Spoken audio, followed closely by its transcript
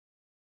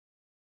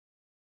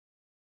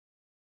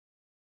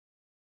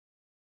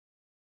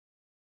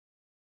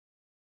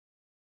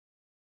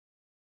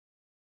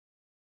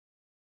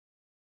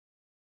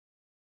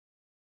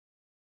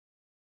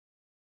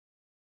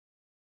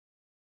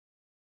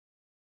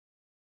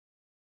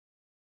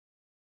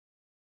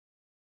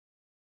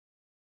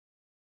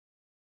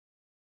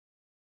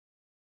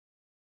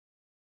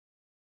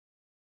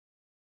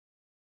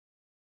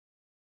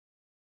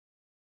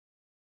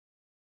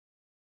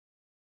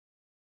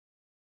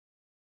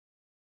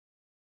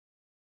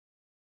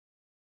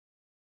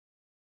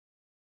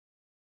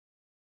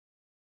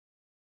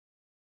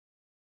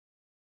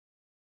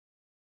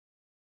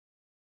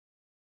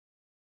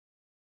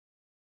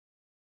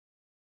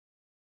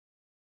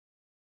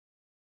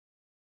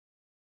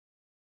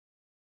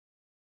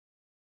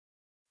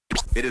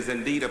It is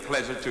indeed a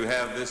pleasure to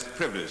have this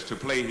privilege to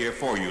play here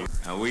for you.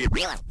 And we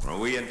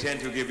intend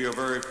to give you a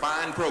very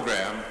fine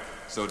program,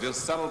 so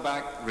just settle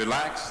back,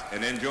 relax,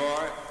 and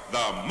enjoy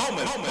the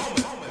moment.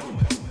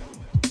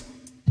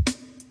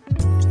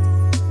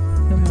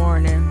 Good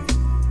morning.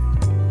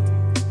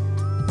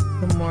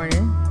 Good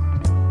morning.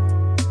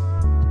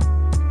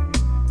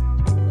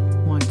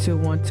 1 2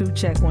 1 2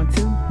 check 1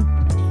 2.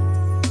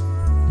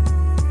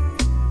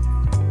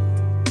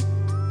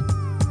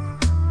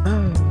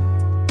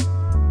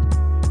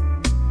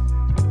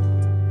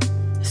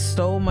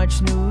 So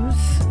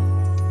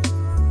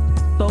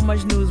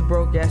much news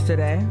broke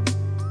yesterday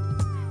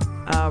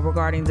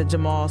regarding the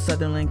Jamal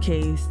Sutherland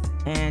case,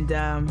 and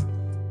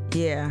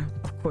yeah,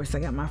 of course I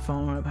got my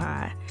phone up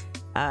high.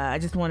 I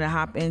just want to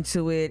hop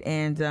into it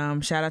and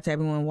shout out to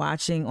everyone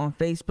watching on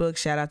Facebook.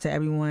 Shout out to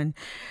everyone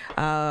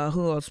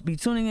who will be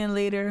tuning in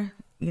later,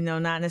 you know,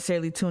 not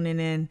necessarily tuning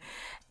in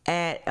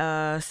at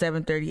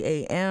 7:30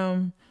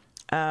 a.m.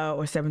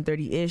 Or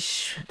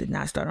 7:30-ish. Did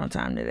not start on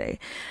time today.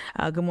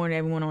 Good morning,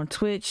 everyone on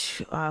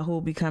Twitch who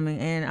will be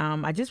coming in.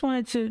 I just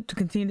wanted to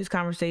continue this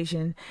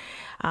conversation.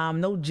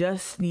 No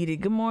just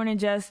needed. Good morning,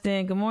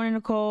 Justin. Good morning,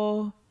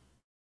 Nicole.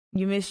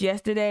 You missed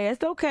yesterday.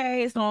 It's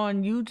okay. It's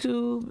on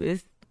YouTube.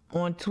 It's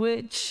on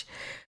Twitch.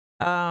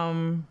 It's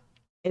on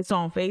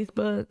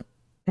Facebook.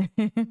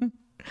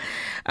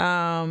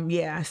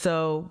 Yeah,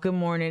 so good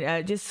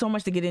morning. Just so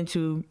much to get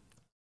into.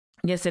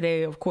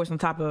 Yesterday, of course, on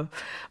top of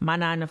my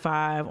 9 to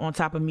 5, on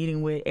top of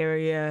meeting with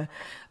area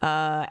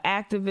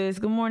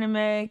activists. Good morning,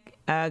 Meg.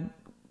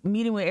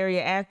 Meeting with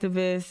area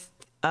activists,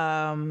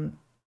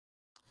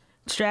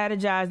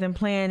 strategizing,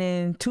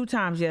 planning 2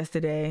 times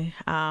yesterday.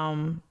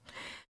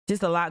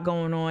 Just a lot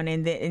going on.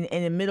 And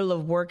in the middle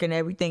of work and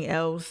everything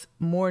else,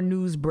 more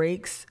news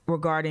breaks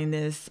regarding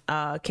this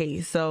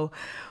case. So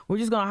we're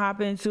just going to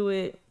hop into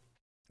it.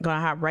 Gonna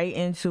hop right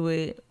into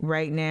it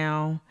right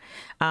now.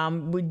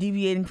 We're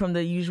deviating from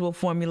the usual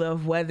formula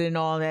of weather and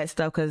all that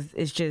stuff, because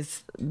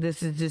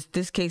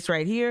this case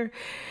right here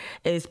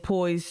is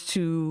poised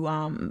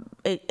to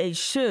it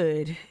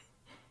should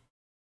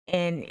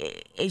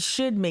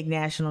make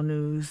national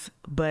news,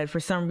 but for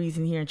some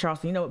reason here in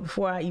Charleston, you know what,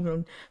 before I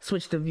even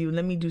switch the view,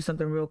 let me do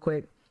something real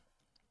quick.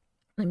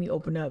 Let me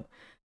open up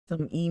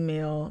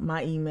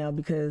my email,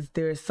 because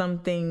there are some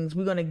things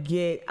we're gonna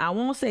get, I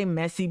won't say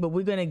messy, but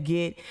we're gonna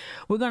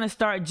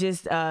start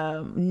just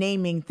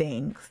naming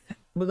things.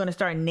 We're gonna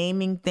start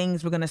naming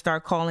things. We're gonna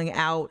start calling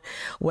out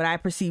what I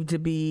perceive to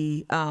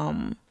be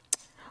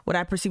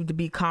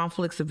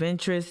conflicts of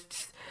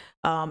interests,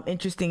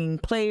 interesting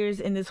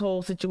players in this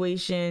whole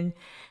situation.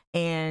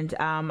 And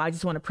I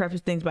just want to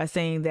preface things by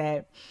saying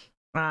that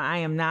I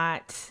am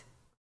not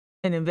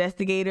an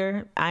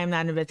investigator. I am not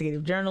an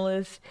investigative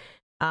journalist.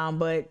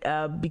 But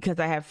because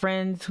I have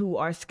friends who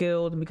are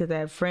skilled, and because I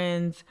have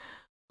friends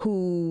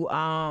who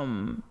are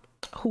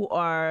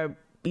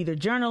either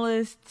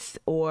journalists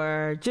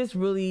or just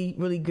really,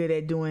 really good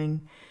at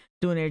doing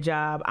their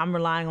job, I'm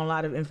relying on a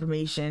lot of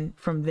information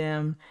from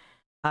them,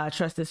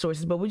 trusted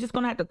sources. But we're just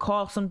gonna have to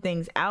call some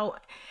things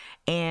out.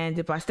 And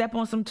if I step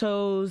on some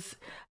toes,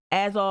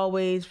 as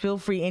always, feel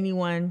free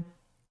to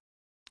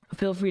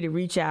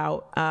reach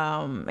out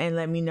and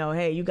let me know,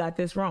 hey, you got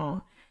this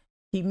wrong.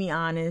 Keep me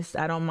honest.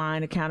 I don't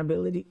mind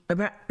accountability.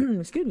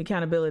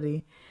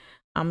 Accountability.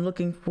 I'm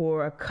looking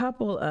for a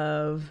couple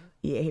of,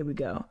 here we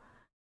go,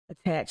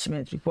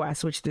 attachments before I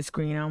switch the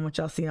screen. I don't want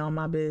y'all seeing all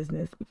my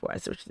business before I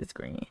switch the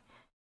screen.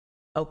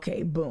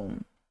 Okay,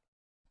 boom.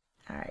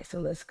 All right,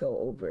 so let's go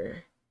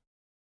over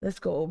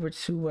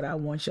to what I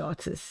want y'all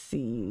to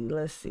see.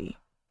 Let's see.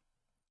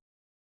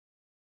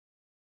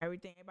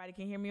 Everybody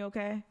can hear me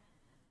okay?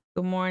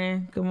 Good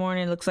morning. Good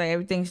morning. Looks like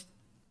everything's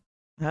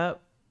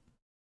up.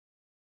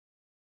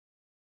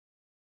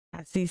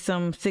 I see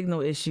some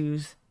signal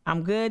issues.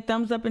 I'm good.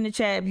 Thumbs up in the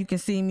chat if you can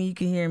see me, you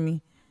can hear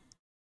me.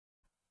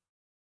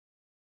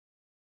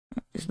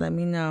 Just let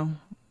me know.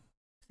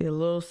 See a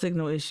little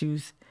signal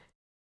issues.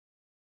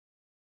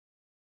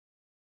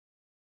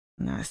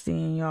 Not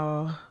seeing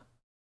y'all.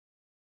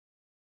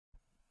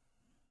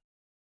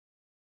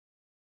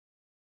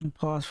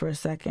 Pause for a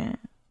second.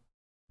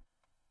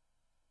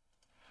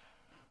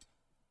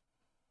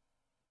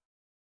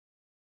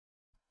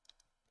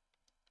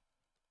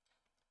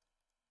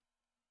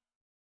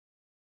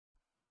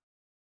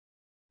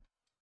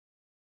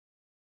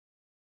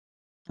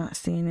 Not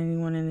seeing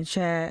anyone in the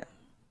chat.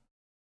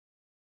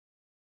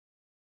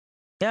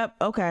 Yep.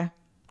 Okay.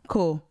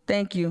 Cool.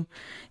 Thank you.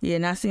 Yeah,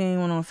 not seeing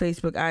anyone on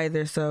Facebook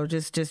either. So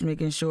just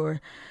making sure.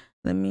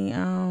 Let me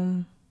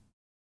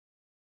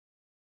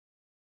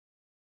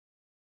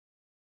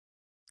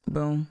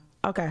boom.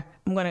 Okay.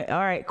 All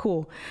right,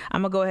 cool.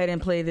 I'm gonna go ahead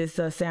and play this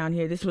sound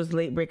here. This was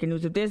late breaking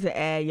news. If there's an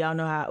ad, y'all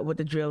know what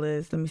the drill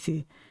is. Let me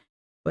see.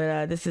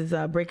 But this is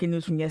breaking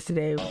news from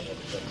yesterday.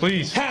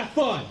 Please have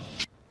fun.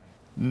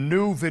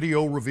 New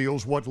video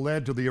reveals what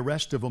led to the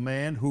arrest of a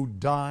man who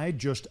died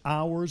just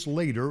hours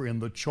later in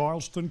the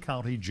Charleston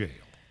County Jail.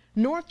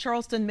 North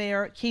Charleston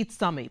Mayor Keith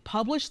Summey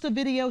published the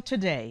video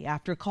today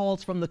after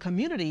calls from the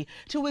community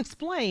to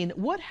explain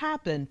what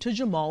happened to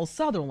Jamal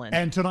Sutherland.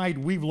 And tonight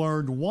we've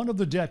learned one of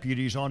the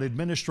deputies on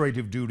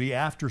administrative duty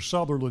after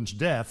Sutherland's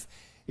death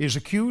is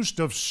accused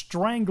of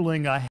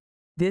strangling a...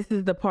 This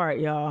is the part,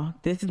 y'all.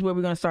 This is where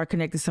we're going to start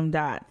connecting some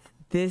dots.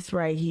 This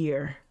right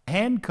here.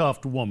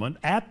 handcuffed woman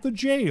at the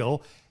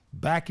jail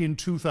back in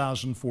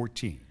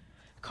 2014.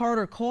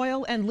 Carter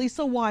Coyle and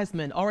Lisa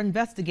Wiseman are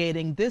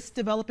investigating this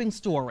developing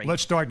story.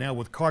 Let's start now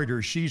with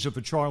Carter. She's at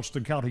the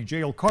Charleston County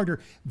Jail. Carter,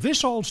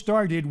 this all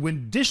started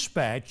when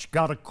dispatch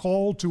got a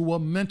call to a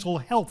mental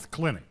health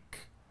clinic.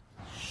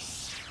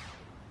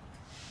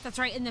 That's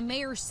right, and the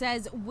mayor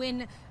says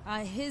when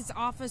his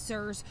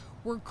officers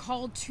were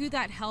called to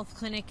that health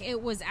clinic,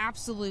 it was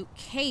absolute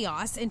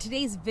chaos. In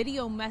today's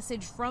video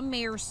message from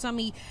Mayor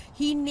Summey,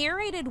 he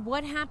narrated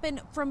what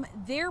happened from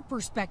their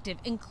perspective,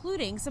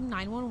 including some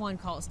 911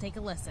 calls. Take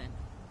a listen.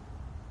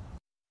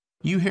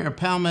 You hear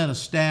Palmetto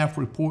staff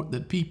report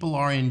that people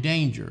are in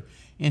danger,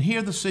 and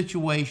hear the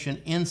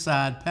situation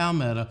inside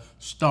Palmetto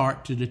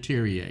start to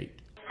deteriorate.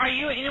 Are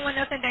you or anyone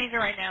else in danger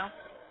right now?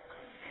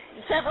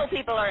 Several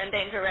people are in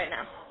danger right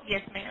now.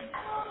 Yes, ma'am.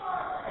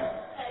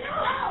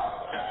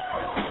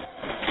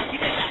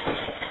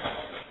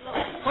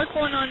 What's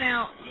going on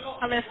now,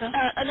 Alyssa?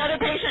 Another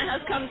patient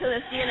has come to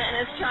this unit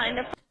and is trying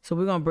to... So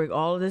we're going to break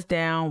all of this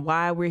down,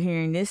 why we're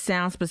hearing this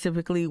sound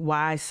specifically,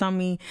 why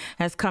Summey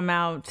has come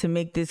out to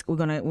make this. We're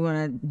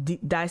going to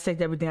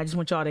dissect everything. I just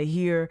want y'all to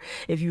hear,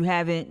 if you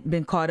haven't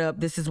been caught up,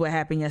 this is what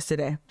happened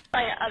yesterday.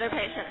 By other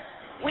patients.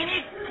 We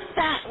need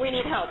stat. We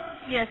need help.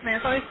 Yes, ma'am.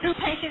 So it's 2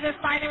 patients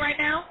that's fighting right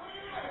now?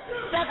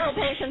 Several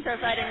patients are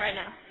fighting right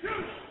now.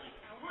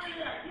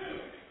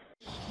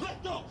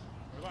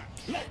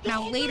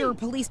 Now later,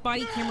 police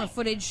body camera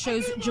footage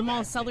shows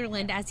Jamal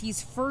Sutherland as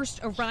he's first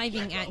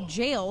arriving at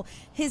jail.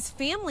 His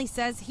family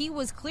says he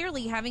was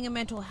clearly having a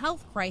mental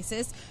health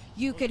crisis.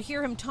 You could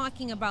hear him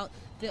talking about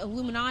the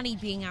Illuminati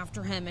being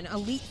after him and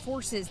elite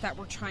forces that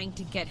were trying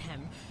to get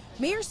him.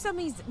 Mayor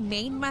Summey's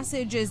main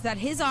message is that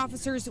his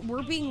officers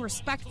were being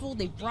respectful.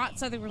 They brought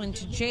Sutherland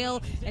to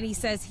jail, and he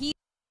says he...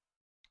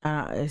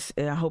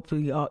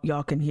 hopefully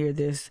y'all can hear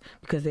this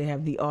because they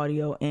have the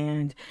audio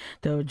and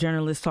the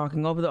journalist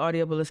talking over the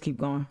audio, but let's keep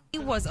going. He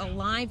was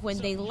alive when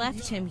they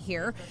left him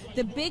here.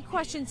 The big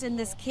questions in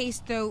this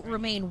case, though,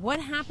 remain. What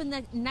happened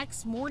the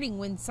next morning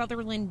when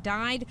Sutherland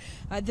died?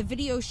 The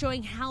video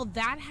showing how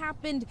that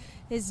happened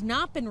has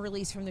not been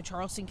released from the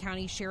Charleston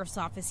County Sheriff's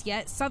Office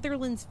yet.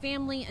 Sutherland's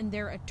family and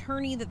their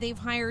attorney that they've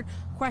hired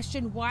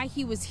question why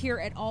he was here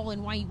at all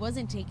and why he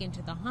wasn't taken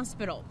to the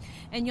hospital.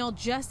 And y'all,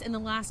 just in the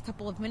last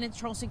couple of minutes,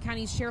 Charleston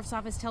County's Sheriff's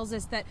Office tells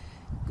us that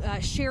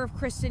Sheriff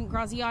Kristen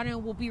Graziano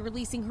will be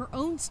releasing her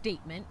own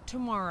statement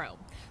tomorrow.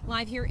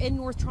 Live here in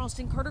North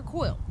Charleston, Carter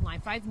Coyle,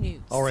 Live 5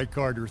 News. All right,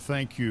 Carter,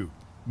 thank you.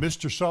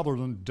 Mr.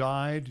 Sutherland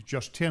died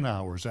just 10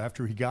 hours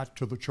after he got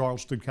to the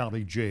Charleston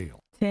County Jail.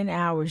 10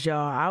 hours,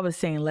 y'all. I was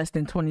saying less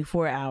than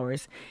 24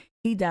 hours.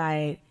 He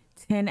died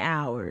 10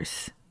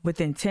 hours,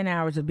 within 10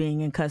 hours of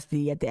being in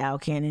custody at the Al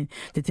Cannon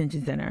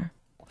Detention Center.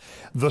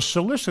 The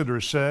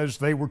solicitor says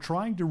they were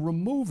trying to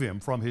remove him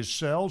from his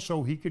cell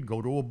so he could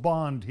go to a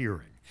bond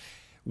hearing.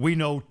 We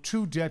know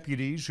 2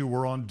 deputies who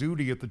were on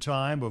duty at the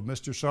time of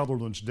Mr.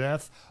 Sutherland's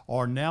death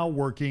are now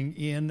working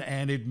in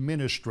an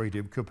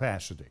administrative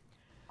capacity.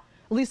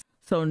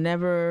 So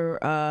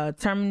never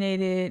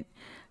terminated.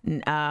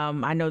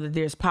 I know that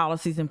there's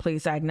policies in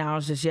place. I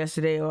acknowledged this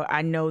yesterday, or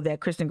I know that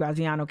Kristen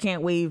Graziano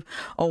can't wave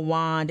a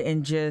wand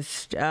and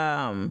just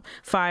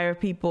fire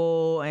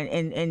people,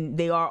 and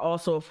they are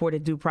also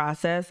afforded due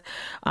process.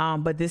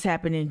 But this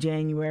happened in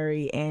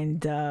January,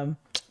 and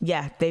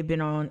yeah, they've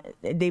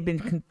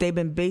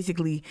been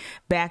basically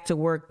back to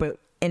work, but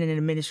in an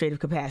administrative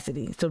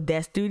capacity. So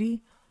desk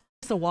duty.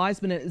 Lisa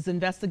Wiseman is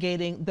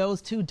investigating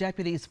those 2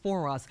 deputies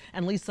for us,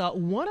 and Lisa,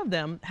 one of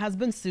them has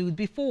been sued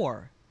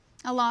before.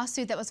 A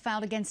lawsuit that was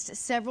filed against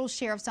several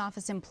Sheriff's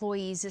Office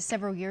employees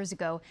several years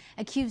ago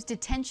accused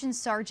Detention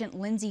Sergeant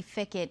Lindsay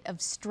Fickett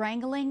of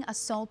strangling,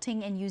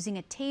 assaulting, and using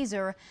a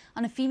taser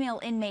on a female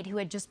inmate who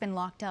had just been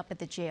locked up at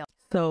the jail.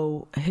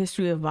 So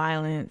history of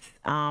violence.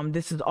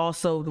 This is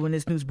also, when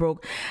this news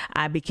broke,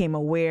 I became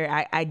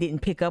aware. I didn't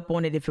pick up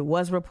on it if it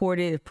was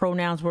reported, if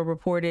pronouns were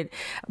reported.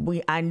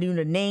 I knew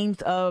the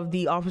names of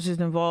the officers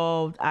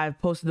involved. I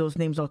posted those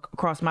names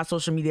across my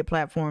social media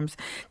platforms.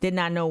 Did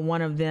not know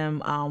one of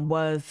them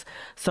was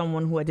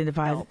someone who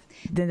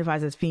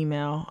identifies as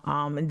female.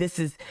 And this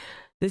is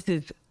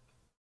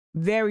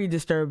very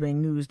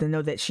disturbing news to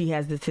know that she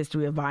has this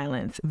history of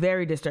violence.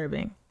 Very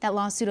disturbing. That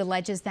lawsuit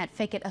alleges that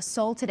Fickett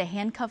assaulted a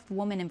handcuffed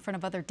woman in front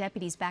of other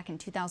deputies back in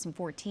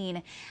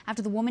 2014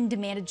 after the woman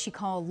demanded she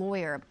call a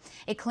lawyer.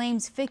 It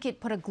claims Fickett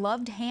put a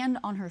gloved hand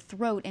on her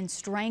throat and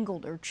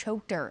strangled or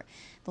choked her.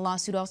 The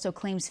lawsuit also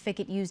claims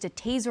Fickett used a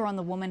taser on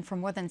the woman for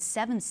more than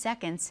 7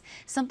 seconds,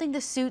 something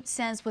the suit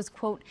says was,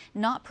 quote,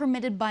 not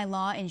permitted by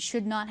law and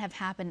should not have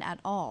happened at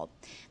all.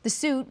 The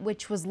suit,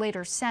 which was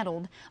later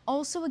settled,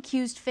 also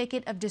accused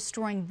Fickett of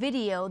destroying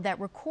video that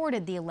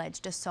recorded the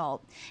alleged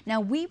assault.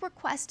 Now, we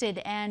requested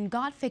and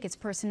got Fickett's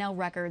personnel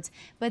records,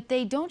 but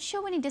they don't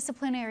show any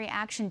disciplinary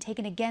action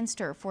taken against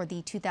her for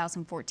the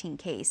 2014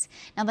 case.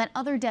 Now, that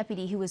other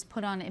deputy who was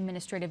put on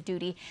administrative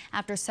duty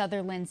after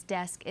Sutherland's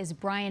death is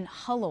Brian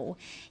Hullel.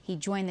 He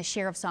joined the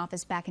sheriff's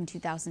office back in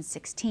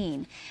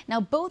 2016. Now,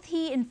 both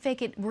he and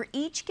Fickett were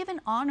each given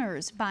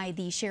honors by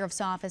the sheriff's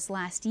office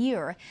last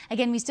year.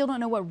 Again, we still don't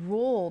know what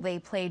role they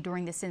played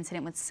during this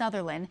incident with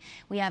Sutherland.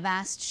 We have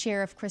asked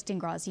Sheriff Kristen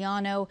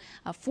Graziano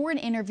for an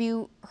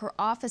interview. Her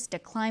office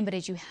declined, but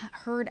as you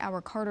heard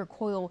our Carter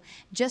Coyle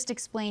just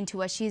explain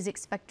to us, she is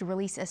expected to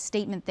release a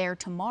statement there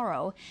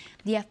tomorrow.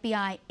 The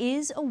FBI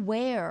is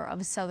aware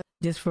of Sutherland.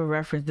 Just for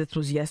reference, this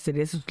was yesterday.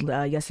 This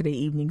was yesterday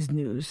evening's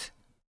news.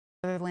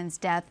 Sutherland's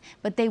death,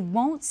 but they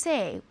won't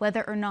say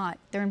whether or not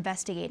they're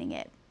investigating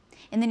it.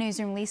 In the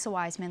newsroom, Lisa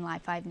Wiseman,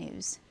 Live 5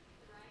 News.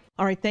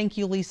 All right, thank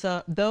you,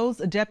 Lisa. Those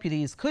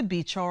deputies could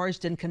be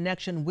charged in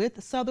connection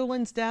with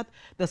Sutherland's death.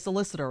 The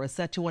solicitor is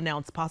set to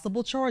announce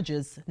possible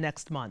charges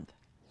next month.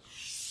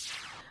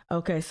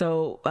 Okay,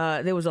 so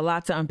there was a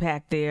lot to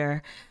unpack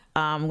there.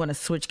 I'm going to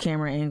switch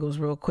camera angles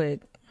real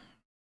quick.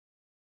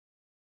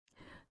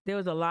 There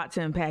was a lot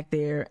to unpack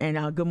there,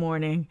 and good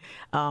morning.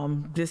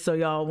 Just so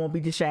y'all won't be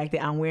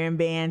distracted, I'm wearing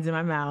bands in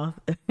my mouth,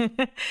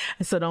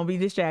 so don't be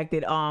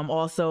distracted.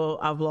 Also,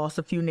 I've lost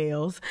a few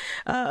nails,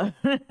 so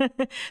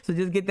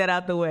just get that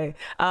out the way.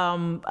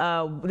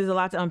 There's a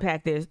lot to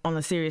unpack there on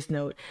a serious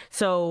note.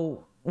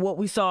 So what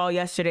we saw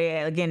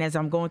yesterday, again, as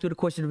I'm going through the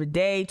course of the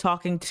day,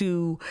 talking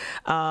to,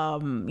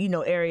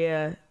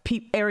 area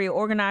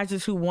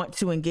organizers who want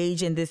to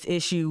engage in this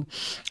issue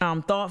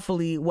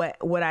thoughtfully,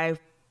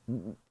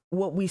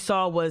 what we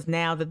saw was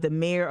now that the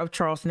mayor of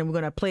Charleston, and we're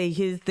going to play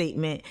his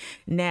statement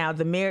now,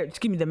 the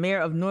mayor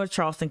of North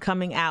Charleston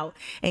coming out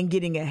and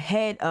getting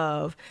ahead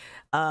of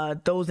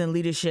those in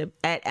leadership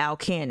at Al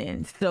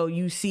Cannon. So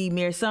you see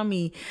Mayor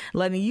Summy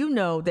letting you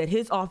know that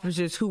his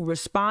officers who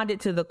responded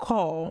to the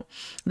call,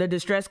 the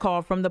distress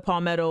call from the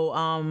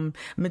Palmetto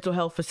mental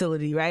health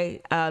facility,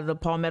 right? The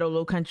Palmetto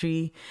Low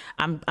Country.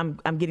 I'm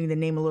getting the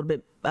name a little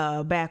bit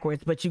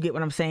backwards, but you get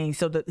what I'm saying.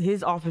 So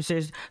his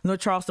officers, North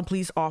Charleston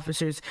police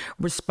officers,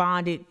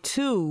 responded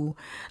to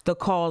the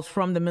calls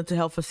from the mental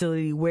health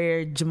facility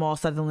where Jamal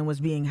Sutherland was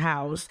being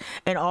housed.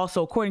 And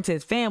also, according to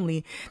his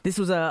family, this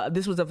was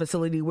a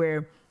facility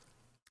where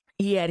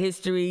he had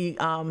history.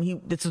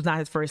 This was not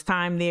his first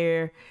time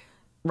there,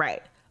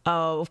 right?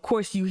 Of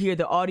course, you hear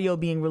the audio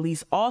being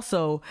released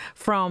also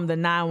from the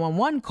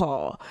 911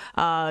 call.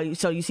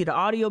 So you see the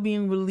audio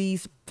being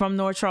released from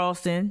North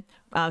Charleston.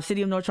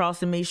 City of North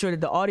Charleston made sure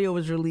that the audio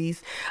was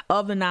released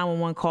of the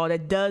 911 call.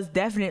 That does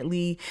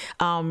definitely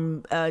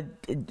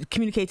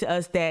communicate to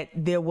us that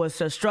there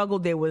was a struggle.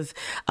 There was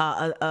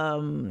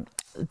some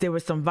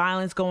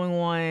violence going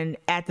on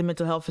at the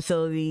mental health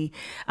facility.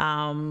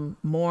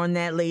 More on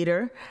that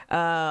later,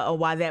 or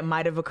why that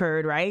might have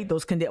occurred. Right?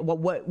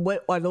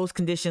 What are those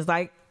conditions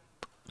like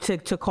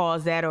to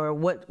cause that, or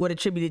what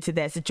attributed to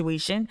that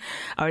situation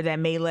or that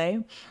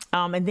melee?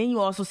 And then you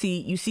also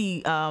see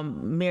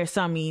Mayor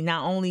Summy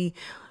not only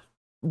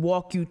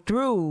walk you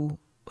through,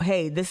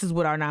 hey, this is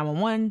what our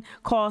 911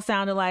 call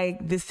sounded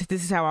like. This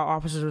is how our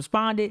officers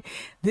responded.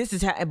 This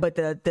is how, but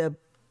the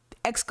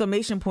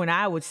exclamation point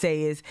I would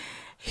say is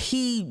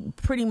he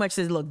pretty much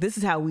says, look, this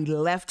is how we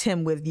left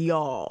him with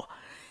y'all.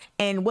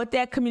 And what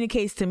that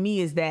communicates to me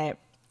is that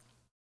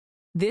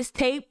this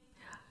tape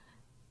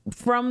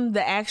from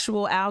the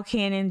actual Al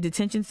Cannon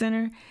Detention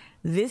Center,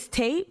 this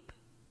tape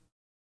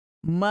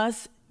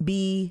must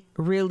be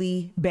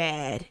really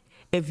bad.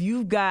 If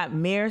you've got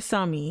Mayor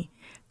Summy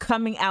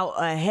coming out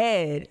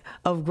ahead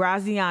of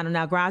Graziano.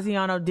 Now,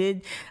 Graziano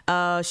did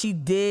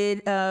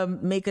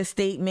make a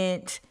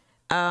statement.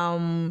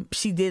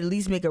 She did at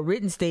least make a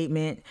written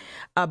statement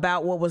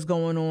about what was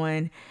going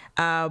on,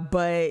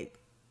 but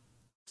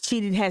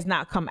she has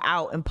not come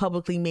out and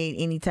publicly made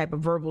any type of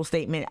verbal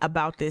statement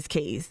about this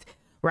case.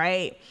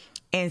 Right.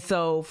 And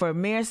so for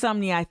Mayor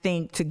Sumner, I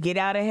think to get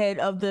out ahead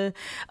of the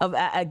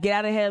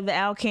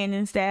Al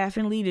Cannon staff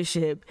and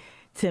leadership,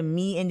 to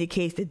me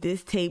indicates that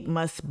this tape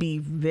must be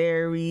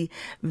very,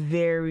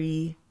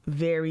 very,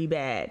 very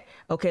bad.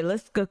 Okay,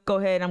 let's go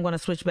ahead. I'm going to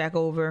switch back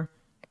over.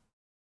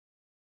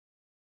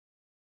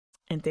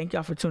 And thank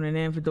y'all for tuning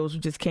in. For those who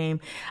just came,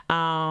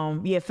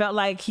 it felt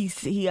like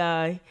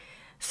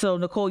so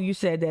Nicole, you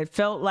said that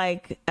felt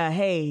like,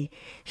 hey,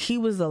 he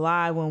was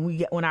alive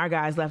when our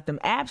guys left him.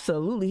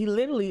 Absolutely. He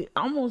literally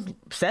almost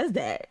says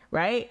that,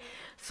 right?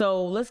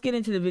 So let's get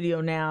into the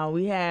video now.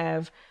 We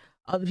have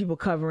other people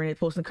covering it.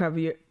 Post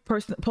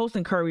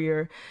and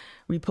Courier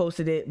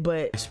reposted it,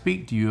 but I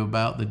speak to you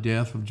about the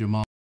death of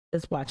Jamal.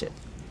 Let's watch it.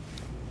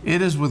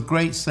 It is with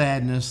great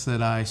sadness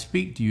that I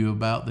speak to you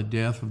about the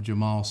death of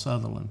Jamal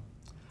Sutherland.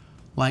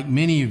 Like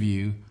many of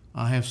you,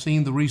 I have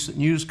seen the recent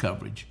news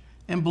coverage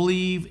and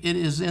believe it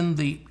is in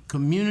the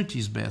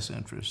community's best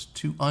interest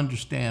to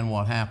understand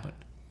what happened.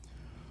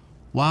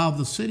 While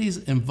the city's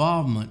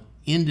involvement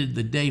ended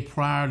the day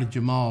prior to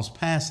Jamal's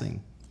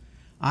passing,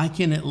 I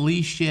can at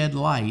least shed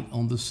light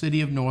on the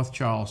city of North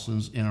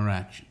Charleston's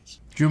interactions.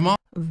 Jamal.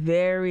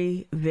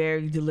 Very,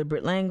 very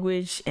deliberate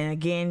language. And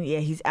again, yeah,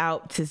 he's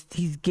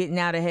getting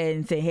out ahead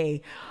and say,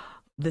 hey,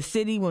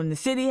 when the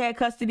city had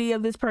custody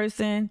of this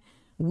person,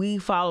 we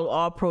followed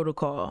all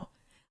protocol.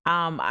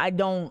 I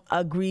don't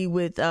agree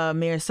with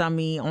Mayor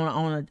Summy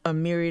on a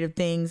myriad of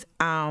things.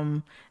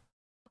 I'm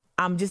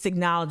just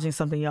acknowledging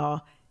something,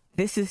 y'all.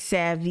 This is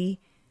savvy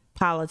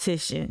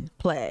politician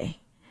play.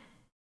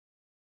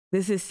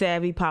 This is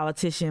savvy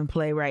politician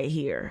play right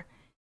here.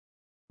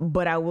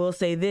 But I will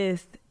say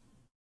this.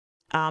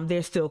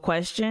 There's still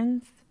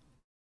questions,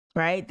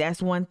 right?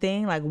 That's one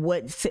thing. Like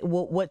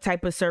what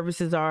type of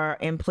services are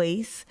in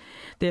place?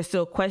 There's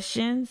still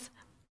questions.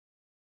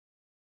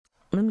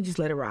 Let me just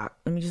let it rock.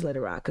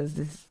 Because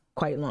this is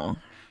quite long.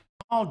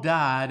 Jamal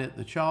died at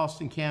the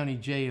Charleston County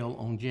Jail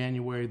on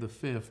January the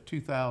 5th,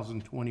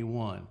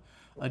 2021,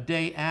 a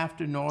day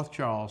after North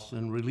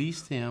Charleston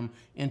released him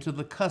into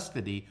the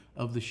custody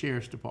of the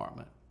Sheriff's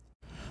Department.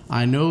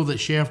 I know that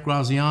Sheriff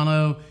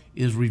Graziano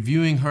is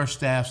reviewing her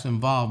staff's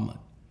involvement.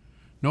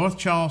 North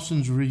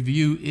Charleston's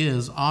review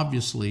is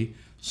obviously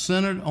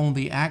centered on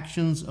the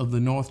actions of the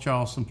North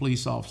Charleston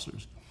police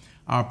officers.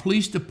 Our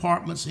police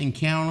department's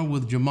encounter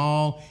with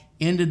Jamal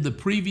ended the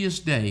previous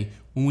day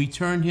when we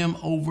turned him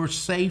over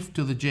safe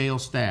to the jail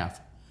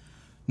staff.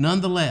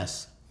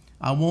 Nonetheless,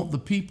 I want the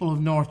people of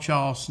North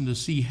Charleston to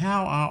see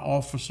how our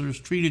officers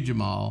treated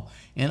Jamal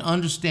and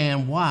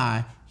understand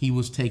why he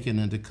was taken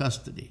into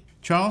custody.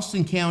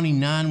 Charleston County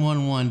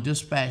 911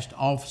 dispatched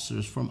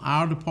officers from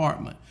our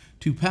department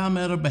to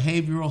Palmetto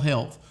Behavioral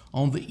Health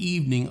on the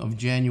evening of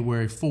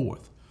January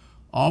 4th.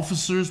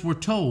 Officers were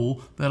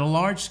told that a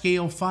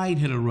large-scale fight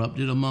had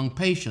erupted among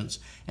patients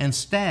and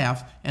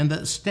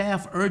that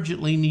staff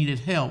urgently needed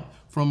help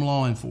from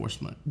law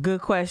enforcement.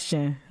 Good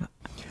question.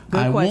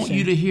 I want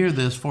you to hear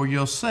this for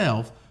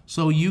yourself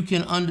so you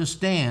can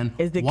understand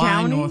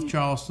why North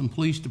Charleston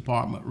Police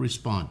Department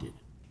responded.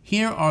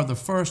 Here are the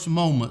first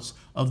moments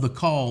of the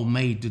call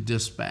made to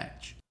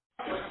dispatch.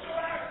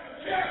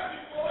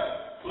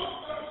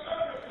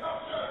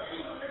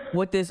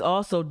 What this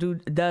also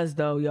does,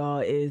 though, y'all,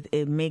 is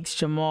it makes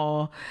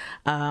Jamal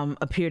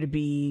appear to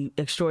be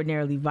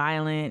extraordinarily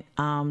violent.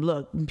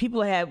 Look, people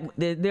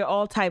there are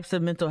all types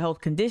of mental health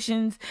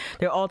conditions.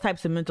 There are all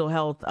types of mental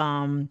health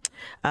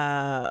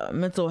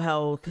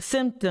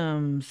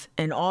symptoms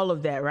and all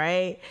of that,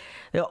 right?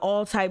 There are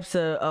all types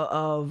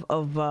of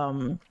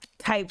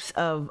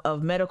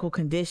medical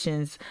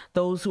conditions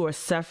those who are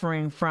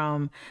suffering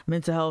from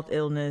mental health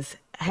illness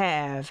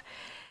have.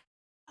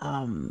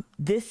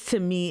 This to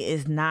me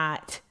is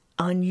not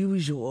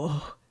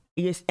unusual.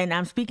 And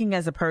I'm speaking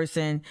as a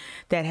person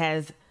that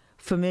has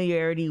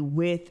familiarity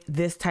with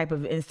this type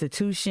of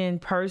institution,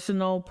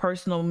 personal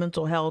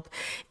mental health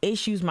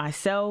issues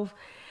myself.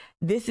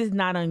 This is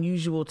not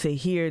unusual to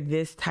hear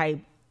this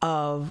type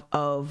of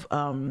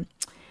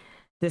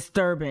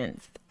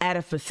disturbance at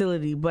a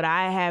facility, but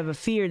I have a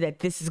fear that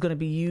this is going to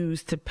be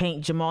used to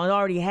paint Jamal. It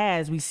already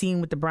has. We've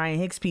seen with the Brian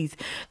Hicks piece.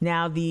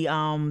 Now the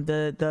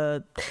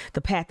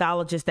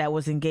pathologist that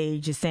was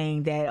engaged is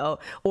saying that,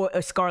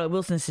 or Scarlett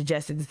Wilson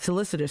suggested, the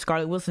solicitor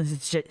Scarlett Wilson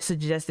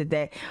suggested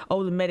that,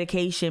 the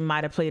medication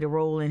might have played a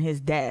role in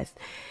his death,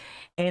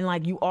 and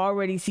like you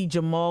already see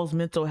Jamal's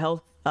mental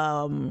health,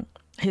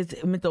 his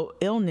mental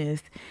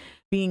illness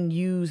being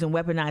used and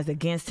weaponized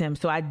against him.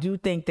 So I do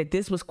think that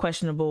this was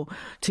questionable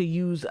to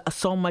use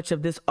so much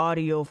of this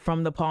audio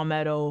from the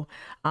Palmetto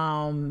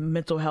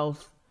mental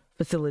health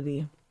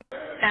facility.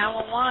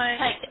 911.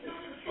 Hi.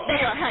 There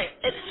you are. Hi.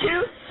 It's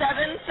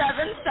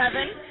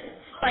 2777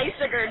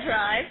 Bicyger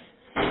Drive,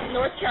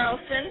 North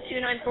Charleston,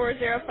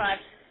 29405.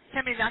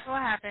 Tell me exactly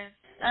what happened.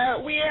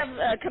 We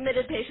have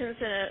committed patients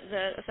in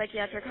the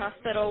psychiatric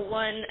hospital.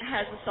 One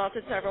has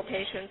assaulted several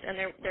patients, and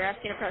they're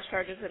asking to press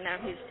charges, and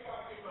now he's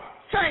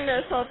trying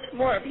to assault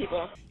more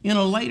people. In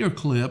a later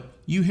clip,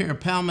 you hear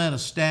Palmetto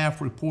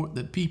staff report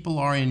that people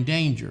are in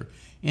danger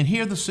and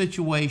hear the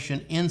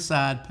situation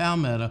inside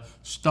Palmetto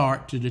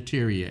start to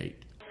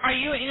deteriorate. Are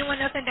you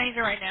anyone else in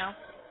danger right now?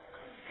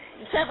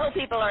 Several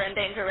people are in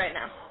danger right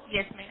now.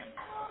 Yes, ma'am.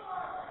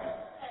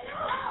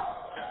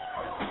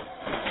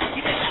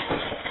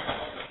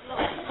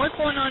 What's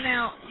going on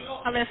now,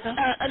 Alyssa?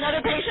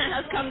 Another patient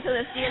has come to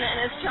this unit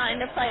and is trying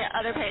to fight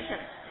other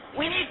patients.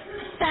 We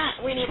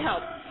need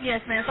help. Yes,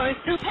 ma'am. So it's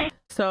two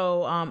patients.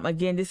 So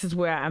again, this is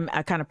where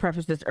I kind of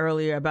prefaced this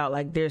earlier about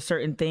like there's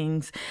certain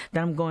things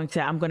that I'm going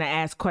to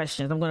ask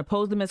questions. I'm going to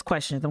pose them as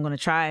questions. I'm going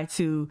to try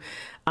to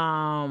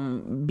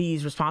be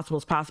as responsible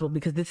as possible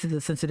because this is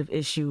a sensitive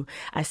issue.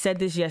 I said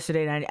this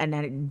yesterday and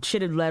I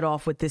should have led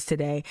off with this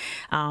today.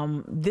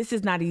 This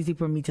is not easy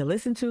for me to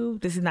listen to.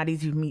 This is not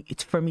easy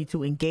for me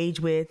to engage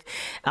with.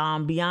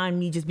 Beyond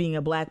me just being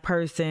a black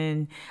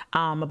person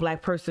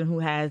who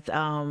has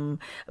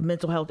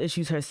mental health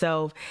issues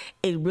herself,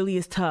 it really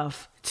is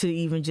tough to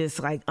even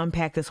just like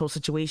unpack this whole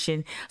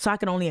situation. So I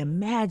can only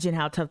imagine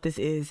how tough this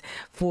is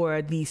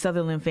for the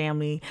Sutherland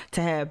family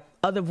to have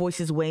other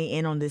voices weigh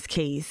in on this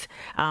case.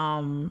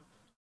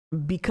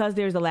 Because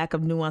there's a lack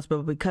of nuance,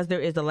 but because there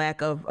is a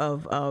lack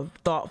of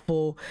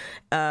thoughtful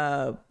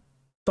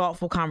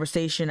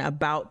conversation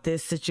about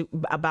this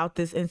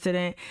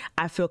incident,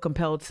 I feel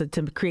compelled to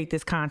create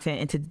this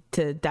content and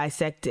to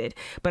dissect it.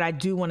 But I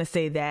do want to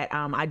say that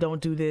I don't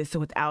do this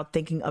without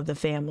thinking of the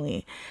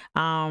family.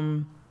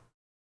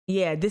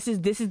 Yeah, this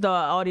is the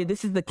audio.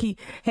 This is the key.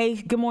 Hey,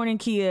 good morning,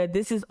 Kia.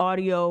 This is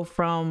audio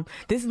from.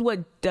 This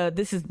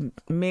is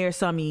Mayor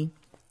Summy,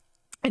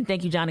 and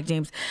thank you, Jonic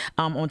James,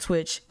 on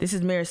Twitch. This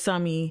is Mayor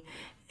Summy.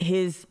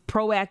 His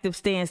proactive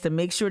stance to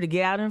make sure to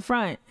get out in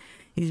front.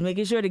 He's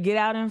making sure to get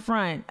out in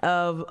front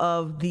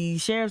of the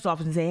sheriff's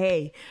office and say,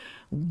 hey,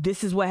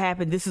 this is what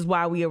happened. This is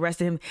why we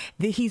arrested him.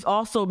 He's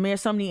also, Mayor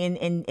Sumney,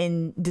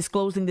 in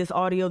disclosing this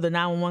audio, the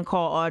 911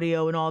 call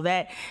audio and all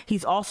that,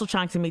 he's also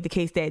trying to make the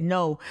case that,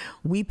 no,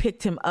 we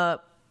picked him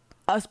up.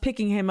 Us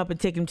picking him up and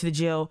taking him to the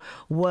jail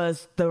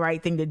was the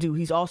right thing to do.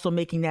 He's also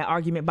making that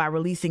argument by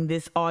releasing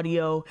this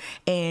audio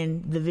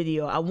and the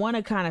video. I want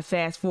to kind of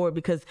fast forward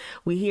because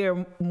we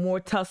hear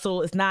more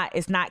tussle. It's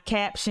not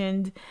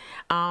captioned.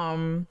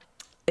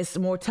 It's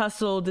more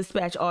tussle,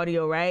 dispatch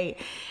audio, right?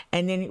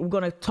 And then we're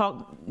going to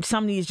talk,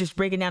 somebody is just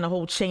breaking down the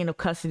whole chain of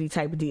custody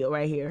type of deal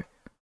right here.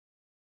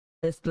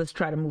 Let's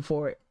try to move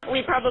forward.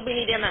 We probably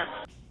need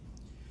EMS.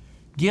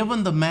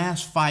 Given the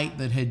mass fight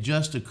that had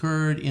just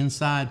occurred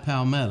inside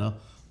Palmetto,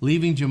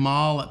 leaving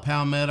Jamal at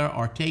Palmetto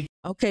or taking...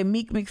 Okay,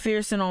 Meek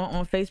McPherson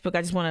on Facebook,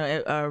 I just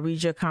want to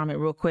read your comment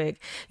real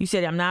quick. You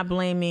said, I'm not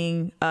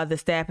blaming the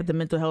staff at the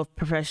mental health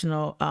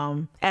professional.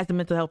 As the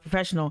mental health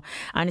professional,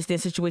 I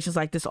understand situations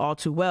like this all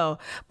too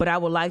well, but I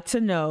would like to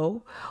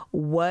know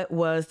what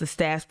was the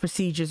staff's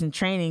procedures and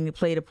training that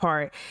played a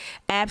part.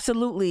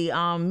 Absolutely.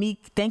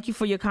 Meek, thank you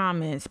for your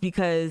comments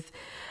because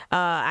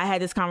I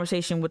had this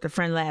conversation with a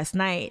friend last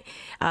night.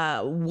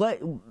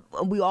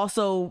 We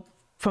also...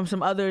 From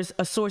some others,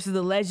 sources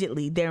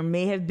allegedly, there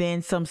may have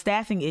been some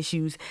staffing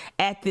issues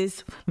at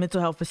this mental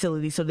health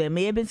facility. So there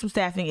may have been some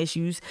staffing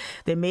issues.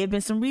 There may have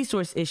been some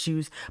resource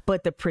issues,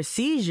 but the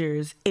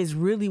procedures is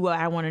really what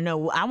I want to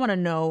know. I want to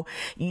know,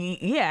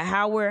 yeah,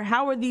 how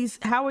are these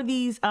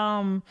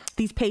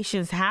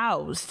patients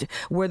housed?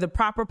 Were the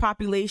proper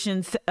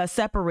populations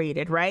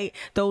separated, right?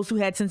 Those who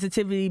had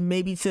sensitivity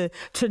maybe to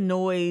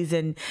noise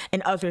and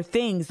other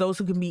things, those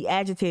who can be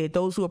agitated,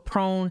 those who are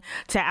prone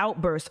to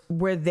outbursts,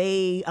 were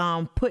they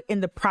put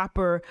in the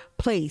proper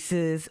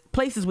places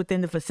within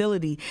the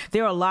facility?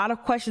 There are a lot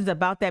of questions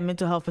about that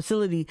mental health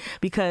facility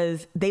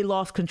because they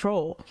lost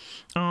control.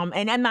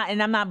 And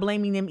I'm not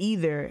blaming them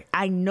either.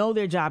 I know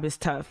their job is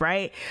tough,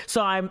 right?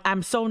 So I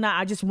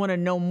just want to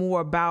know more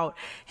about,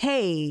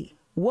 hey,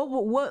 what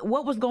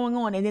was going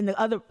on? And then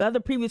the other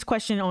previous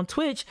question on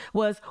Twitch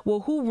was, well,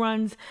 who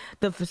runs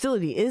the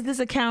facility? Is this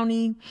a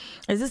county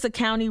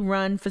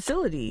run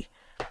facility?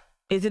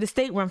 Is it a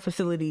state-run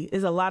facility?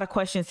 There's a lot of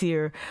questions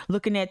here.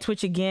 Looking at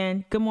Twitch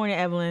again. Good morning,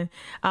 Evelyn.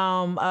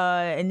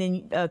 And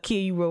then Kia,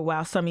 you wrote,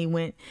 wow, Summy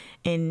went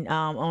in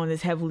on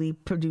this heavily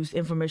produced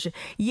information.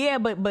 Yeah,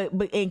 but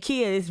and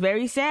Kia is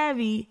very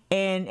savvy.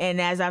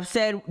 And as I've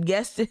said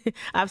yesterday,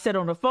 I've said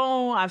on the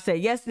phone, I've said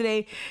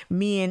yesterday,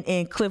 me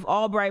and Cliff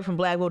Albright from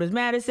Black Voters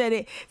Matter said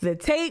it. The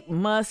tape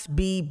must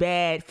be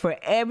bad for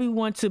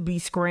everyone to be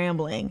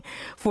scrambling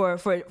for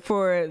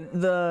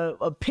the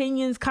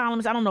opinions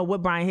columns. I don't know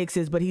what Brian Hicks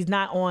is, but he's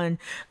not on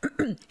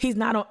he's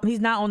not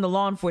on the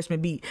law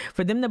enforcement beat.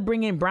 For them to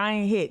bring in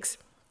Brian Hicks,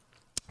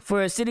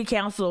 for a city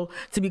council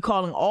to be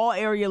calling all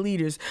area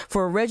leaders,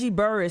 for Reggie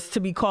Burris to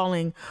be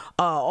calling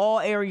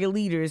all area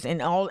leaders,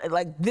 and all,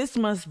 like, this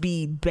must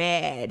be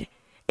bad.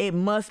 It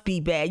must be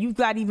bad. You've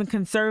got even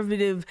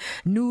conservative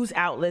news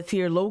outlets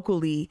here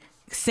locally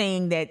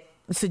saying that,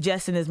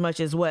 suggesting as much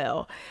as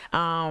well.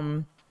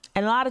 And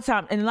a lot of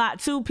time, and a lot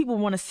too, people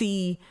want to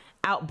see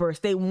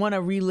outbursts. They want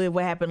to relive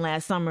what happened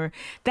last summer.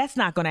 That's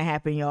not going to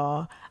happen,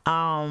 y'all.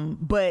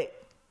 But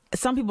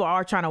some people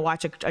are trying to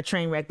watch a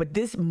train wreck, but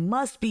this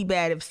must be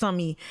bad if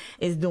Summy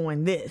is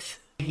doing this.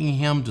 Taking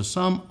him to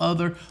some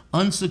other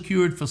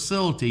unsecured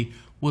facility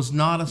was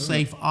not a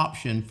safe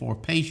option for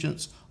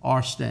patients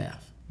or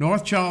staff.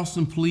 North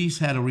Charleston police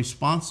had a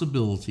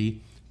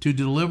responsibility to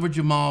deliver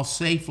Jamal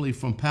safely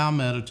from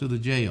Palmetto to the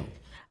jail.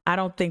 I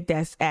don't think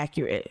that's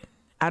accurate.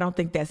 I don't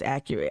think that's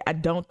accurate. I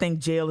don't think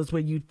jail is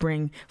where you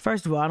bring,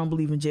 first of all, I don't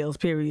believe in jails,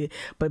 period.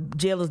 But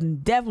jail is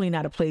definitely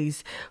not a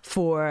place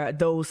for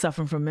those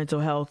suffering from mental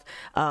health,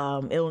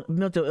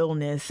 mental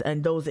illness,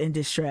 and those in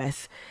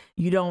distress.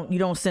 You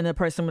don't send a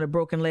person with a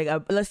broken leg.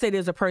 Let's say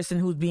there's a person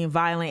who's being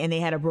violent and they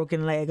had a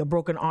broken leg, a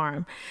broken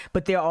arm,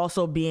 but they're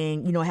also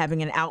being,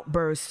 having an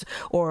outburst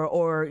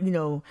or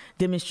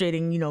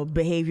demonstrating,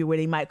 behavior where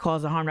they might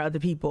cause a harm to other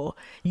people.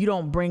 You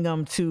don't bring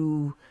them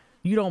to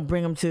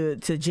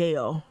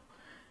jail.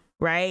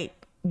 Right?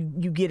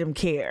 You get them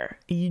care.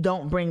 You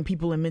don't bring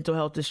people in mental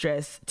health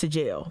distress to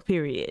jail,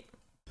 period.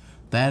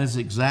 That is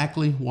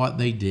exactly what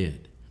they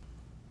did.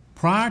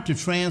 Prior to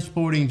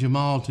transporting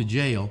Jamal to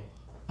jail,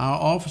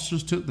 our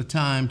officers took the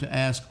time to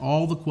ask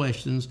all the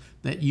questions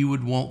that you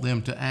would want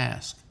them to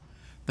ask.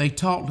 They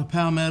talked to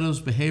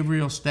Palmetto's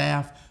behavioral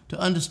staff to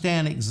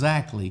understand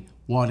exactly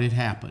what had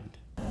happened.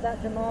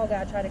 That Jamal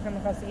guy tried to come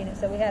across the unit,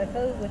 so we had a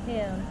code with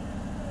him.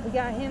 We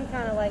got him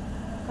kind of like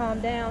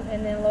calmed down,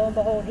 and then lo and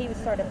behold, he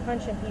started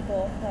punching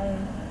people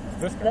on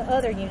the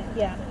other unit.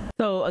 Yeah.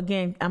 So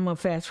again, I'm gonna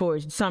fast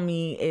forward.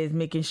 Summy is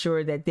making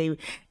sure that they,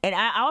 and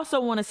I also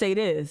want to say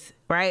this,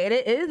 right?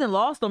 It isn't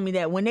lost on me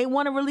that when they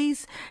want to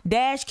release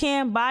dash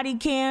cam, body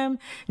cam,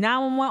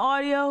 911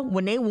 audio,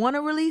 when they want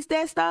to release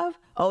that stuff,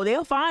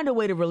 they'll find a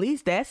way to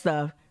release that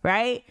stuff,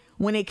 right?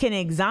 When it can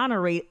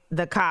exonerate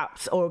the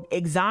cops or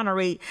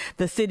exonerate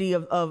the city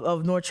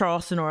of North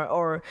Charleston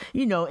or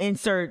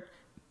insert,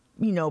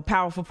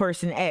 powerful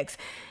person X.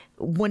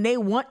 When they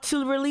want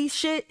to release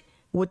shit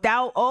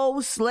without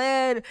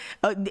SLED,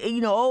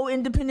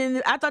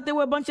 independent. I thought there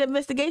were a bunch of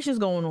investigations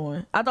going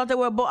on. I thought there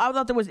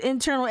was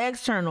internal,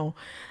 external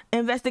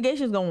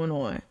investigations going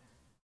on.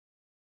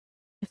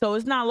 So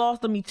it's not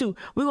lost on me too.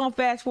 We're gonna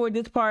fast forward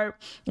this part.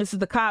 This is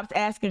the cops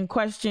asking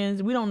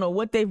questions. We don't know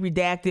what they've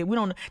redacted. We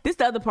don't know. This is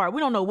the other part. We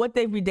don't know what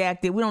they've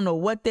redacted. We don't know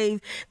what they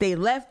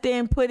left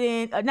in, put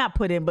in, not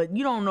put in, but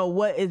you don't know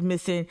what is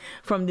missing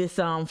from this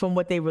from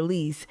what they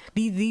released.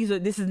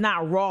 This is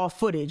not raw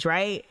footage,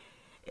 right?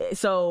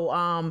 So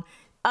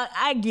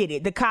I get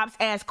it. The cops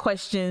asked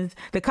questions.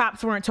 The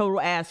cops weren't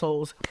total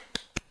assholes.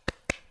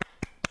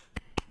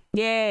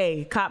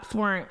 Yay, cops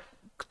weren't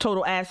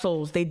total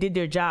assholes. They did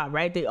their job,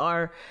 right?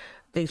 They're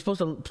supposed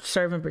to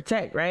serve and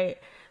protect, right?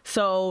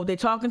 So they're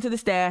talking to the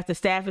staff. The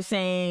staff is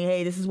saying,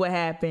 hey, this is what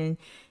happened,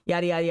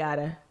 yada yada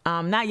yada.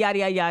 Not yada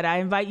yada yada. I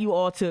invite you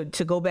all to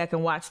go back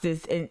and watch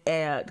this in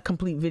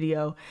complete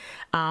video.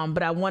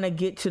 But I want to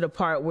get to the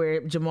part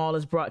where Jamal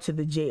is brought to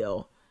the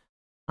jail.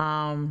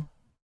 Want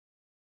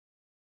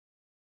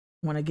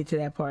to get to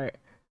that part,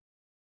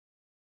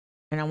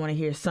 and I want to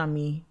hear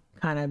Summy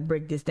kind of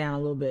break this down a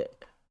little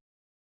bit.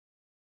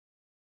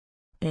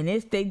 And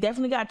they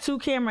definitely got 2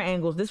 camera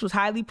angles. This was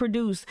highly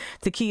produced,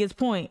 to Kia's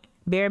point.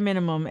 Bare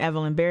minimum,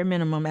 Evelyn, bare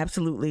minimum,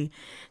 absolutely.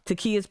 To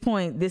Kia's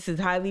point, this is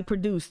highly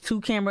produced. 2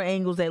 camera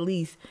angles at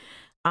least.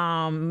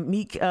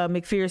 Meek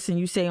McPherson,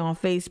 you say on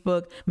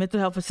Facebook, mental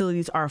health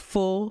facilities are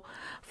full,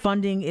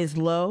 funding is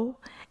low,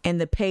 and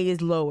the pay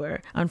is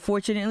lower.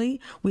 Unfortunately,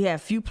 we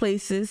have few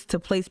places to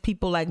place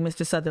people like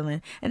Mr.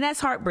 Sutherland. And that's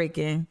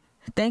heartbreaking.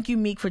 Thank you,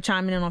 Meek, for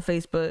chiming in on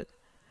Facebook.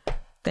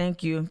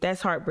 Thank you.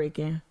 That's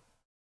heartbreaking.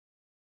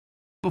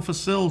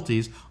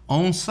 Facilities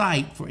on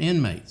site for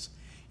inmates.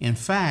 In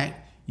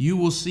fact, you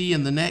will see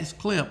in the next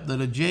clip that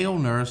a jail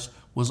nurse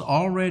was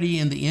already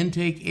in the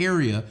intake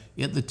area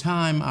at the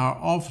time our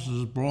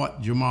officers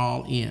brought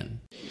Jamal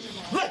in.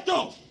 Let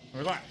go!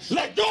 Relax.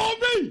 Let go of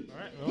me! All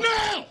right,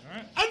 now! All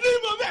right. I need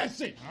my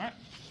vaccine! All right.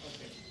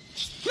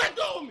 Let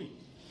go of me!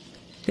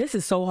 This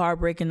is so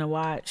heartbreaking to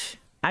watch.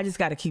 I just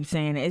got to keep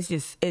saying it.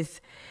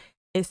 It's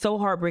so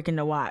heartbreaking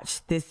to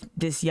watch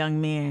this young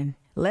man.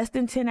 Less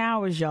than 10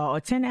 hours, y'all, or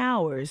 10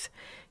 hours.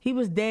 He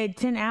was dead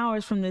 10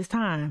 hours from this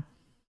time.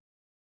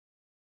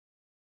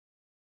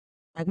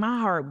 Like, my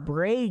heart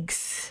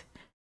breaks.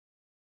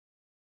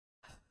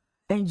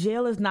 And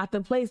jail is not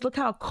the place. Look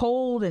how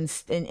cold and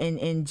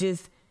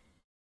just,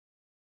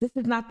 this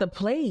is not the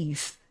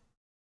place.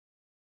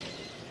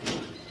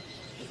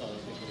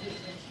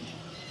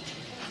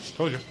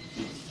 Told you.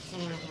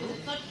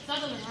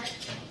 Sutherland, right?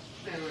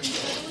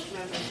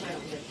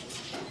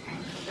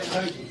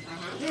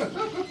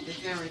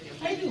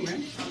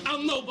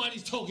 I'm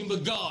nobody's talking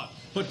but God,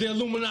 but the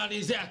Illuminati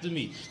is after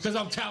me because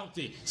I'm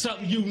talented,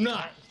 something you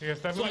not.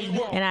 That's why you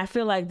wrong. And I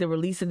feel like the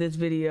release of this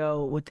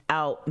video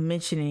without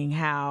mentioning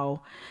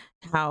how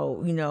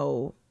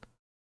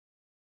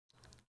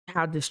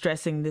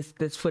distressing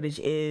this footage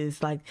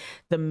is, like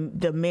the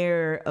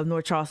mayor of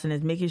North Charleston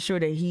is making sure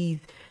that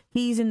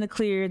he's in the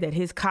clear, that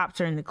his cops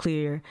are in the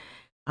clear,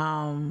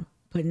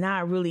 but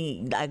not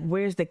really, like,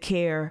 where's the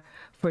care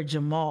for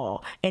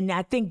Jamal? And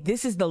I think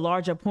this is the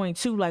larger point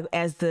too, like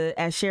as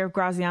Sheriff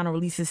Graziano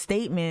releases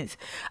statements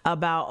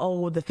about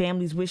the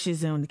family's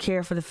wishes and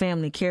care for the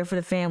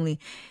family.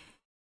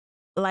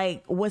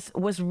 Like,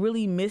 what's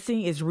really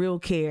missing is real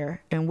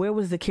care. And where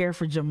was the care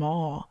for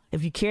Jamal?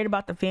 If you cared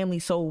about the family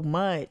so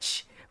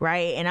much,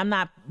 right? And I'm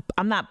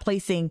not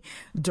placing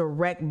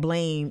direct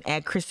blame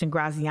at Kristen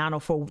Graziano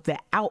for the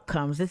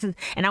outcomes. And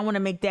I want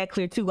to make that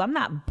clear too. I'm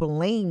not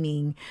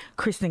blaming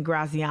Kristen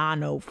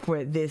Graziano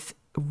for this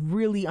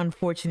really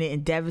unfortunate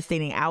and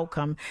devastating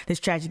outcome, this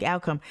tragic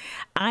outcome.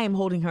 I am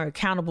holding her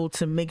accountable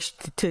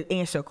to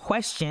answer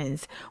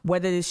questions,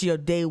 whether it's your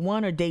day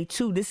 1 or day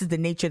 2. This is the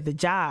nature of the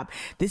job.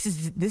 This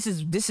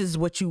is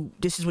what you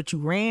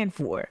ran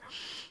for.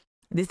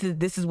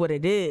 This is what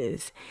it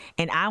is.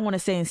 And I want to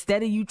say,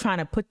 instead of you trying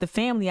to put the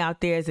family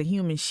out there as a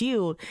human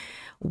shield,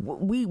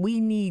 we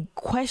need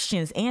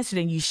questions answered.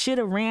 And you should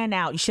have ran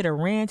out. You should have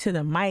ran to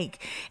the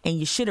mic, and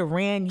you should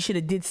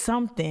have did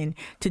something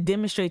to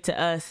demonstrate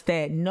to us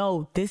that,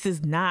 no, this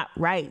is not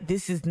right.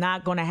 This is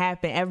not going to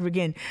happen ever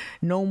again.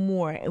 No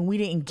more. And we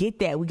didn't get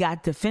that. We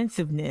got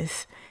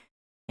defensiveness.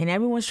 And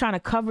everyone's trying to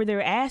cover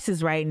their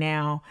asses right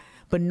now.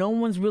 But no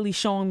one's really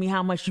showing me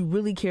how much you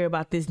really care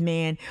about this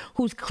man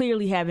who's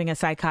clearly having a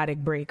psychotic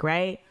break,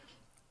 right?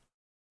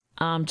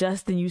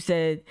 Justin, you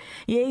said,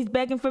 yeah, he's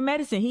begging for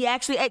medicine. He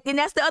actually, and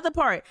that's the other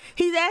part.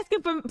 He's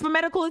asking for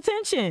medical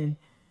attention.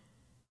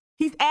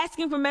 He's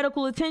asking for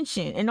medical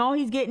attention. And all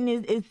he's getting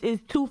is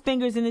 2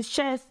 fingers in his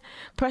chest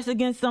pressed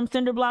against some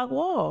cinder block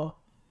wall.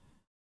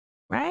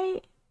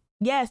 Right?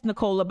 Yes,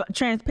 Nicole, about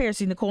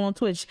transparency, Nicole on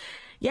Twitch.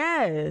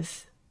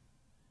 Yes.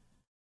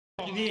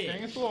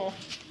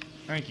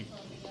 Thank you.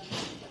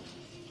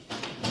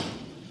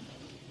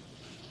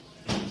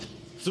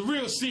 It's a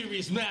real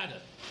serious matter.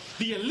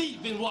 The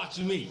elite been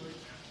watching me.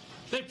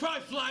 They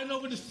probably flying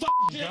over this fucking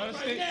jail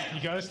right now.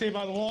 You gotta stay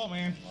by the wall,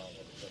 man.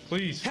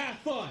 Please. Have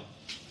fun.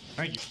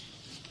 Thank you.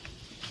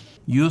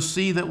 You'll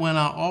see that when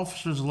our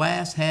officers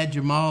last had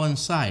Jamal in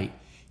sight,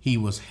 he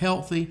was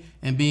healthy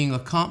and being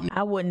accompanied.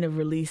 I wouldn't have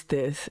released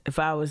this if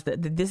I was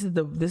this is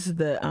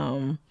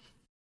the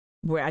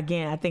where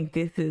again, I think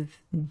this is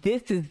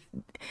if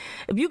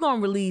you're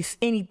gonna release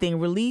anything,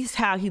 release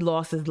how he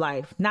lost his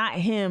life, not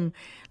him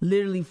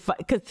literally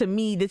because to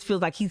me this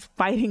feels like he's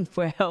fighting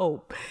for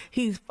help.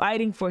 He's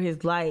fighting for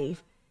his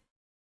life.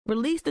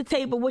 Release the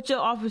tape of what your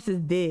officers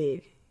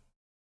did.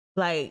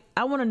 Like,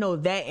 I want to know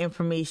that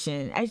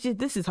information.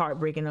 This is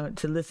heartbreaking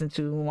to listen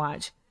to and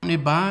watch.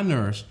 By a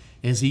nurse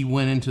as he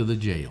went into the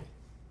jail.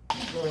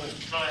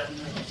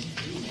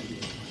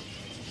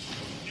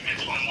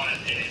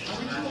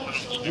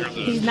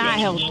 He's not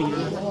healthy.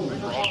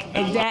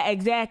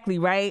 Exactly,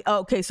 right?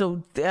 Okay,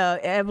 so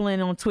Evelyn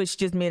on Twitch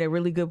just made a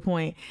really good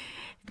point.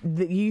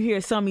 You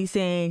hear somebody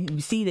saying, you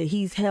see that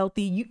he's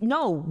healthy.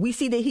 No, we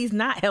see that he's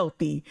not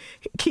healthy.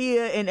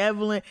 Kia and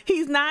Evelyn,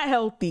 he's not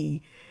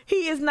healthy.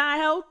 He is not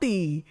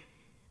healthy.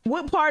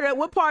 What part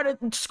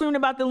of screaming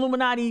about the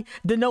Illuminati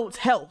denotes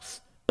health?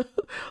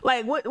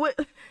 Like what?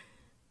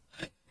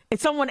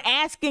 It's someone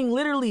asking,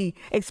 literally,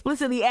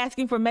 explicitly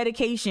asking for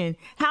medication.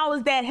 How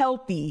is that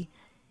healthy?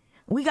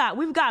 We've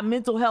got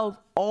mental health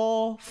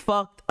all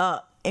fucked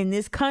up in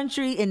this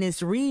country, in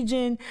this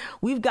region.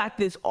 We've got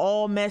this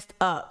all messed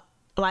up.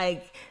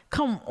 Like,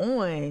 come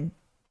on.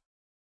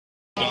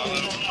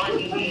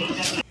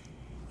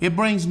 It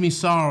brings me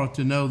sorrow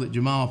to know that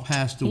Jamal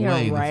passed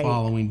away the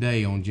following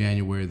day on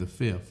January the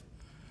 5th.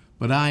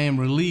 But I am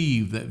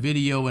relieved that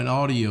video and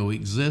audio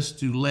exist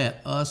to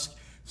let us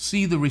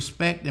see the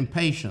respect and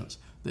patience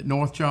that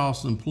North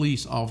Charleston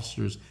police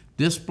officers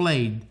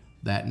displayed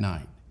that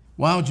night.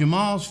 While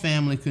Jamal's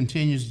family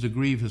continues to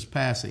grieve his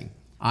passing,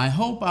 I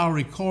hope our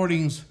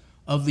recordings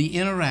of the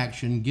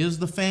interaction gives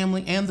the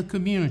family and the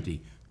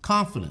community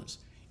confidence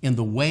in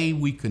the way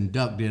we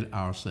conducted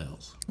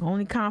ourselves.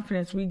 Only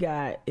confidence we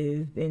got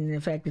is in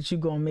the fact that you're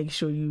gonna make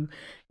sure you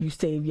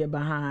save your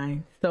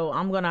behind. So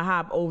I'm gonna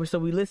hop over. So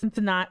we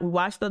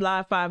watched the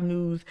Live 5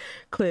 News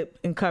clip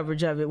and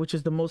coverage of it, which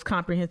is the most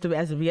comprehensive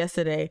as of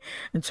yesterday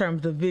in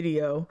terms of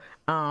video.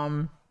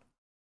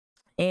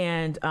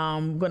 And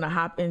I'm gonna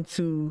hop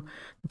into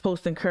the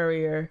Post and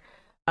Courier.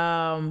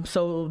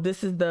 So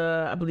this is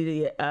I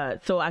believe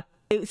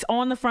it's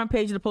on the front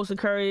page of the Post and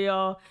Courier,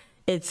 y'all.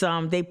 It's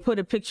they put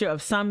a picture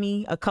of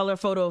Summy, a color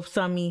photo of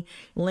Summy,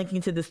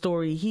 linking to the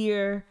story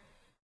here.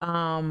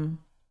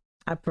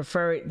 I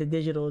prefer the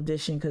digital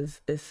edition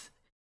because it's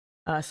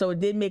so it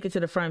did make it to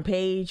the front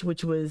page,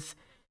 which was,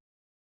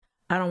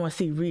 I don't want to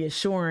say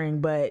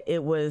reassuring, but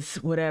it was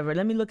whatever.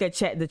 Let me look at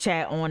the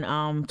chat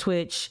on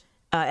Twitch.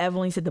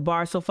 Evelyn said the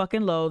bar is so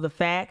fucking low. The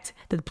fact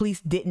that the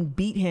police didn't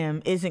beat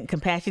him isn't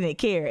compassionate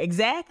care.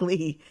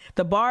 Exactly.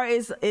 The bar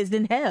is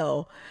in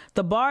hell.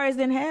 The bar is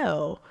in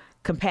hell.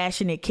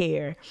 Compassionate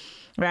care,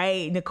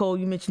 right? Nicole,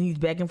 you mentioned he's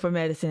begging for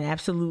medicine.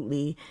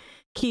 Absolutely.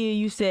 Kia,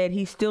 you said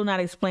he's still not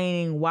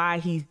explaining why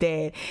he's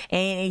dead,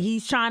 and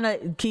he's trying to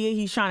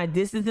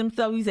distance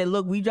himself. He said,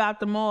 "Look, we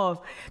dropped him off.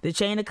 The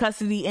chain of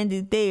custody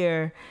ended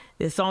there.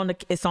 It's on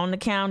the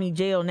county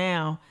jail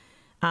now."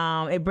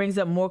 It brings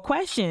up more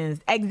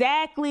questions.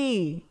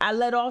 Exactly. I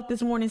let off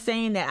this morning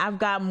saying that I've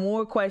got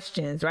more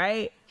questions,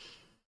 right?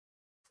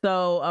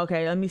 So,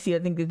 okay, let me see. I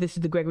think that this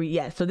is the Gregory.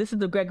 Yeah, so this is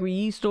the Gregory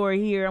Yee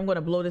story here. I'm going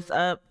to blow this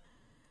up.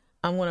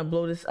 I'm going to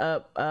blow this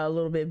up a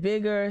little bit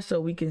bigger so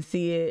we can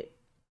see it.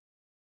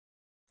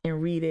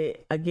 and read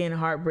it. Again,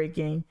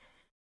 heartbreaking.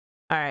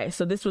 All right,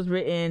 so this was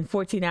written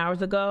 14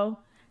 hours ago,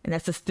 and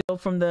that's a still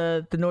from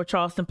the North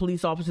Charleston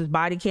police officer's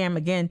body cam.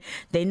 Again,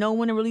 they know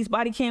when to release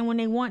body cam when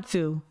they want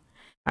to.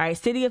 All right,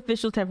 city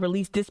officials have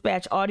released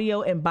dispatch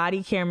audio and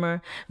body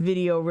camera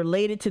video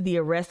related to the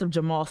arrest of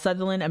Jamal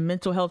Sutherland, a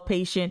mental health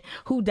patient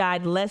who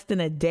died less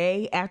than a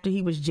day after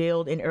he was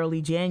jailed in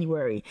early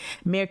January.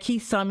 Mayor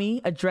Keith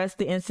Summey addressed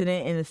the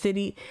incident in the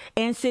city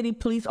and city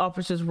police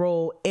officers'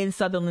 role in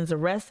Sutherland's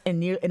arrest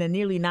in a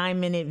nearly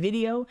 9-minute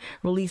video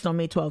released on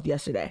May 12th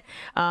yesterday.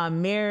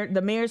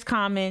 The mayor's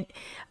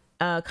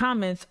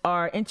comments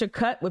are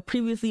intercut with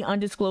previously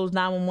undisclosed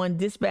 911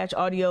 dispatch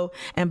audio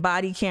and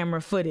body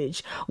camera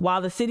footage. While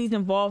the city's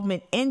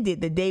involvement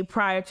ended the day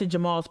prior to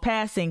Jamal's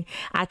passing,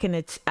 I can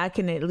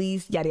at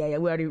least yada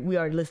yada. We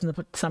already listened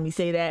to somebody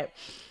say that.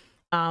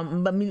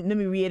 But let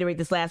me reiterate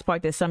this last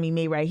part that Summey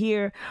made right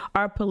here.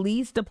 Our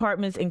police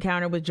department's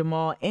encounter with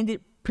Jamal ended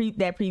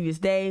that previous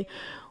day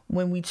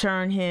when we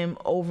turned him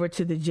over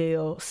to the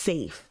jail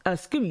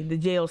the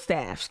jail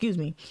staff.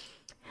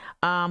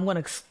 I'm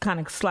going to kind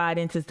of slide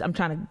into, I'm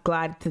trying to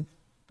glide to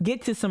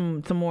get to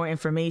some more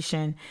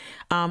information.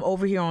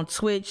 Over here on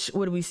Twitch,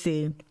 what do we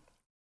see?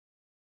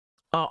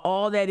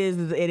 All that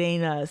is it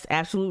ain't us.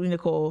 Absolutely,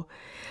 Nicole.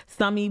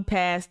 Summey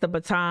passed the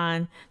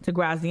baton to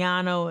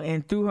Graziano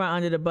and threw her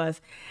under the bus.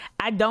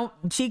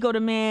 Chico the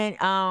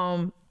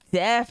man,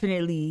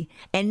 definitely.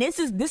 And this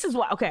is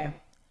why, okay.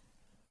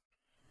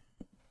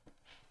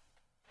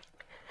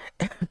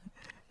 Let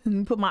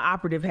me put my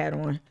operative hat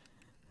on.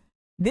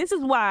 This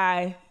is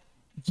why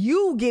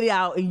you get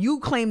out and you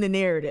claim the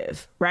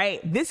narrative,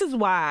 right? This is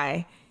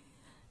why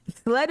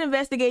SLED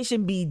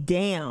investigation be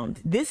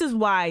damned. This is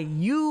why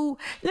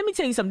let me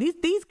tell you something.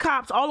 These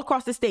cops all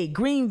across the state,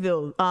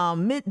 Greenville,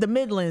 the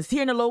Midlands,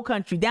 here in the low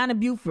country, down in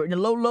Beaufort, in the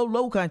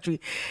low country,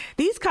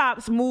 these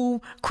cops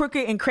move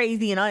crooked and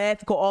crazy and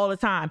unethical all the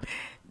time.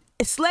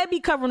 SLED be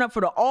covering up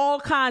for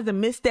all kinds of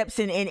missteps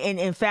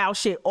and foul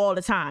shit all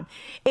the time.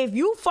 If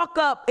you fuck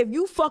up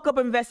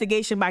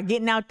investigation by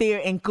getting out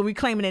there and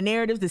reclaiming the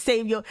narratives to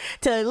save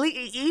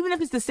even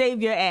if it's to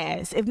save your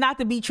ass, if not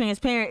to be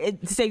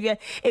transparent, to save your,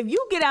 if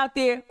you get out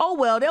there, oh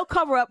well, they'll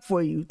cover up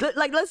for you.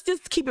 Like, let's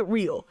just keep it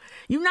real.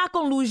 You're not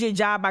gonna lose your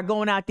job by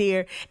going out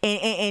there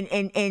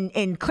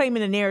and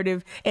claiming the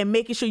narrative and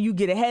making sure you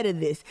get ahead of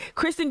this.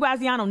 Kristen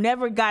Graziano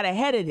never got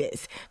ahead of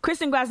this.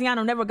 Kristen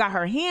Graziano never got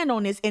her hand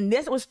on this, and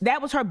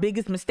that was her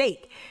biggest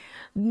mistake.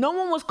 No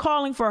one was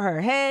calling for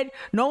her head.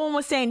 No one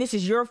was saying this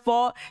is your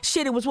fault.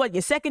 Shit, it was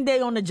your second day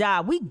on the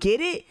job. We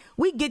get it.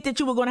 We get that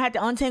you were going to have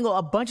to untangle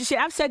a bunch of shit.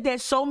 I've said that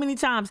so many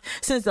times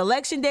since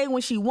election day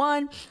when she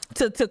won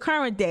to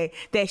current day,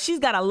 that she's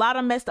got a lot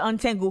of mess to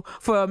untangle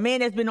for a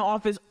man that's been in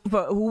office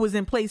who was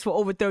in place for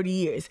over 30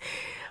 years.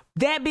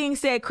 That being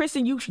said,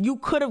 Kristen, you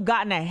could have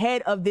gotten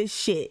ahead of this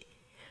shit.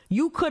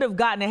 You could have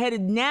gotten ahead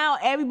of, now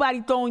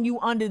everybody throwing you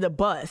under the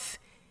bus.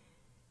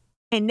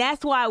 And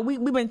that's why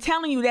we've been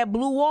telling you that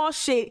blue wall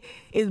shit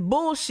is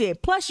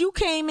bullshit. Plus, you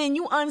came in,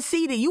 you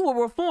unseated, you a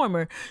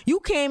reformer. You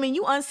came in,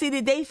 you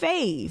unseated they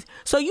fave.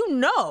 So you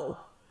know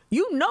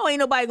ain't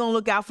nobody gonna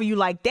look out for you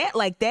like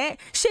that.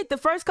 Shit, the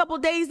first couple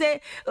of days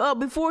that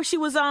before she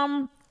was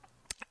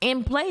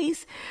in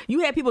place,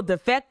 you had people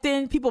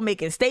defecting, people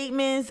making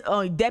statements,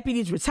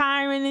 deputies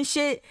retiring and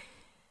shit,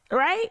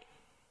 right?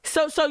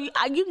 So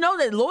you know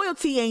that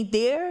loyalty ain't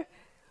there.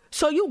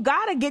 So you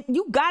gotta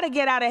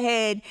get out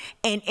ahead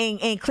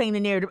and claim the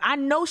narrative. I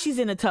know she's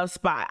in a tough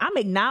spot. I'm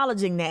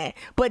acknowledging that.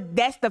 But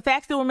that's the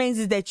fact still remains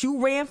is that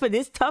you ran for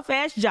this tough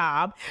ass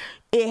job.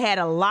 It had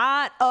a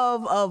lot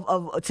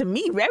of to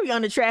me, very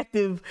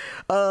unattractive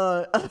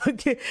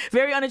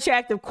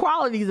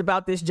qualities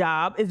about this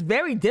job. It's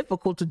very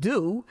difficult to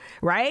do,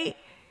 right?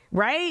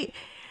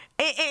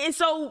 And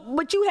so,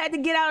 but you had to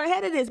get out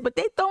ahead of this, but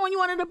they throwing you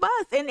under the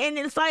bus. And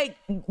it's like,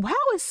 how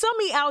is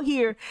Summey out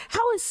here?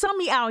 How is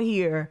Summey out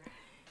here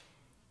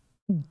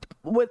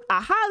with a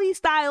highly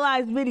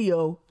stylized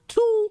video,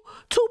 two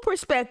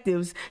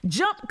perspectives,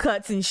 jump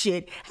cuts and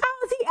shit?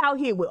 How is he out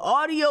here with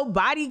audio,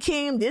 body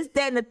cam, this,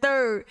 that, and the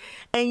third?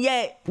 And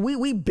yet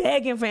we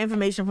begging for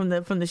information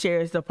from the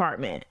sheriff's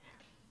department.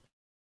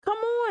 Come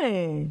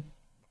on.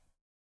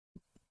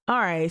 All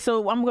right,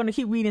 so I'm going to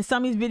keep reading.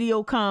 Summey's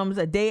video comes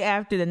a day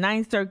after the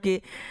Ninth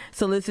Circuit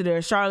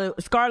solicitor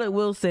Scarlett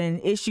Wilson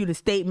issued a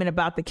statement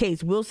about the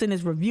case. Wilson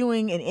is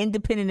reviewing an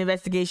independent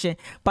investigation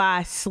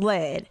by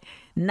SLED,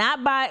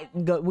 not by,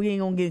 we ain't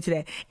going to get into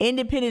that,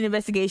 independent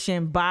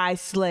investigation by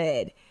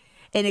SLED,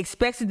 and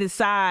expects to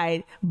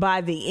decide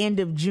by the end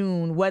of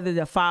June whether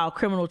to file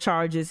criminal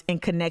charges in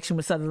connection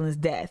with Sutherland's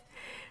death.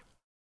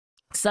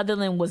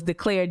 Sutherland was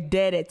declared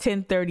dead at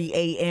 10:30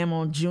 a.m.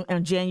 on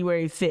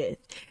January 5th.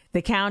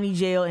 The county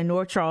jail in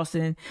North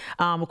Charleston,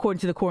 according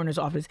to the coroner's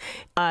office.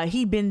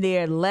 He'd been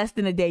there less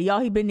than a day. Y'all,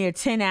 he'd been there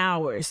 10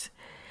 hours.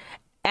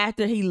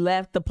 after he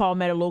left the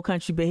Palmetto Low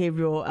Country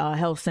Behavioral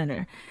Health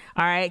Center.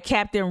 All right,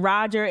 Captain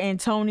Roger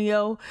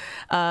Antonio,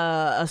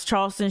 a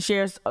Charleston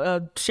Sheriff's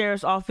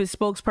Office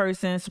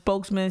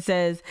spokesman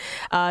says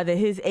that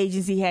his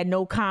agency had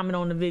no comment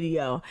on the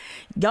video.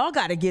 Y'all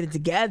got to get it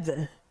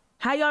together.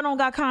 How y'all don't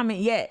got comment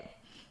yet?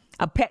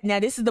 Now,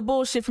 this is the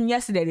bullshit from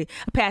yesterday.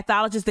 A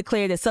pathologist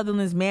declared that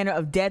Sutherland's manner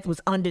of death was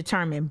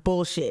undetermined.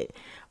 Bullshit.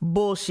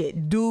 The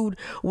dude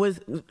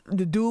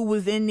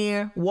was in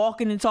there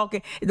walking and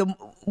talking.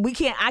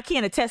 I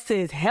can't attest to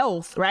his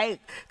health,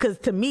 right? Because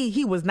to me,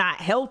 he was not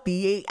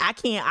healthy. I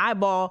can't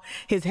eyeball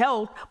his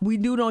health. We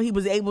do know he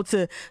was able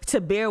to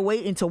bear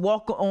weight and to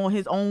walk on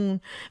his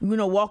own,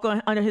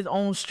 under his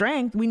own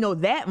strength. We know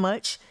that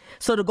much.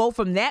 So to go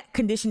from that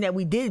condition that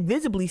we did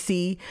visibly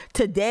see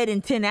to dead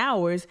in 10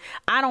 hours,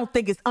 I don't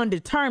think it's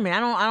undetermined. I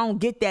don't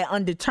get that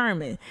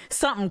undetermined.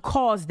 Something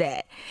caused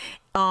that.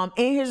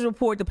 In his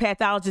report, the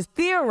pathologist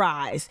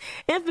theorized,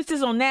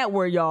 emphasis on that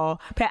word, y'all.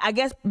 I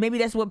guess maybe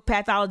that's what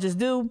pathologists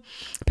do.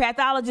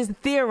 Pathologists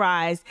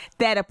theorized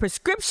that a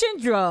prescription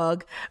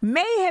drug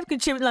may have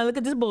contributed. Now look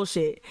at this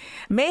bullshit.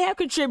 May have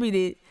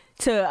contributed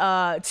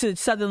to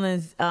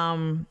Sutherland's.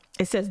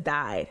 It says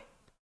died.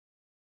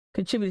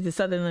 Contributed to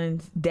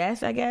Sutherland's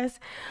death, I guess,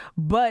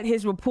 but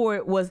his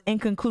report was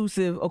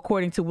inconclusive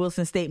according to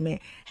Wilson's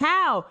statement.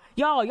 How?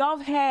 Y'all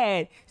have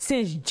had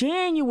since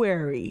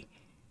January,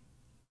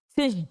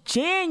 and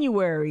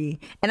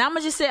I'm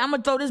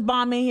gonna throw this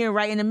bomb in here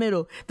right in the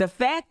middle. The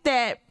fact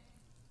that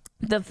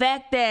the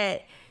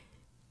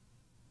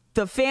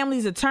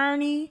family's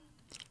attorney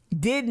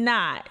did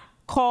not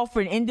call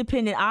for an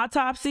independent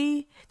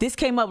autopsy. This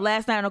came up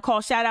last night on a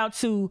call. Shout out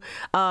to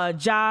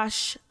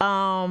Josh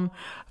from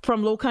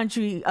Low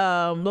Country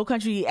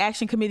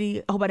Action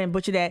Committee. I hope I didn't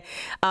butcher that.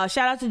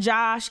 Shout out to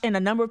Josh and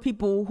a number of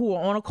people who were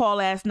on a call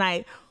last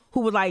night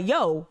who were like,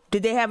 yo,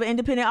 did they have an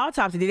independent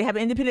autopsy? Did they have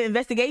an independent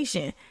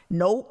investigation?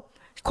 Nope.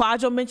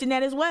 Quadro mentioned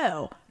that as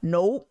well.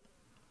 Nope.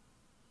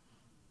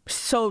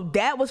 So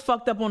that was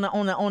fucked up on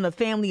the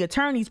family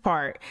attorney's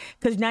part,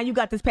 because now you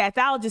got this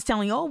pathologist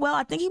telling you, oh well,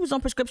 I think he was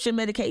on prescription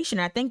medication.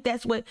 I think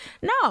that's what.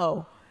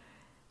 No.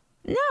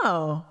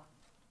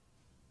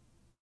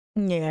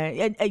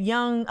 Yeah,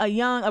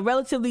 a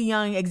relatively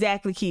young,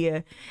 exactly,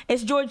 Kia.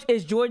 It's George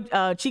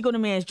Chico the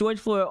Man's George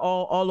Floyd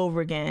all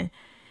over again.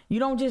 You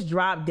don't just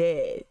drop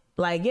dead.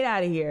 Like, get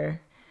out of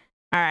here.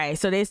 All right,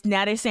 so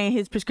now they're saying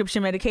his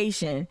prescription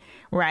medication,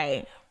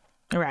 right.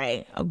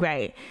 Right. Oh,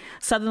 great.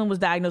 Sutherland was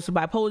diagnosed with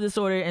bipolar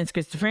disorder and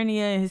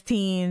schizophrenia in his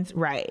teens.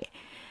 Right.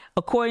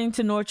 According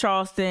to North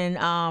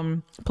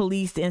Charleston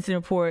police, the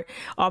incident report,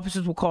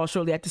 officers were called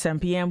shortly after 7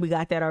 p.m. We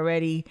got that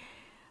already.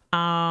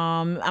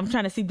 I'm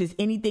trying to see if there's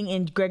anything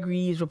in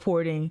Gregory's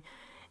reporting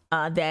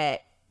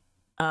that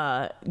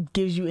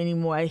gives you any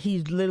more.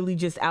 He's literally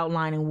just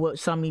outlining what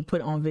somebody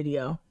put on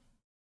video.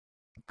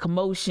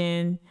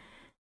 Commotion.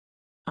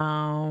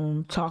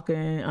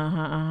 Talking.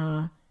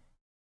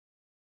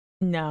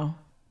 No.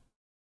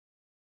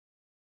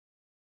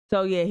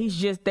 So yeah,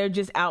 they're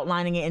just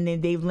outlining it, and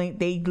then they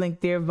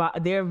linked their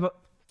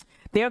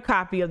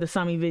copy of the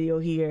Summy video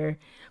here,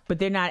 but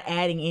they're not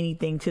adding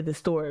anything to the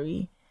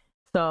story.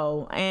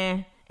 So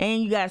and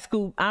you got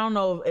scoop. I don't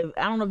know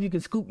if you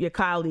can scoop your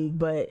colleague,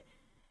 but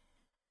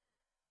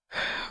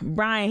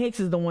Brian Hicks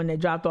is the one that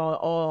dropped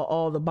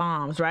all the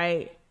bombs,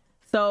 right?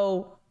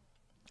 So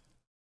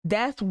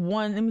that's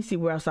one. Let me see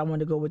where else I want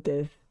to go with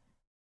this.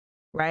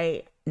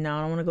 Right? No,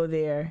 I don't want to go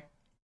there.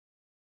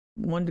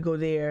 Wanted to go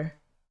there.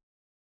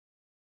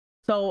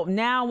 So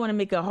now I want to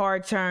make a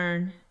hard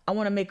turn. I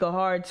want to make a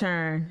hard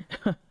turn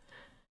to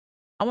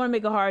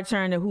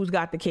who's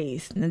got the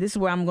case. And this is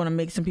where I'm going to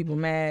make some people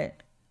mad.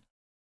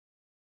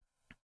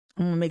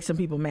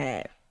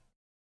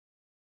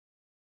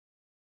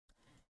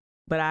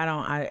 But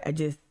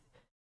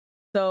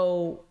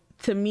so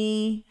to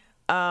me,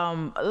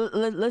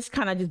 let's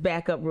kind of just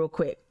back up real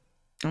quick.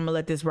 I'm going to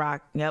let this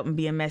rock. Yep, I'm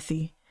being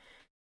messy.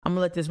 I'm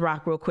gonna let this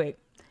rock real quick.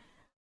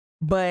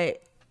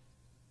 But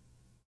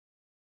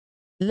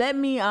let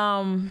me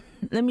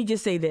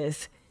just say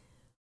this.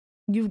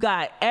 You've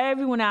got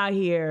everyone out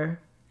here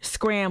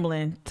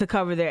scrambling to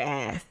cover their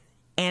ass.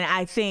 And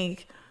I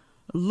think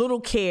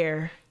little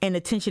care and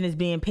attention is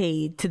being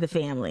paid to the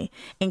family,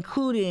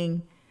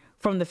 including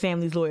from the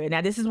family's lawyer.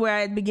 Now, this is where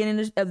at the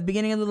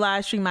beginning of the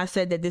live stream, I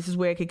said that this is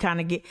where it could kind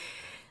of get,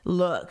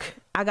 look,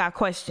 I got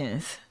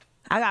questions.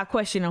 On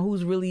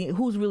who's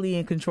really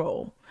in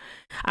control.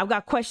 I've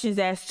got questions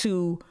as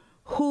to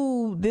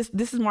who this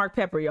is Mark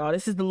Pepper, y'all.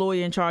 This is the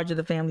lawyer in charge of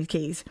the family's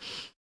case.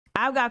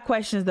 I've got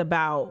questions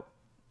about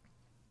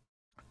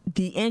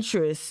the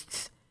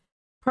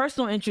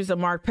personal interests of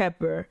Mark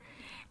Pepper,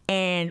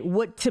 and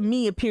what to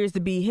me appears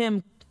to be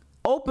him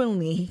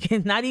openly,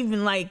 not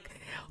even like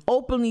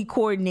openly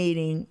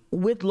coordinating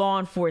with law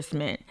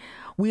enforcement.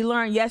 We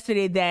learned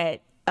yesterday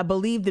that I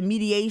believe the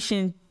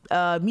mediation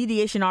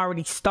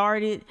already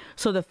started,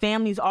 so the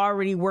family's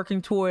already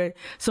working toward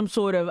some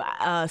sort of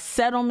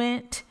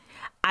settlement.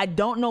 I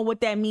don't know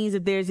what that means,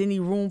 if there's any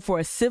room for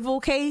a civil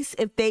case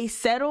if they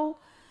settle.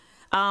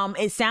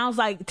 It sounds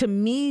like to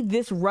me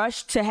this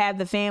rush to have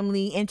the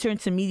family enter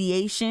into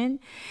mediation.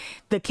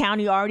 The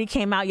county already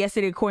came out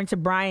yesterday, according to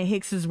Brian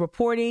Hicks's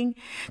reporting,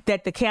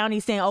 that the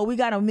county's saying, "Oh, we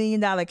got $1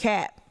 million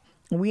cap.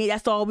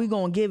 That's all we're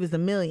gonna give is $1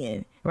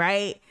 million,"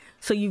 right?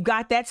 So you've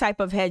got that type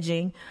of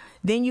hedging.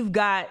 Then you've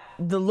got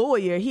the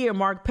lawyer here,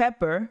 Mark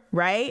Pepper,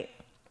 right?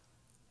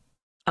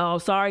 Oh,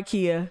 sorry,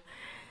 Kia.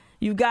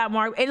 You got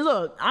Mark. And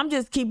look, I'm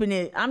just keeping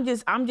it. I'm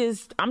just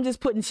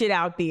putting shit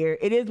out there.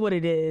 It is what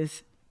it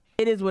is.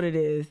 It is what it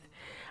is.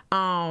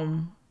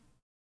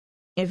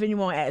 If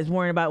anyone is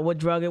worrying about what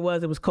drug it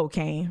was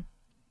cocaine.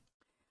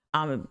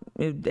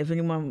 If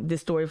anyone,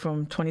 this story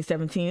from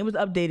 2017, it was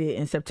updated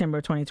in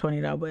September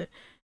 2020 though. But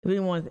if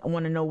anyone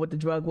want to know what the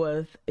drug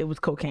was, it was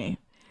cocaine.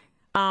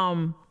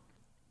 And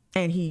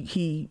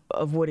he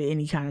avoided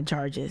any kind of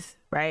charges,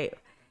 right?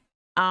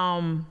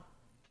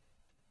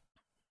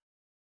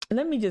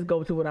 Let me just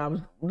go to what I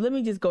was. Let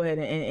me just go ahead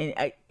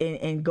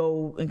and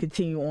go and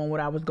continue on what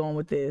I was going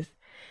with this.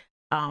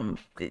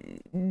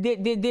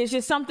 There's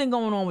just something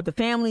going on with the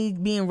family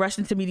being rushed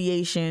into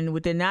mediation,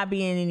 with there not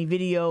being any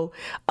video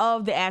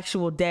of the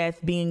actual death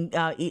being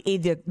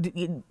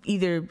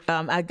either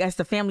I guess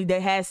the family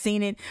that has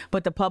seen it,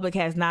 but the public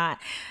has not.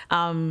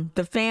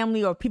 The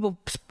family or people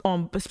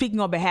speaking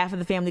on behalf of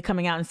the family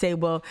coming out and say,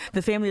 well,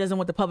 the family doesn't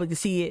want the public to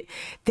see it.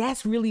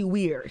 That's really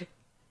weird.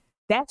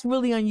 That's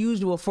really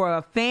unusual for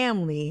a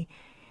family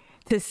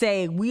to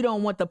say, we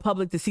don't want the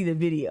public to see the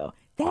video.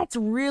 That's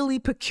really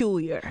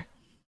peculiar.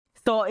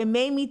 So it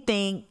made me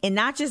think, and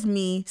not just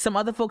me, some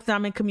other folks that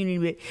I'm in community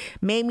with,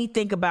 made me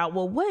think about,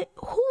 well,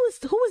 who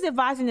is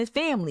advising this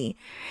family?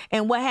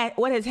 And what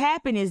has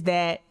happened is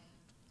that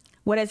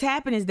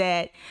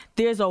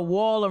there's a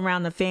wall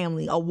around the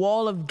family, a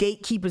wall of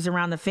gatekeepers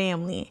around the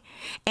family.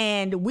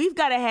 And we've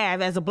got to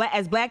have, as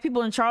black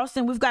people in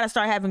Charleston, we've got to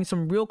start having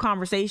some real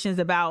conversations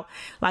about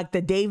like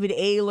the David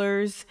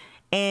Aylers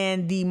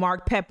and the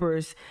Mark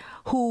Peppers,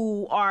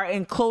 who are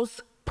in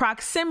close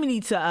proximity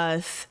to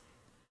us,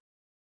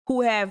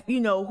 who have,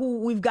 who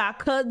we've got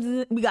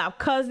cousins,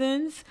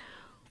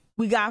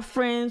 we got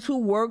friends who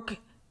work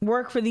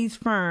for these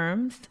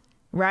firms,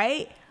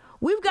 right?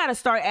 We've got to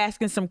start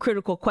asking some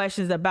critical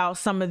questions about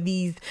some of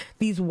these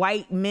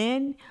white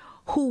men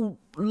who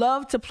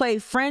love to play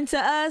friend to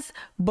us,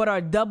 but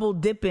are double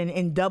dipping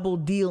and double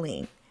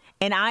dealing.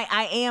 And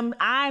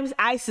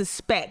I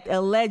suspect,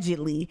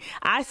 allegedly,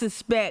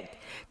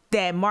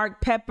 that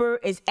Mark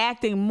Pepper is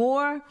acting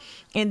more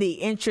in the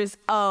interest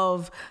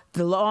of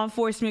the law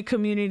enforcement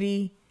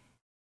community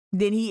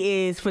than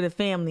he is for the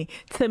family.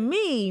 To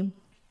me,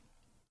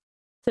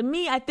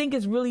 I think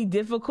it's really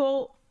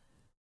difficult.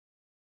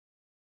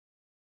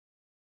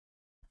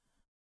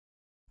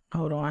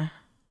 Hold on.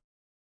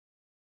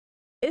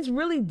 It's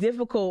really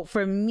difficult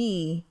for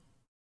me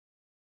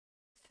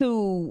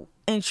to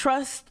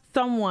entrust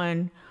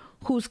someone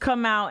who's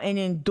come out and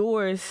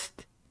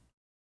endorsed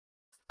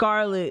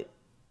Scarlett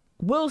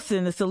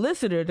Wilson, the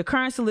solicitor, the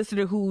current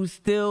solicitor, who's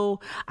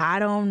still, I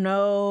don't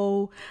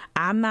know,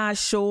 I'm not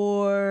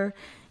sure,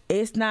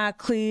 it's not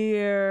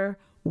clear,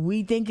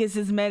 we think it's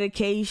his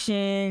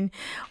medication,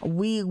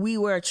 we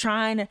were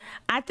trying to,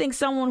 I think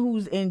someone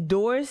who's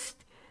endorsed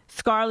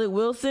Scarlett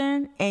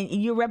Wilson and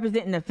you're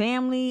representing the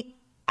family,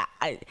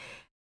 I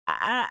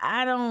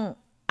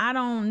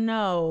don't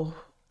know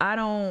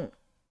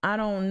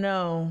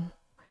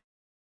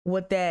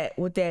what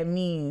that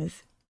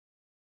means.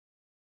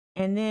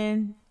 And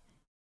then,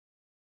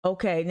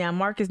 okay, now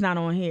Mark is not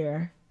on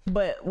here,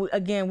 but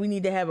again, we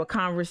need to have a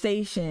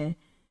conversation.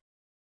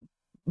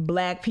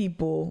 Black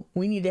people,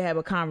 we need to have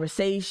a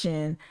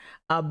conversation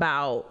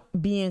about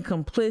being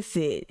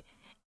complicit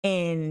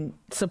and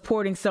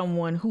supporting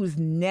someone who's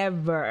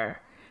never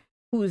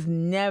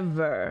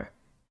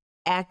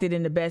acted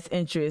in the best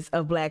interest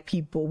of black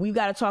people. We've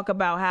got to talk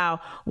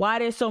about why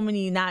there's so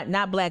many,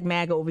 not black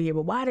MAGA over here,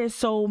 but why there's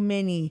so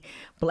many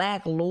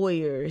black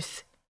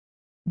lawyers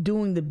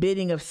doing the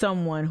bidding of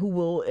someone who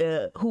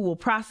will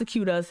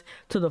prosecute us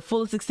to the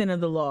fullest extent of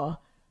the law,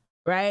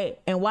 right?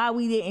 And why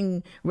we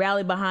didn't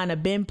rally behind a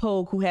Ben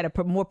Polk who had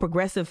a more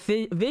progressive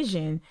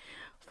vision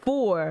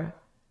for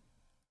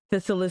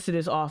the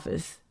solicitor's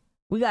office.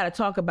 We got to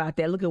talk about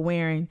that. Look at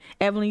Waring.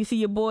 Evelyn, you see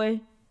your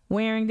boy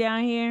Waring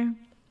down here?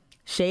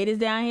 Shade is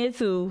down here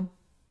too,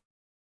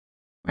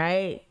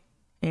 right?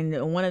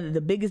 And one of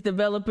the biggest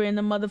developer in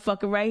the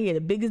motherfucker right here, the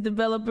biggest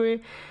developer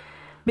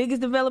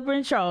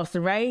in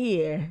Charleston right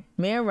here,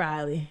 Mayor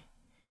Riley.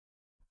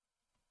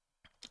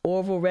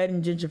 Orville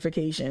Redding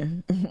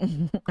gentrification.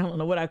 I don't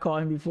know what I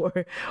called him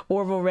before.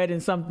 Orville Redding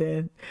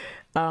something.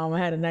 I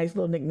had a nice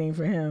little nickname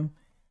for him.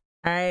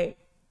 All right.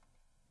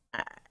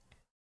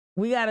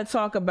 We got to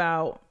talk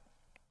about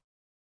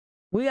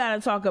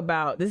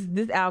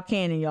this Al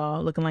Cannon,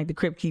 y'all, looking like the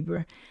Crypt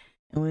Keeper.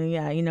 And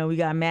we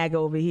got MAGA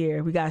over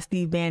here. We got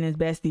Steve Bannon's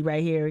bestie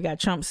right here. We got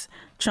Trump's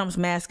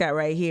mascot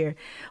right here.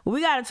 But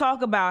we got to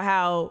talk about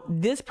how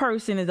this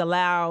person is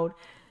allowed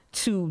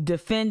to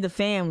defend the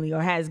family,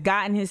 or has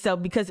gotten himself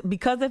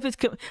because of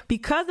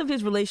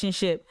his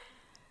relationship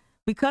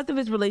because of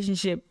his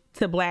relationship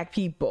to black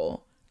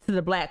people, to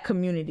the black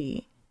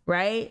community,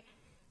 right?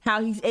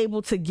 How he's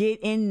able to get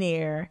in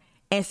there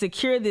and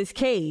secure this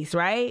case,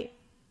 right?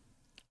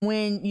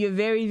 When you're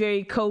very,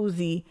 very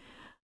cozy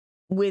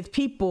with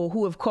people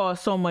who have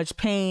caused so much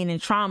pain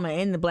and trauma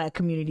in the black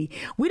community.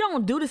 We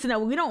don't do this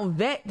enough. We don't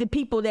vet the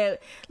people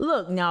that,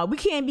 look, now we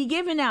can't be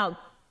giving out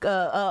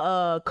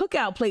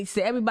cookout plates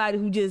to everybody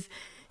who just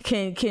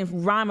can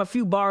rhyme a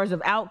few bars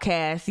of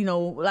Outkast. You know,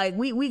 like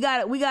we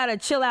gotta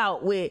chill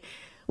out with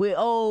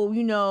oh,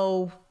 you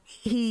know,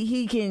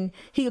 he'll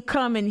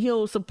come and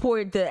he'll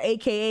support the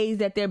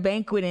AKAs at their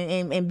banquet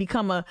and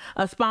become a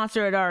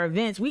sponsor at our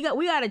events. We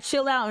got to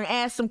chill out and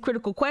ask some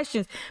critical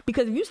questions,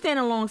 because if you stand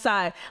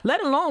alongside,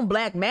 let alone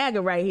Black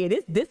MAGA right here,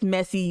 this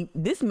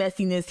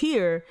messiness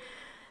here,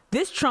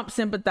 this Trump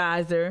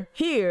sympathizer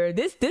here,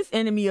 this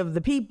enemy of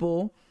the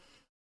people,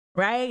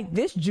 right?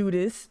 This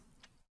Judas.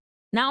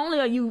 Not only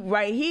are you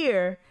right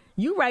here,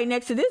 you right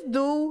next to this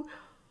dude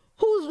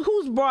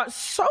who's brought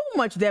so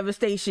much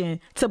devastation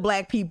to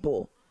black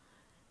people.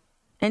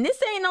 And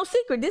this ain't no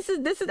secret. This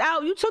is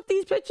out. You took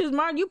these pictures,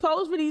 Mark. You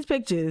posed for these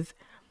pictures.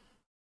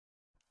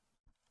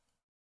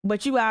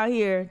 But you out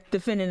here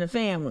defending the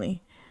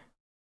family.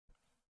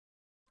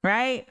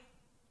 Right?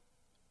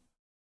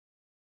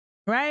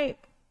 Right?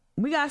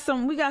 We got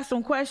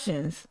some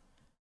questions.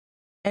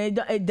 And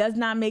it does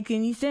not make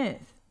any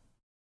sense.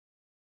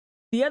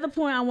 The other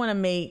point I want to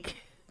make,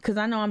 because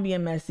I know I'm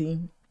being messy.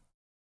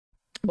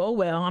 Oh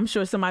well, I'm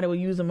sure somebody will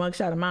use a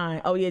mugshot of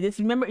mine. Oh yeah,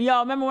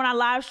 y'all remember when I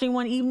live streamed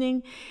one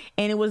evening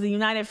and it was the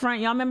United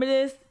Front? Y'all remember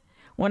this?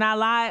 When I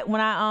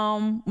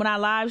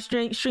live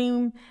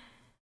streamed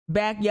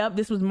back, yep,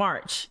 this was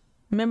March.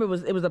 Remember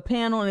it was a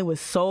panel and it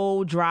was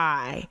so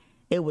dry.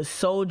 It was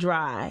so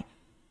dry.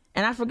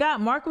 And I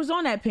forgot Mark was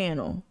on that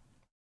panel.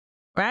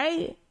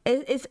 Right?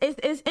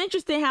 It's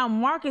interesting how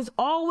Mark is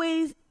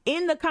always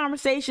in the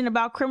conversation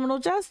about criminal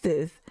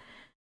justice.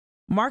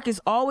 Mark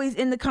is always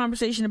in the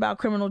conversation about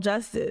criminal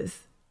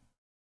justice.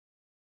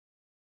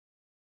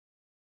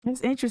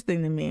 It's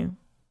interesting to me.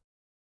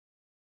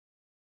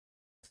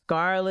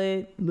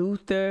 Scarlett,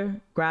 Luther,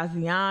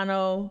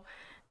 Graziano,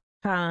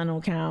 I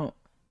don't count.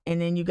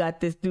 And then you got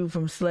this dude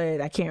from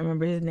SLED. I can't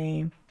remember his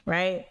name,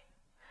 right?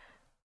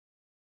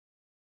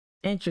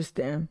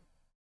 Interesting.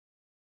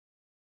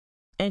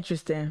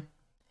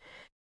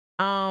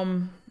 Let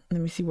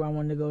me see where I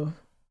wanted to go.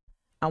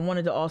 I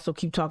wanted to also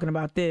keep talking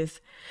about this,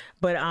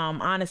 but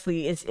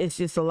honestly, it's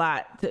just a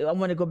lot. I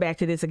want to go back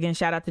to this again.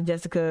 Shout out to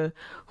Jessica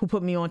who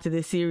put me onto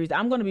this series.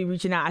 I'm going to be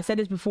reaching out. I said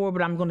this before,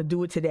 but I'm going to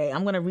do it today.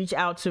 I'm going to reach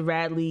out to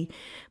Radley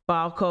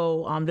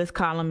Balco, this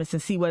columnist,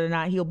 and see whether or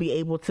not he'll be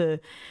able to,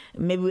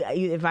 maybe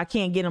if I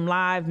can't get him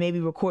live,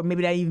 maybe record.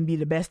 Maybe that even be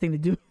the best thing to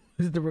do.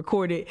 To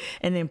record it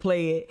and then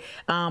play it,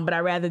 but I'd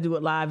rather do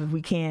it live if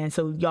we can,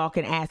 so y'all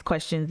can ask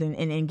questions and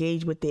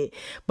engage with it.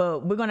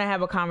 But we're gonna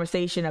have a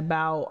conversation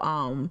about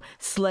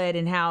SLED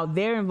and how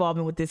their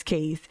involvement with this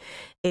case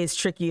is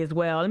tricky as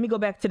well. Let me go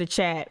back to the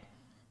chat,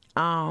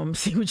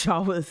 see what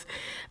y'all was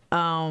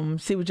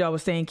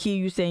saying. Key,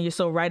 you saying you're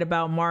so right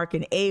about Mark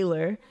and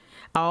Ayler.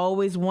 I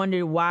always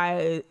wondered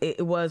why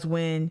it was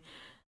when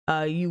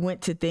you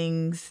went to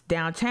things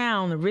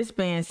downtown, the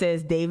wristband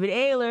says David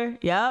Ayler.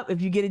 Yep, if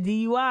you get a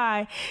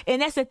DUI.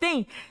 And that's the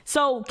thing.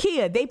 So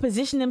Kia, they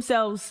position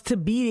themselves to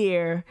be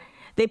there.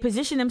 They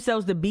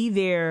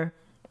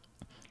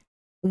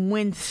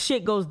when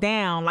shit goes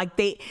down. Like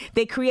they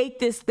create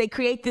this, they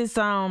just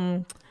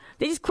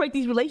create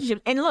these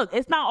relationships. And look,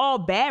 it's not all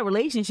bad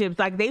relationships.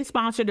 Like they've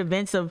sponsored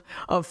events of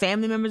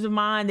family members of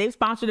mine. They've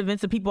sponsored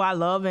events of people I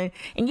love. And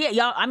yeah,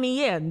 y'all, I mean,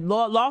 yeah,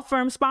 law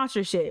firm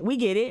sponsorship. We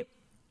get it.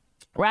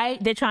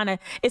 Right? They're trying to,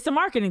 it's a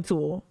marketing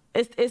tool.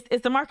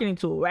 It's a marketing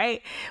tool,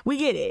 right? We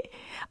get it.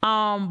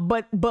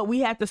 But we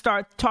have to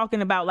start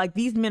talking about, like,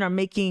 these men are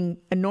making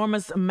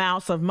enormous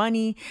amounts of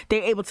money.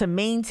 They're able to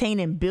maintain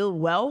and build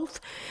wealth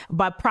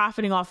by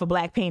profiting off of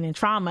black pain and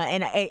trauma.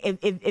 And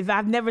if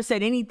I've never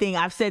said anything,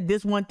 I've said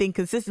this one thing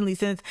consistently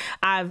since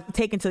I've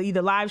taken to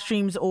either live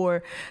streams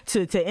or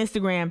to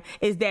Instagram,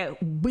 is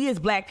that we as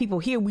black people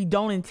here, we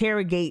don't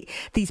interrogate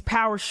these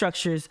power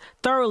structures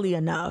thoroughly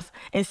enough.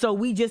 And so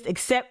we just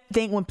accept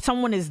things when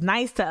someone is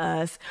nice to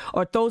us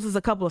or throws us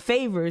a couple of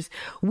favors,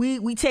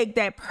 we take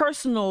that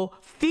personal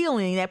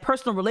feeling, that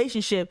personal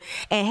relationship,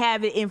 and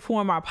have it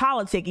inform our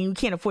politics, and you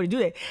can't afford to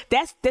do that.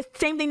 That's the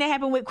same thing that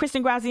happened with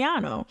Kristen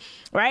Graziano,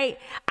 right?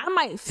 I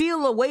might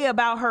feel a way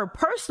about her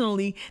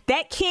personally.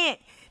 That can't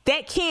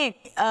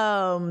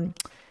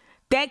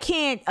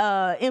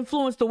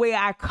influence the way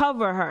I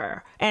cover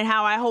her and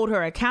how I hold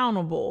her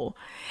accountable.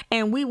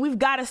 And we've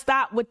got to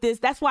stop with this.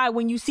 That's why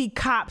when you see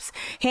cops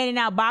handing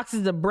out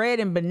boxes of bread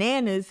and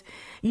bananas,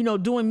 you know,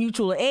 doing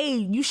mutual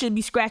aid, you should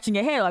be scratching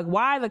your head. Like,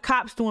 why are the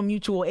cops doing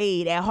mutual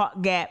aid at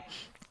Hawk Gap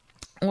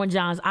on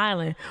Johns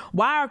Island?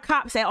 Why are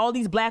cops at all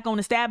these black-owned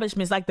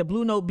establishments like the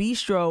Blue Note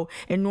Bistro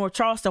in North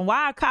Charleston?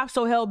 Why are cops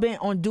so hell-bent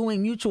on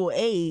doing mutual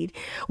aid?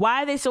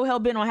 Why are they so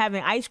hell-bent on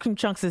having ice cream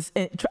trucks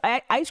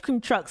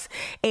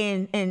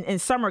in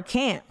summer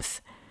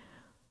camps?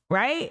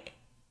 Right?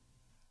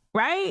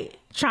 right?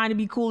 Trying to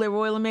be cool at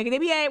Royal American. They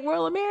be at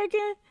Royal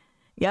American.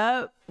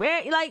 Yup.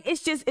 Like,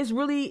 it's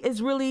really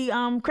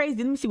crazy.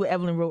 Let me see what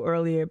Evelyn wrote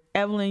earlier.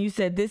 Evelyn, you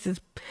said this is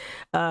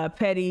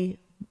petty,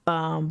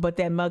 but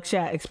that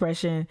mugshot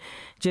expression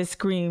just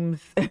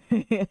screams.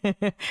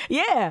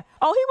 Yeah.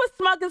 Oh, he was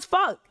smug as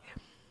fuck.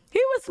 He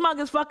was smug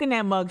as fuck in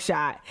that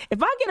mugshot.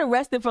 If I get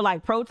arrested for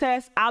like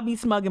protest, I'll be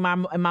smug in my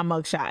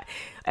mugshot.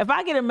 If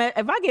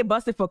I get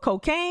busted for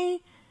cocaine,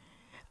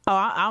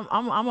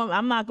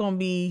 I'm not gonna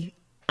be.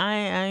 I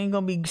ain't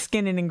gonna be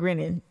skinning and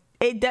grinning.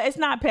 It's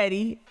not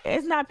petty.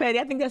 It's not petty.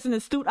 I think that's an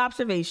astute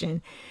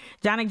observation.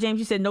 Johnny James,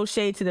 you said no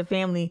shade to the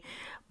family,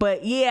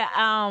 but yeah,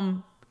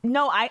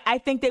 no, I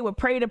think they were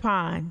preyed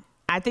upon.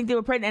 I think they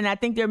were preyed, and I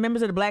think they're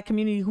members of the black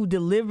community who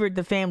delivered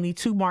the family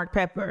to Mark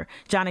Pepper.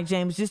 Johnny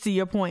James, just to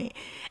your point,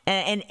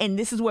 and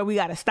this is where we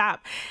got to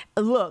stop.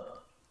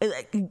 Look,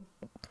 I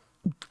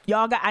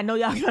know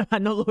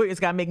lawyers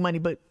got to make money,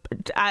 but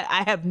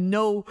I have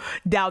no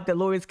doubt that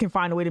lawyers can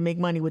find a way to make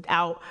money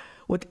without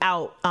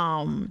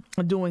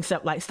doing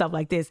stuff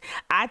like this.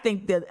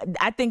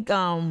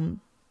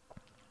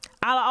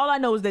 All I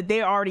know is that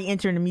they're already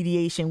entering the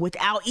mediation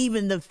without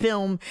even the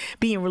film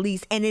being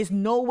released. And there's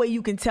no way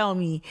you can tell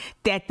me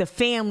that the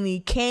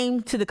family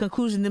came to the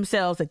conclusion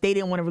themselves that they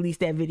didn't want to release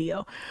that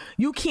video.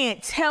 You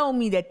can't tell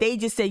me that they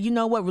just said, you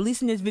know what,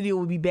 releasing this video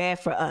would be bad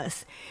for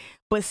us.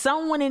 But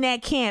someone in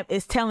that camp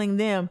is telling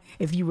them,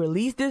 if you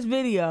release this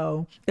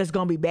video, it's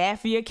going to be bad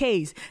for your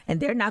case.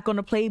 And they're not going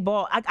to play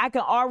ball. I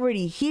can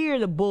already hear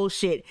the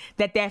bullshit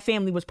that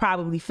family was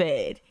probably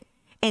fed.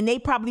 And they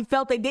probably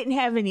felt they didn't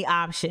have any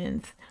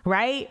options,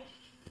 right?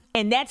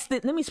 And that's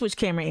let me switch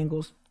camera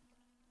angles.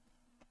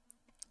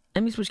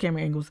 And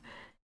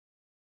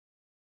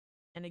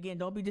again,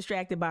 don't be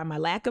distracted by my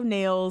lack of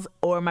nails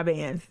or my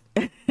bands.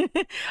 But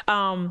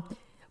on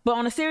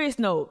a serious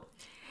note,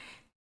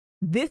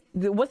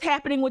 what's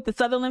happening with the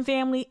Sutherland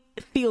family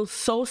feels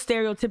so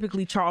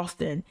stereotypically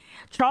Charleston.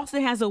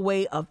 Charleston has a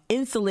way of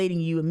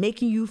insulating you and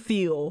making you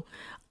feel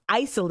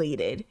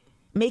isolated,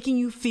 making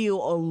you feel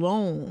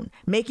alone,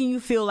 making you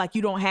feel like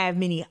you don't have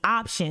many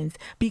options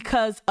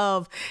because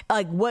of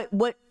like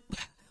what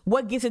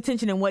gets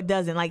attention and what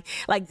doesn't.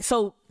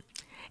 So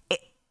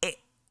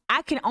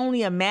I can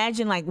only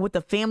imagine like what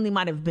the family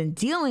might have been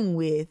dealing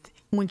with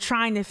when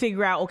trying to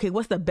figure out, okay,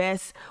 what's the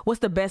best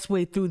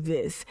way through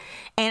this.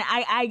 And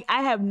I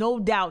have no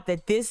doubt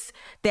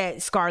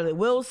that Scarlett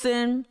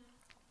Wilson,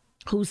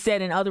 who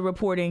said in other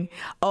reporting,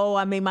 oh,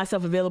 I made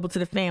myself available to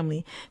the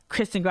family.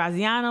 Kristen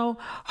Graziano,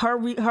 her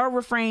constant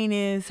refrain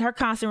is,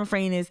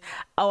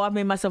 oh, I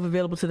made myself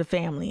available to the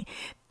family.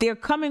 They're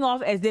coming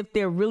off as if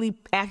they're really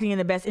acting in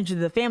the best interest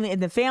of the family.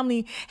 And the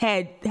family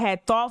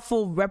had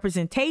thoughtful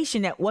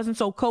representation that wasn't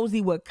so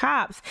cozy with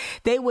cops.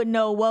 They would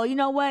know, well, you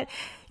know what?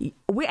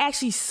 We're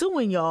actually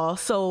suing y'all.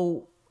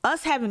 So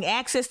us having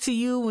access to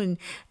you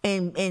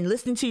and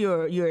listening to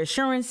your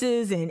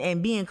assurances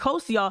and being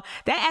close to y'all,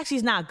 that actually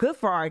is not good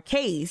for our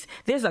case.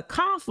 There's a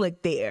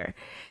conflict there.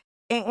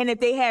 And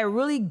if they had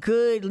really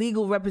good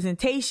legal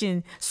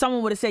representation,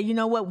 someone would have said, you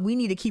know what, we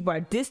need to keep our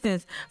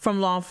distance from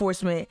law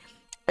enforcement.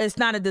 It's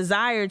not a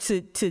desire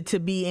to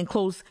be in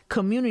close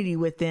community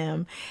with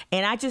them.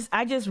 And I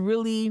just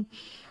really,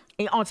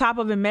 on top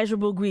of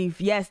immeasurable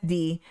grief, yes,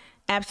 D,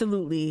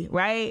 absolutely,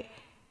 right?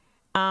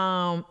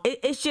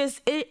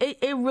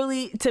 It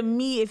really, to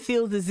me, it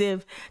feels as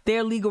if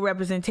their legal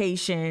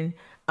representation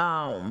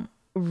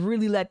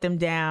really let them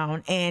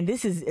down, and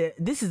this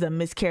is a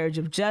miscarriage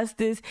of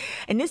justice.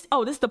 And this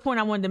is the point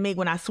I wanted to make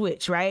when I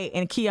switch, right?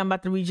 And Key, I'm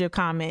about to read your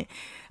comment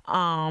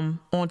on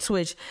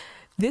Twitch.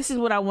 This is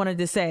what I wanted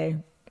to say.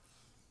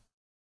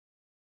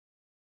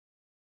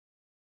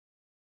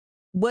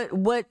 What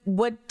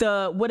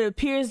it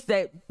appears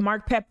that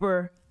Mark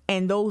Pepper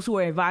and those who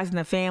are advising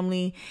the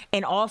family,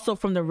 and also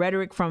from the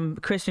rhetoric from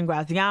Kristen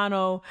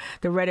Graziano,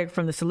 the rhetoric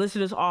from the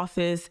solicitor's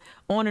office,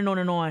 on and on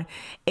and on,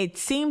 it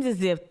seems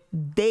as if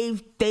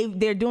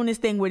they're doing this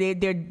thing where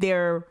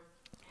they're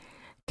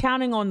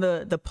counting on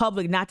the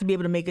public not to be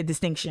able to make a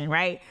distinction,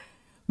 right?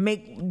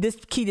 Make this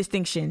key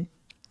distinction.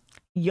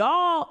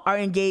 Y'all are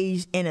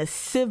engaged in a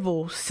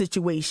civil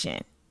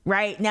situation,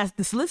 right? Now,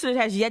 the solicitor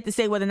has yet to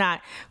say whether or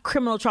not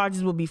criminal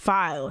charges will be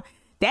filed.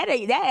 That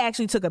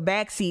actually took a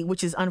backseat,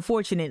 which is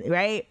unfortunate,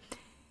 right?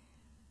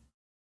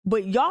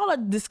 But y'all are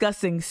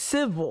discussing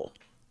civil.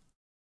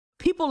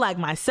 People like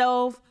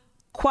myself,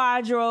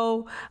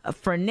 Quadro,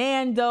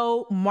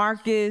 Fernando,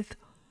 Marcus,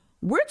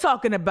 we're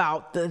talking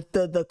about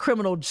the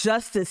criminal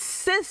justice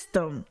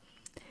system.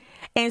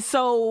 And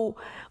so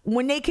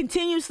when they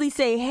continuously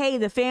say, hey,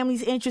 the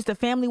family's interest, the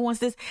family wants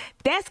this,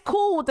 that's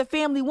cool what the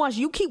family wants.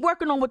 You keep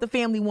working on what the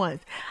family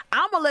wants.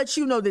 I'm going to let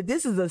you know that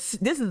this is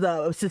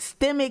a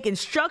systemic and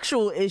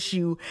structural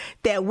issue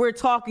that we're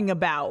talking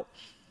about.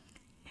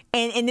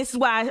 And this is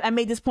why I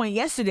made this point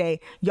yesterday.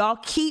 Y'all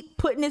keep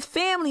putting this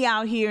family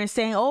out here and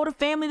saying, oh, the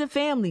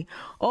family.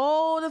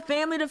 Oh, the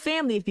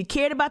family. If you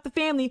cared about the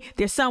family,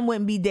 their son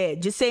wouldn't be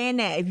dead. Just saying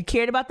that. If you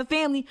cared about the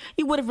family,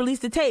 you would have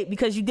released the tape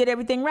because you did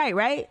everything right,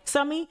 right?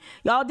 Summy,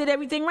 y'all did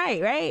everything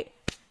right, right?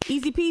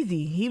 Easy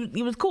peasy.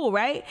 He was cool,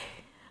 right?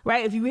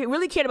 Right? If you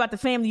really cared about the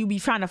family, you'd be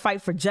trying to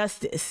fight for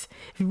justice.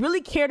 If you really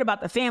cared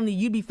about the family,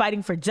 you'd be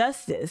fighting for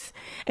justice.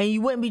 And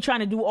you wouldn't be trying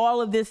to do all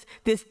of this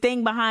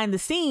thing behind the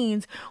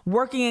scenes,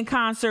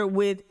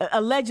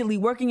 allegedly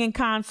working in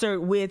concert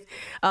with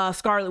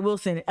Scarlett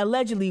Wilson,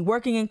 allegedly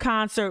working in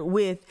concert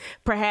with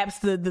perhaps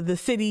the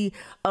city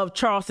of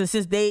Charleston,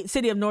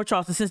 city of North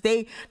Charleston, since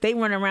they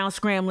run around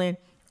scrambling,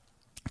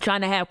 trying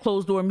to have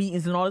closed door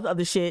meetings and all this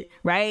other shit,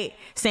 right?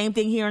 Same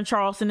thing here in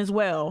Charleston as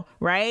well,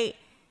 right?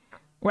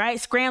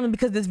 Right? Scrambling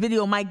because this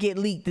video might get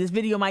leaked. This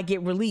video might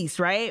get released,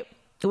 right?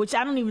 Which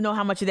I don't even know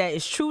how much of that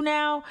is true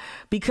now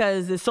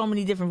because there's so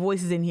many different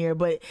voices in here,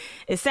 but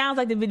it sounds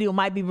like the video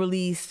might be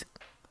released,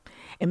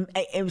 and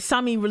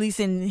Sami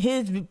releasing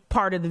his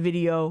part of the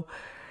video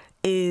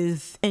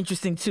is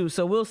interesting too.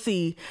 So we'll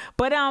see.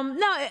 But no,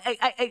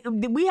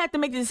 we have to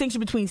make the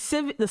distinction between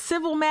the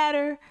civil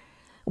matter,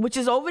 which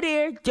is over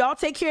there. Y'all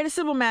take care of the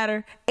civil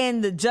matter,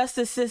 and the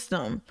justice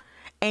system.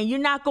 And you're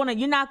not gonna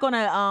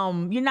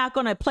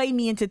play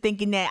me into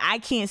thinking that I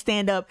can't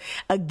stand up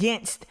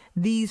against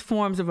these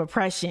forms of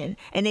oppression.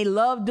 And they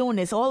love doing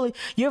this.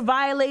 You're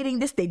violating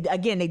this. They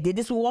did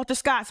this with Walter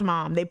Scott's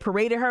mom. They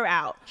paraded her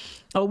out.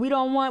 Oh, we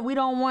don't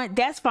want.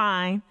 That's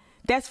fine.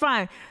 That's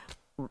fine.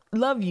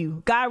 Love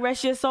you. God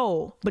rest your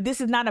soul. But this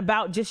is not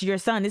about just your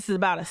son. This is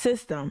about a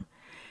system.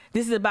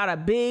 This is about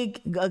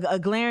a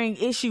glaring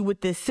issue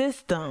with the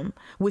system,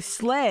 with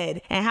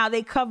SLED and how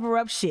they cover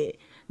up shit.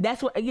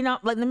 That's what,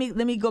 let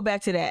me go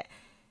back to that.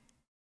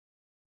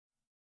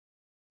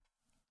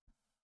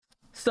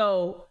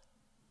 So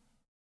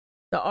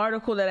the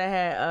article that I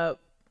had up,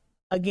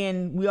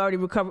 again, we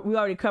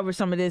already covered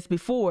some of this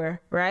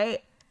before,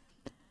 right?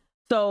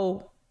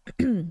 So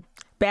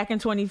back in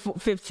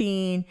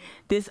 2015,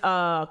 this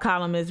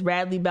columnist,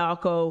 Radley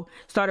Balco,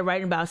 started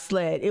writing about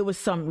SLED. It was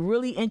some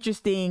really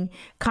interesting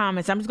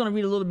comments. I'm just going to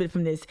read a little bit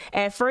from this.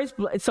 At first,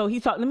 so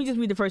he thought, let me just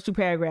read the first two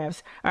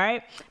paragraphs. All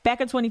right.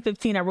 Back in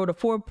 2015, I wrote a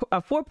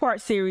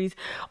four-part series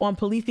on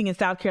policing in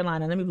South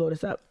Carolina. Let me blow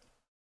this up.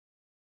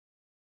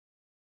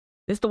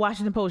 This is the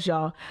Washington Post,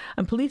 y'all.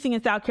 On policing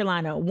in South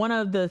Carolina, one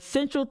of the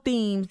central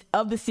themes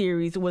of the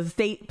series was a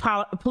state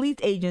police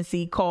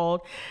agency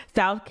called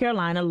South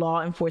Carolina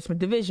Law Enforcement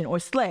Division, or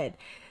SLED.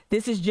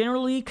 This is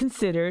generally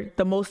considered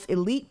the most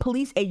elite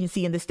police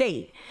agency in the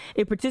state.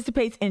 It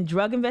participates in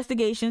drug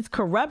investigations,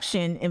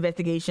 corruption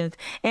investigations,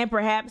 and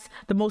perhaps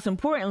the most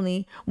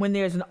importantly, when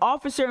there's an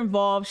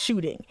officer-involved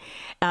shooting.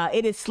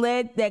 It is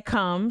SLED that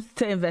comes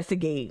to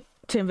investigate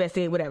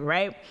whatever,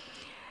 right?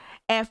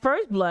 At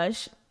first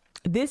blush,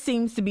 this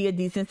seems to be a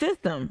decent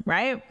system,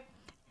 right?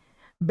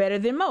 Better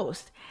than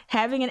most.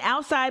 Having an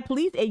outside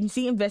police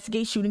agency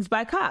investigate shootings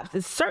by cops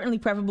is certainly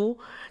preferable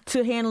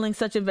to handling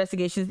such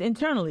investigations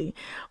internally.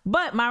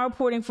 But my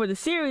reporting for the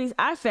series,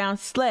 I found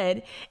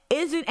SLED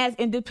isn't as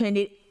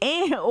independent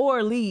and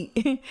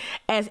elite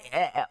as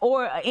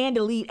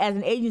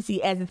an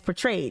agency as it's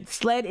portrayed.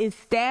 SLED is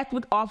staffed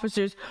with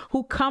officers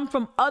who come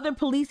from other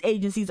police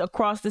agencies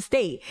across the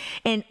state,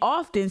 and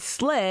often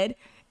SLED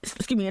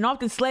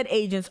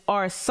agents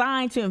are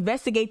assigned to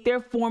investigate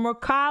their former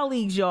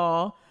colleagues,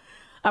 y'all.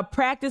 A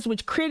practice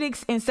which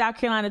critics in South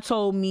Carolina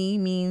told me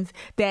means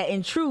that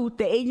in truth,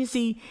 the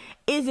agency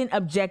isn't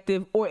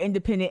objective or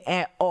independent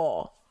at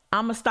all.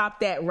 I'm going to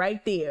stop that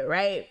right there,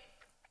 right?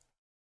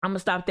 I'm going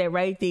to stop that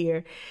right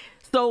there.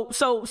 So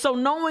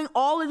knowing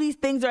all of these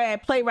things are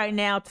at play right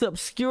now to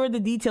obscure the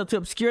detail, to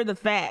obscure the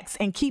facts,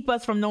 and keep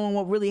us from knowing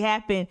what really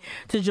happened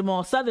to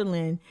Jamal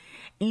Sutherland,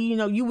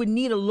 you would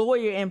need a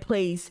lawyer in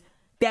place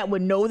that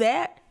would know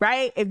that,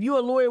 right? If you're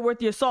a lawyer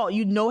worth your salt,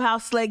 you know how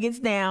SLED gets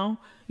down,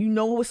 you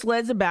know what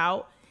SLED's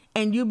about,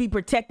 and you'll be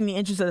protecting the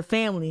interests of the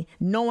family,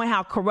 knowing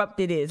how corrupt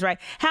it is, right?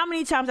 How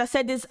many times I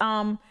said this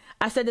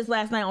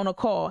last night on a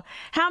call.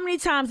 How many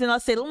times in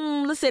let's say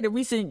the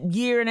recent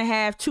year and a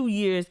half, 2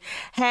 years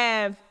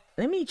have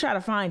our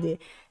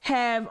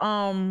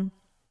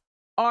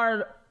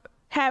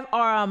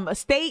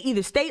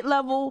either state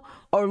level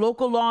or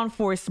local law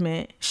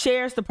enforcement,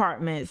 sheriff's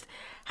departments,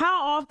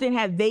 how often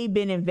have they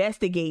been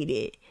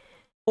investigated,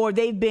 or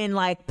they've been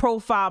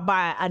profiled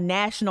by a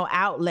national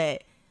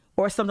outlet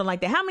or something like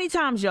that? How many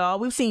times, y'all?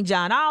 We've seen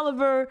John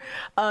Oliver,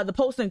 the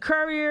Post and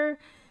Courier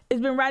has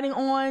been writing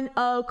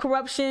on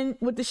corruption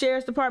with the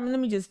sheriff's department.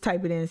 Let me just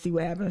type it in and see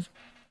what happens.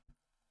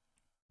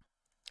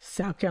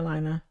 South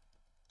Carolina.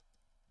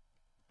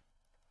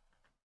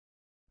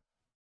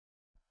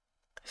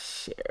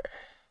 Sheriff.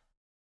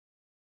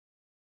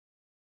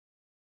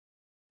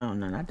 Oh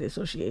no, not the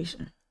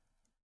association.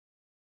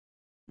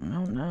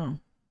 Oh no.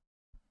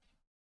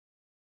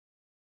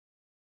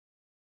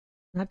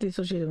 Not the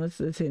association. Let's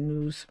hit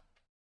news.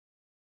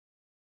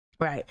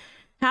 Right.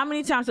 How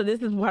many times? So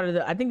this is part of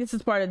I think this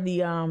is part of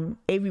the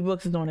Avery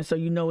Brooks is on it, so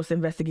it's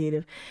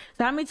investigative.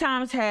 So how many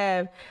times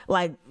have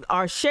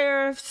our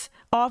sheriff's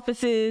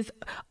offices,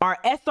 our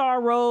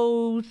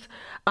SROs,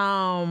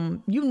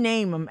 you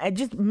name them, and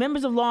just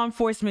members of law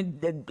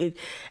enforcement,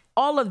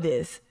 all of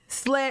this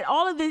SLED,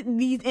 all of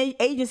these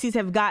agencies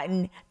have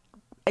gotten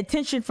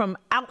attention from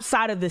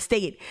outside of the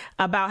state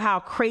about how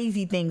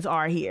crazy things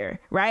are here,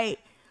 right?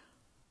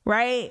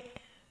 Right?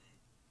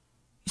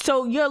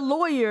 So your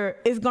lawyer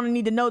is going to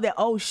need to know that,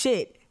 oh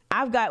shit,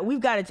 we've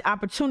got an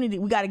opportunity.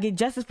 We got to get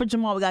justice for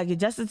Jamal. We got to get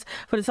justice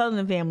for the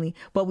Sutherland family.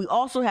 But we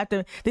also have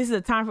to, this is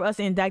a time for us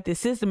to indict the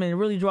system and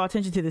really draw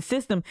attention to the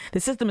system.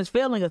 The system is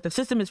failing us. The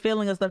system is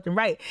failing us left and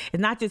right.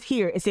 It's not just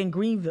here. It's in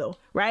Greenville,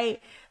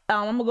 right?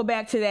 I'm going to go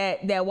back to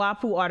that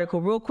WAPU article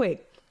real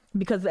quick,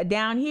 because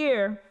down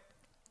here,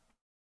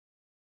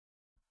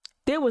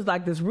 there was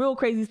like this real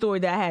crazy story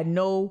that I had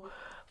no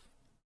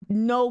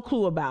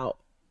clue about,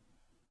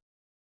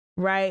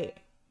 right?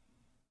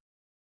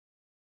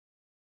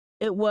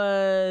 It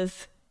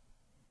was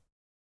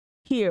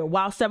here.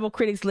 While several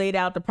critics laid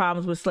out the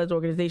problems with SLED's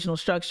organizational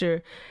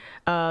structure,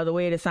 the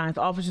way it assigns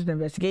officers to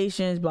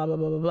investigations, blah, blah,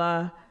 blah, blah,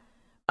 blah.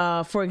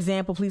 For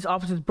example, police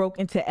officers broke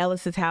into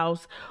Ellis's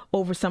house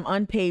over some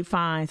unpaid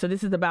fine. So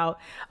this is about,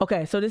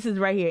 okay, so this is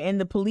right here. In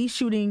the police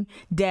shooting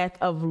death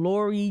of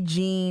Lori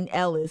Jean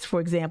Ellis, for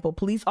example,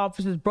 police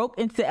officers broke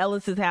into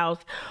Ellis's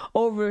house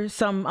over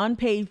some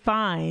unpaid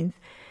fines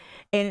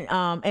and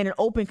an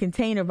open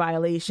container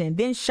violation,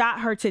 then shot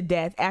her to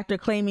death after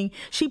claiming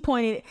she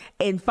pointed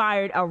and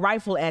fired a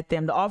rifle at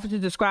them. The officers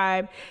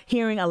described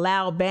hearing a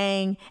loud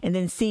bang and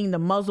then seeing the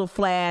muzzle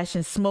flash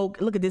and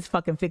smoke. Look at this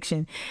fucking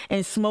fiction.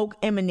 And smoke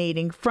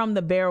emanating from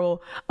the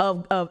barrel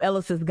of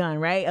Ellis's gun,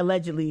 right?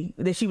 Allegedly,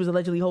 that she was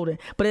allegedly holding.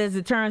 But as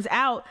it turns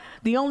out,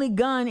 the only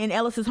gun in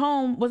Ellis's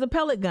home was a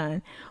pellet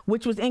gun,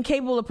 which was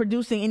incapable of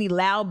producing any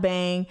loud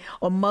bang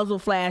or muzzle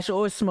flash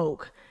or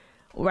smoke.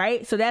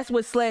 Right? So that's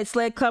what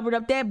SLED covered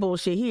up that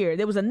bullshit here.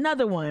 There was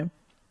another one.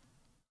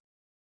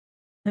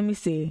 Let me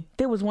see.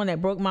 There was one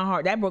that broke my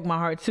heart. That broke my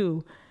heart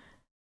too.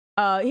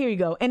 Here you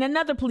go. In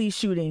another police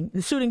shooting,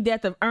 the shooting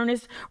death of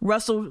Ernest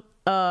Russell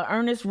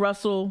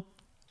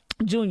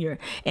Jr.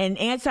 An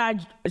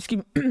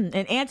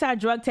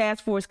anti-drug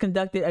task force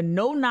conducted a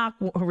no-knock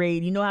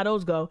raid. You know how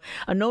those go.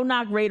 A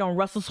no-knock raid on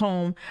Russell's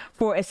home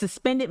for a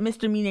suspended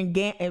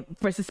misdemeanor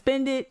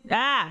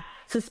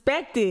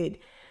suspected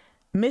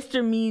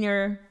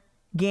misdemeanor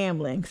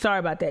gambling. Sorry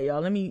about that, y'all.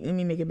 Let me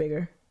make it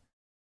bigger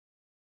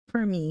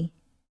for me.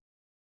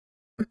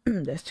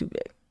 That's too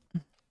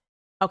big.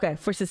 Okay,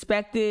 for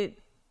suspected,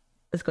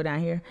 let's go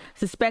down here.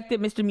 Suspected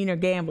misdemeanor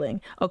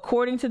gambling.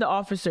 According to the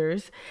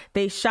officers,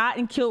 they shot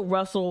and killed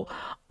Russell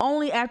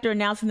only after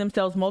announcing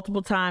themselves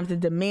multiple times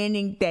and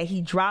demanding that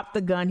he drop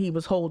the gun he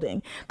was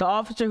holding. The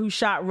officer who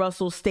shot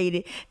Russell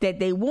stated that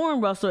they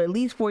warned Russell at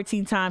least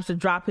 14 times to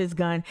drop his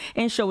gun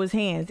and show his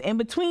hands. In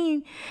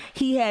between,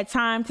 he had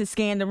time to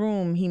scan the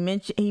room. He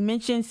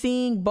mentioned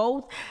seeing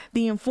both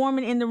the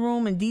informant in the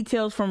room and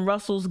details from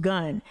Russell's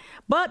gun.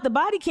 But the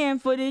body cam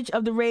footage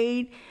of the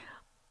raid,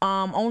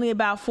 only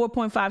about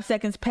 4.5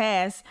 seconds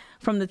passed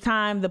from the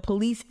time the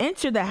police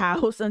entered the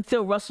house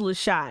until Russell is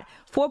shot.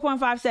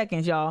 4.5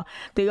 seconds, y'all.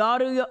 The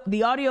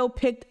audio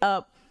picked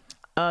up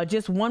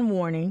just one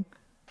warning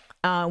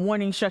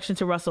instruction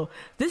to Russell.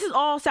 This is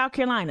all South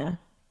Carolina.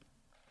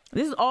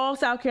 This is all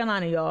South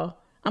Carolina, y'all.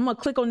 I'm gonna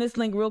click on this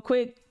link real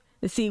quick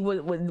to see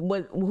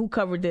who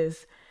covered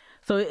this.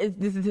 So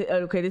this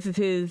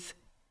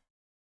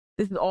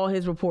is all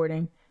his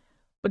reporting.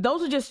 But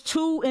those are just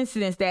two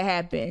incidents that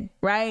happened,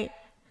 right?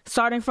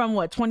 Starting from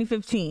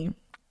 2015,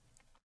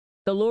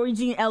 the Lori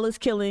Jean Ellis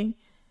killing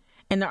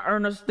and the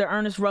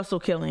Ernest Russell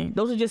killing.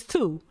 Those are just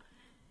two.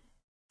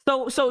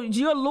 So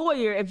your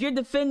lawyer, if you're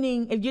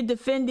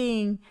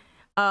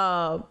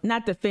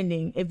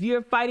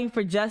fighting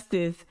for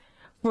justice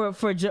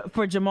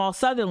for Jamal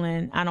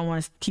Sutherland, I don't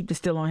want to keep this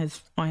still on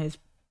his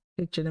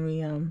picture. Let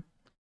me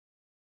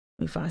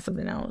find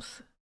something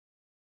else.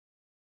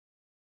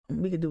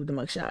 We could do with the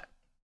mugshot.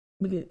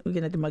 We can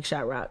let the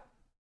mugshot rock.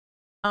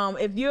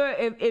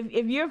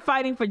 If you're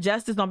fighting for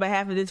justice on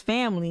behalf of this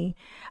family,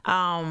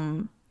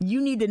 you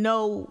need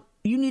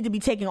to be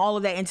taking all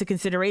of that into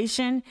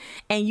consideration,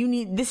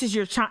 and this is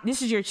your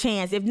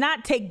chance. If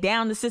not take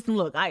down the system,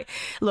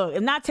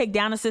 if not take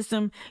down the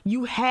system,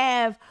 you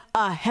have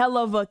a hell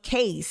of a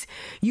case.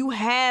 You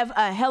have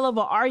a hell of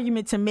an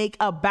argument to make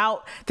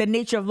about the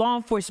nature of law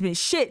enforcement.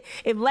 Shit,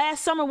 if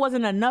last summer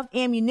wasn't enough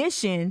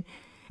ammunition,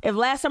 if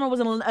last summer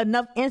wasn't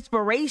enough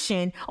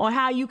inspiration on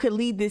how you could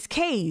lead this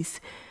case,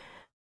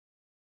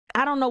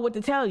 I don't know what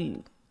to tell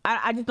you.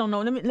 I just don't know.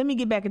 Let me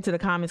get back into the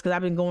comments, because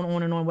I've been going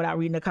on and on without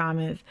reading the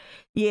comments.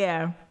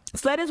 Yeah,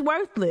 SLED is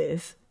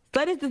worthless.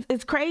 SLED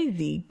is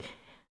crazy,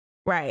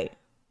 right?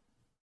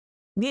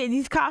 Yeah,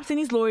 these cops and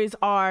these lawyers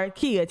are,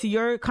 Kia, to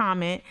your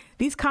comment,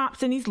 these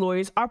cops and these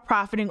lawyers are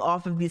profiting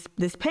off of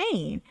this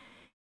pain,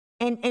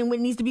 and what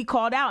needs to be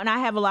called out. And I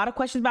have a lot of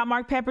questions about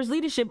Mark Pepper's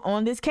leadership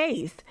on this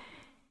case.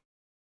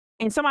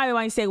 And somebody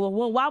might say, well,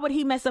 why would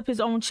he mess up his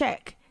own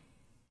check?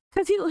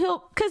 Because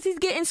he's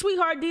getting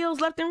sweetheart deals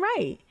left and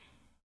right.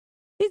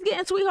 He's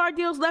getting sweetheart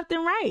deals left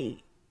and right.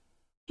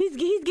 He's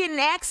getting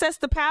access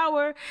to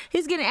power.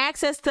 He's getting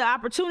access to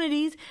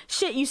opportunities.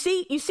 Shit, you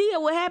see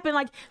what happened?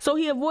 Like, so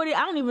he avoided,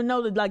 I don't even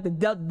know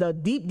the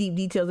deep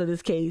details of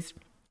this case.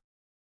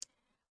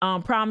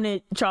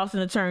 Prominent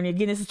Charleston attorney,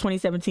 again, this is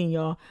 2017,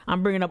 y'all.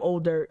 I'm bringing up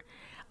old dirt.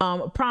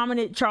 A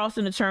prominent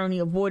Charleston attorney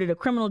avoided a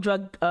criminal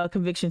drug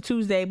conviction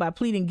Tuesday by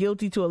pleading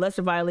guilty to a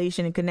lesser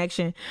violation in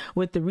connection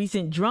with the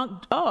recent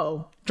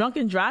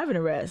drunken driving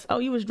arrest. Oh,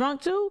 he was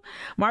drunk too?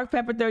 Mark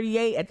Pepper,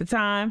 38 at the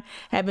time,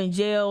 had been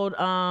jailed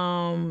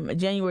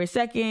January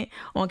 2nd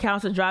on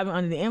counts of driving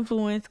under the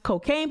influence,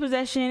 cocaine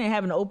possession, and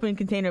having an open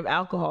container of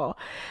alcohol.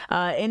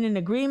 In an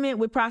agreement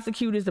with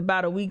prosecutors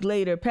about a week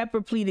later, Pepper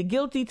pleaded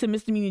guilty to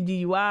misdemeanor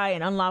DUI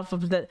and unlawful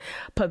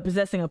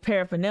possessing of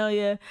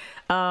paraphernalia.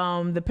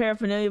 The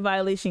paraphernalia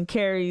violation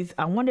carries,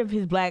 I wonder if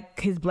his black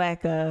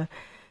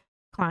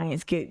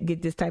clients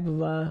get this type of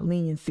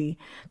leniency.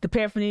 The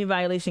paraphernalia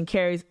violation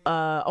carries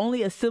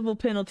only a civil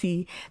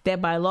penalty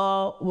that by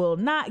law will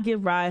not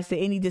give rise to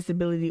any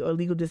disability or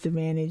legal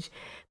disadvantage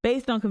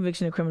based on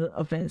conviction of criminal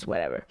offense,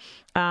 whatever.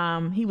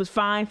 He was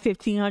fined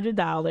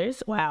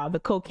 $1,500. Wow. The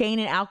cocaine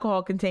and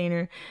alcohol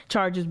container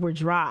charges were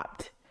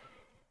dropped.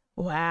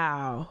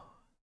 Wow.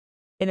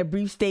 In a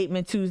brief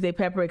statement Tuesday,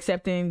 Pepper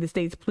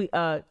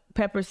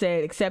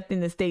said,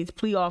 accepting the state's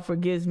plea offer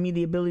gives me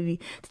the ability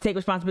to take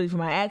responsibility for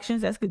my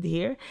actions. That's good to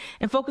hear.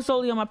 And focus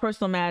solely on my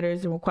personal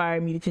matters and require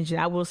immediate attention.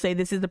 I will say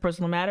this is the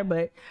personal matter,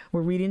 but we're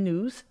reading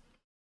news.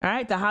 All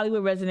right. The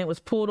Hollywood resident was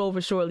pulled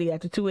over shortly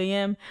after 2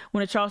 a.m.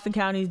 when a Charleston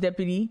County's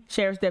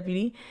sheriff's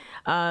deputy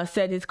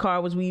said his car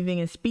was weaving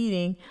and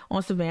speeding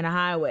on Savannah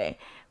Highway.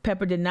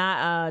 Pepper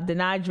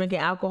denied drinking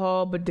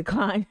alcohol, but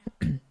declined.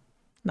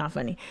 Not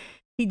funny.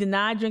 He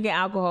denied drinking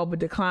alcohol, but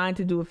declined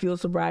to do a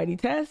field sobriety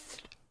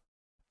test.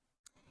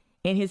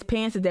 In his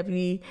pants, the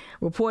deputy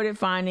reported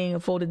finding a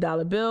folded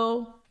dollar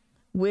bill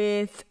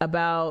with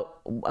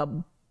about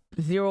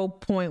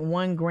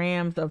 0.1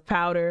 grams of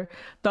powder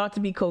thought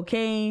to be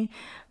cocaine.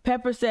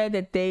 Pepper said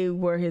that they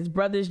were his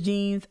brother's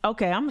jeans.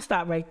 Okay, I'm gonna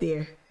stop right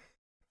there.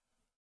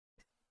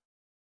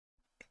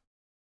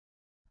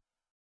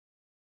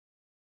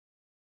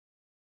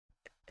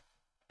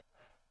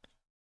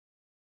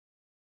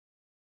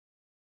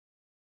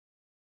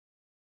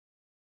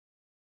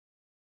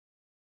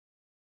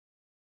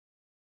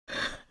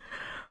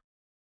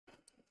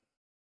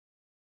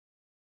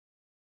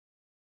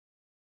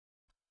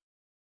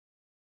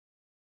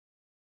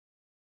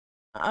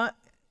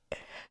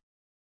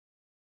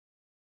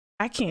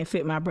 I can't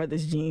fit my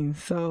brother's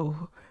jeans,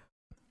 so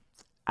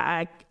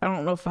I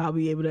don't know if I'll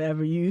be able to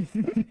ever use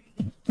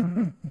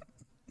I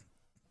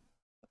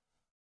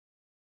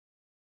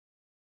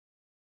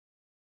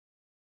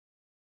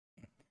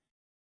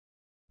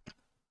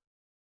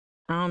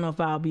don't know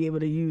if I'll be able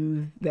to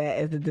use that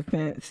as a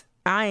defense.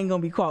 I ain't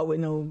gonna be caught with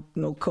no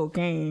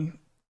cocaine.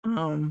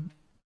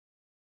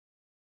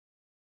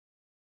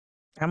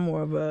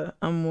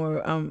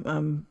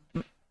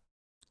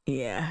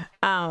 Yeah.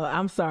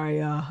 I'm sorry,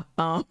 y'all.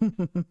 I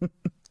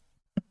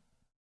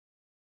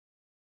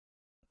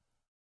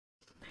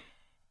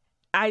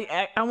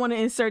want to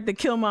insert the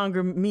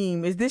Killmonger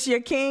meme. Is this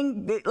your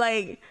king?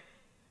 Like,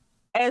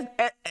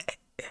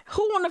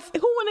 who in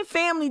the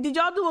family? Did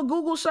y'all do a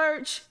Google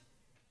search?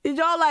 Did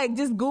y'all like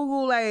just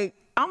Google like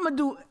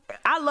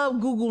I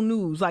love Google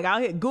News. Like I'll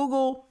hit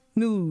Google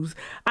News.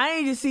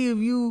 I need to see if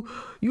you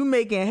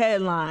making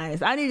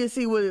headlines. I need to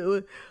see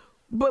what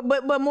but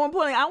more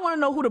importantly, I want to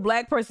know who the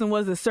black person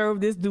was that served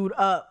this dude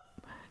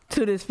up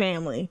to this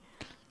family.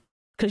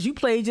 Cause you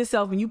played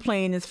yourself and you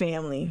playing this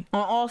family.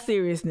 On all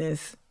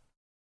seriousness.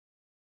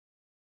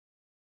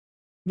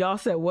 Y'all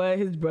said what?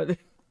 His brother's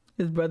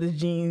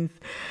jeans.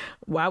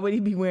 Why would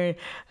he be wearing?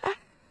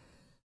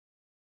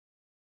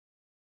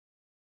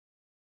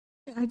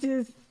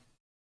 And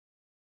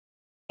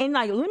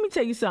like, let me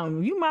tell you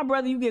something. You my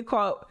brother, you get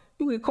caught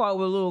with a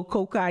little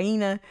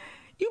cocaine. I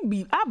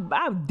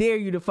dare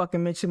you to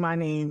fucking mention my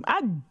name.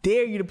 I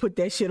dare you to put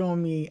that shit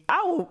on me.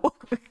 I will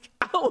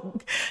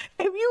if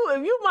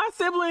you my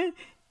sibling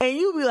and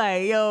you be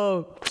like,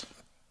 yo,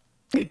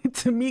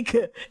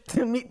 Tamika,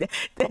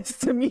 that's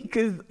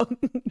Tamika's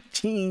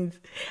jeans.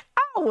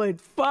 I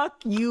would fuck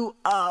you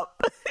up.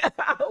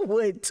 I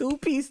would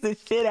two-piece the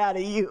shit out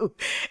of you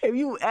if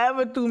you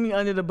ever threw me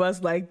under the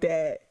bus like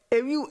that.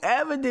 If you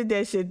ever did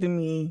that shit to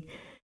me.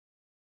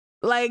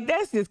 Like,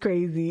 that's just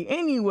crazy.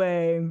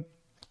 Anyway.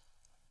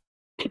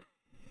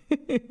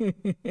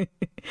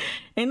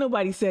 Ain't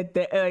nobody said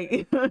that.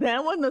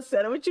 That wasn't no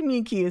setup. What you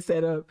mean Kia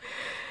set up?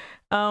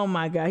 Oh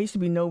my God. He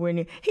should be nowhere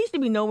near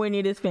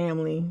this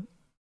family.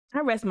 I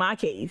rest my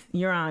case,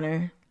 Your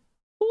Honor.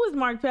 Who is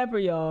Mark Pepper,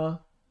 y'all?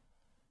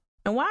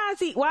 And why is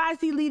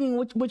he leading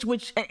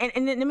which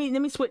and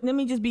let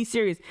me just be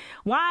serious.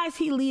 Why is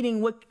he leading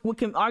what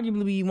can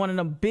arguably be one of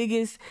the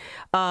biggest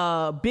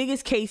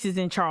cases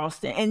in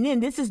Charleston? And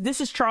then this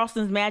is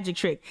Charleston's magic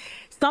trick.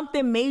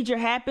 Something major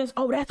happens.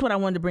 Oh, that's what I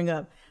wanted to bring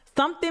up.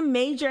 Something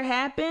major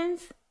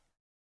happens.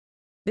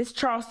 This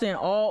Charleston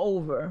all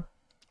over.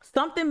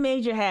 Something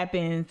major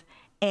happens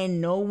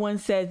and no one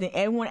says it.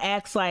 Everyone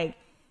acts like,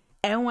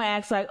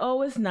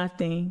 oh, it's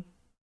nothing.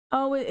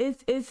 Oh,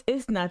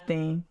 it's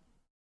nothing.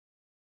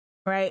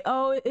 Right?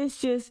 Oh,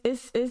 it's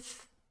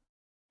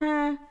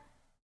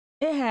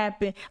It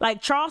happened.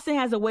 Like, Charleston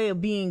has a way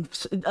of being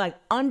like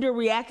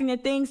underreacting to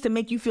things to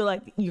make you feel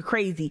like you're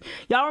crazy.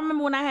 Y'all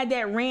remember when I had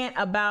that rant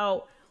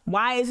about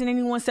why isn't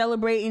anyone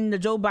celebrating the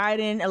Joe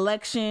Biden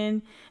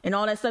election and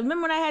all that stuff?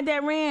 Remember when I had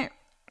that rant?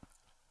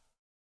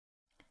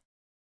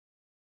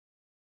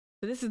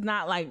 So this is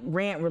not like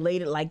rant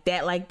related like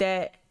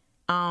that.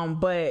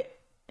 But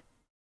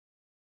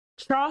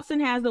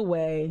Charleston has a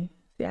way.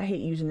 See, I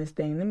hate using this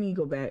thing. Let me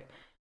go back.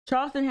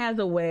 Charleston has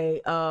a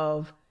way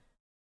of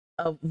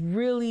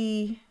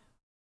really,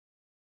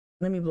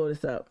 let me blow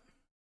this up.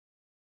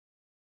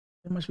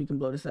 How much we can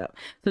blow this up.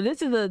 So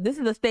this is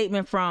a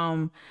statement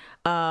from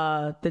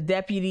the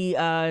deputy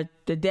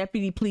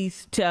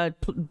police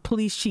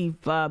chief,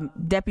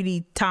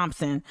 Deputy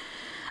Thompson.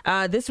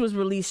 This was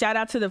released. Shout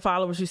out to the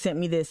followers who sent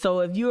me this.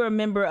 So if you're a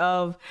member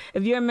of the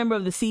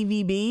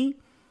CVB,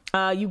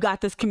 you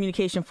got this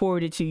communication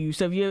forwarded to you.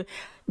 So if you're,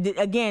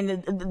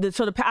 again,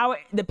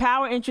 the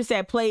power interest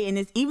at play in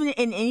this,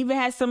 even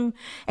has some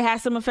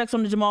effects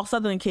on the Jamal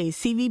Sutherland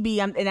case. CVB,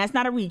 and that's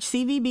not a reach.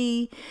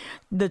 CVB,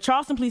 the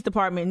Charleston Police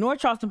Department, North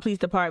Charleston Police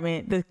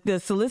Department, the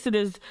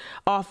Solicitor's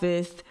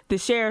Office, the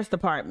Sheriff's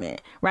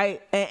Department, right,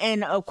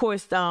 and of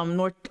course,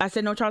 North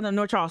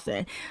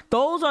Charleston.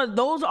 Those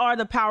are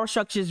the power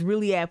structures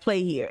really at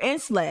play here,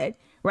 and SLED,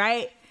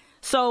 right?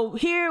 So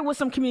here was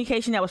some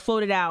communication that was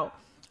floated out.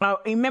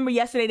 Remember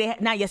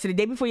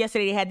day before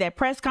yesterday, they had that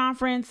press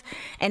conference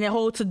and the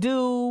whole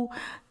to-do,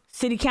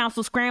 city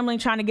council scrambling,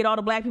 trying to get all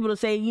the black people to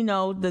say,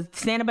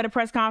 stand up at a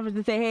press conference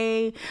and say,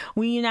 hey,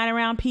 we unite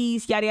around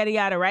peace, yada, yada,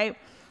 yada, right?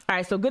 All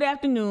right, so good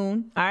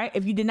afternoon. All right,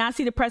 if you did not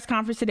see the press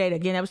conference today,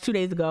 again, that was 2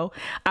 days ago,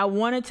 I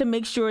wanted to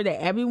make sure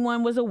that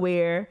everyone was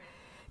aware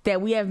that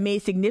we have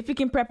made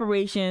significant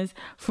preparations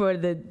for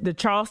the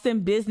Charleston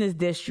Business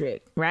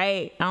District,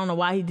 right? I don't know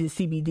why he did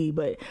CBD,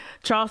 but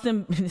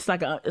Charleston, it's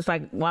like,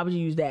 why would you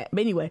use that? But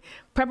anyway,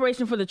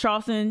 preparation for the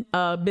Charleston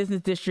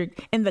Business District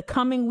in the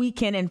coming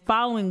weekend and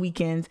following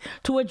weekends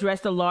to address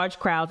the large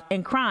crowds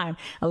and crime.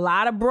 A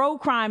lot of bro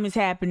crime is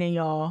happening,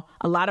 y'all.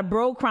 A lot of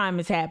bro crime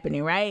is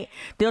happening, right?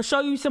 They'll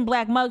show you some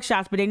black mug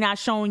shots, but they're not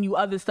showing you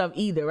other stuff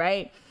either,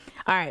 right?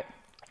 All right.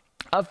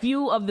 A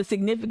few of the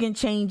significant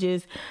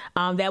changes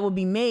that will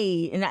be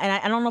made, and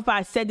I don't know if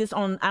I said this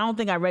I don't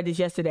think I read this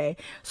yesterday.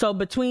 So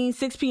between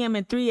 6 p.m.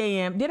 and 3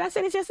 a.m. Did I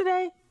say this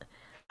yesterday?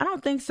 I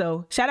don't think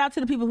so. Shout out to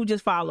the people who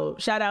just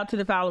followed. Shout out to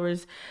the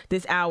followers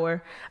this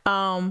hour.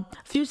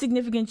 Few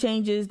significant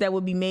changes that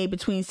will be made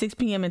between 6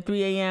 p.m. and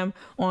 3 a.m.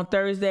 on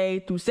Thursday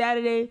through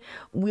Saturday.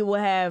 We will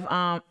have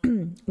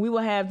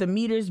the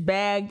meters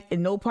bagged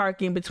and no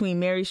parking between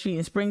Mary Street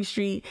and Spring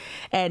Street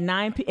at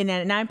 9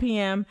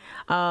 p.m.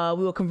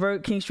 We will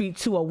convert King Street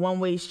to a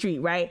one-way street.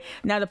 Right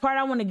now, the part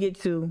I want to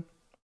get to.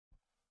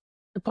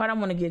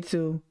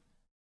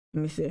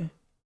 Let me see.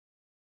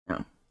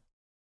 No.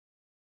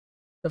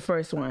 The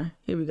first one.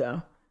 Here we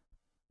go.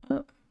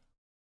 Oh.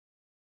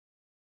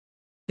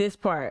 This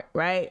part,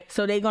 right?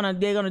 So they're gonna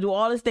do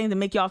all this thing to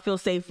make y'all feel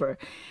safer.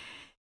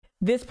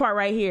 This part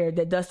right here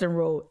that Dustin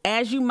wrote.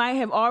 As you might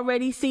have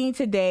already seen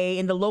today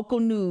in the local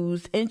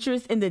news,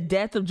 interest in the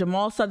death of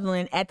Jamal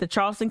Sutherland at the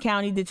Charleston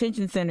County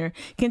Detention Center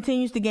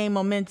continues to gain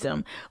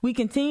momentum. We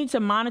continue to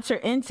monitor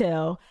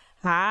intel.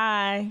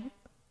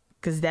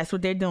 Because that's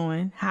what they're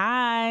doing.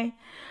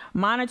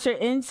 Monitor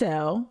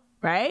intel,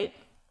 right?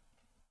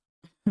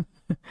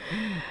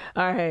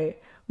 All right.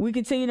 We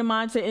continue to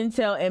monitor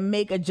intel and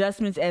make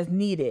adjustments as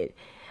needed,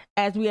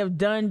 as we have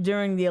done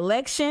during the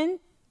election.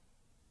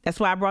 That's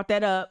why I brought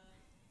that up.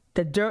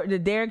 The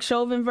Derek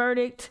Chauvin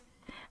verdict,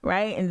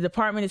 right? And the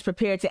department is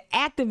prepared to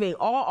activate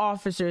all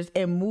officers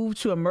and move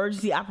to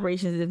emergency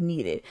operations if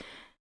needed,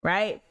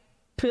 right?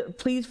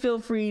 Please feel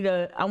free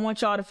I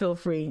want y'all to feel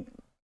free.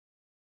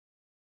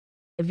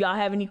 If y'all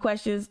have any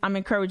questions, I'm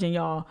encouraging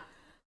y'all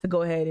to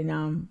go ahead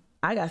and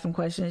I got some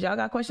questions. Y'all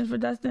got questions for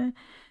Dustin?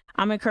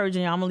 I'm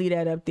encouraging y'all. I'm gonna leave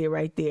that up there,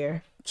 right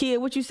there. Kid,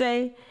 what you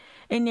say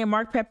in there?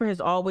 Mark Pepper has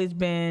always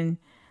been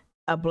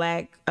a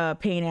black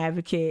pain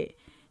advocate.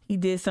 He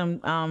did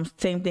some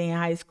same thing in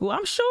high school.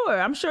 I'm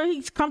sure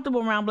he's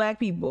comfortable around black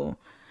people,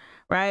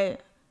 right?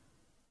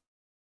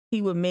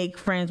 He would make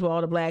friends with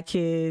all the black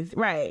kids,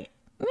 right?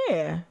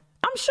 Yeah,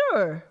 I'm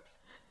sure.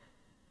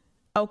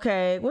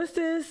 Okay, what's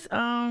this?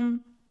 Let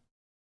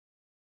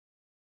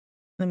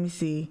me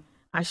see.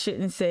 I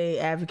shouldn't say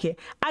advocate.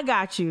 I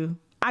got you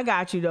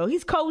though.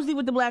 He's cozy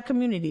with the black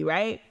community,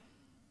 right?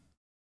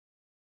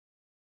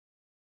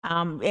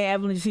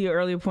 Evelyn, to your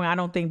earlier point, I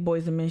don't think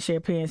boys and men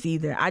share pants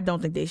either. I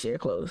don't think they share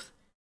clothes.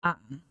 I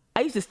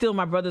used to steal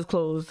my brother's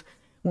clothes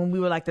when we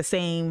were like the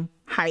same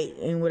height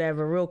and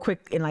whatever, real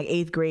quick in like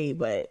 8th grade,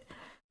 but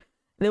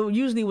there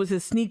usually was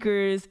his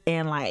sneakers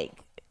and like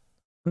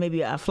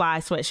maybe a fly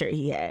sweatshirt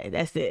he had.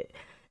 That's it.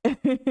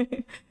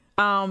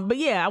 But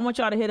yeah, I want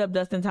y'all to hit up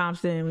Dustin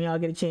Thompson when y'all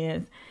get a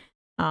chance.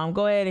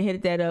 Go ahead and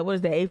hit that up. What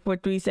is that?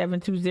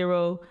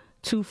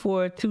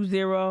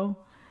 843-720-2420.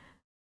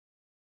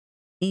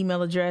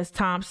 Email address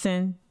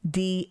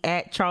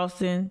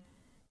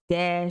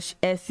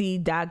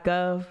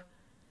thompsond@charleston-sc.gov.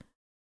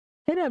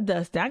 Hit up,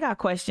 Dustin. I got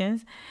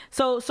questions.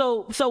 So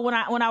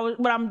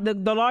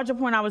the larger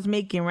point I was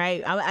making,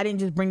 right? I didn't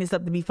just bring this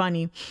up to be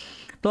funny.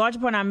 The larger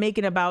point I'm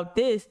making about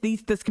this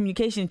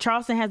communication,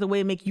 Charleston has a way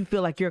to make you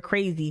feel like you're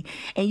crazy,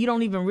 and you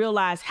don't even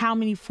realize how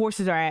many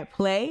forces are at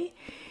play,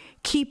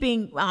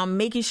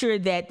 making sure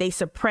that they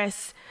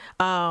suppress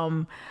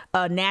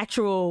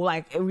natural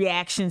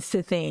reactions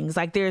to things.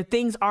 Like, there are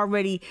things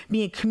already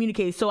being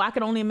communicated. So I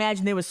can only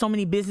imagine there were so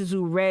many businesses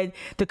who read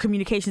the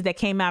communications that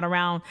came out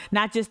around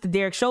not just the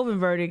Derek Chauvin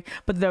verdict,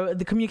 but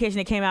the communication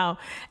that came out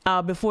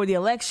before the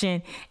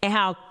election, and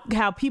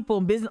how people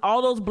in business,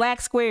 all those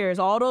black squares,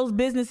 all those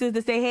businesses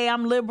that say, hey,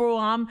 I'm liberal,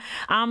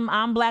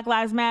 I'm Black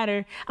Lives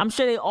Matter, I'm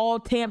sure they all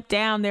tamped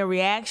down their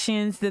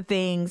reactions to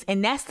things.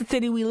 And that's the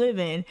city we live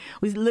in.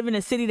 We live in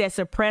a city that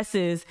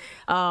suppresses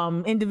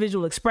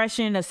individual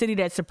expression, a city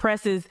that suppresses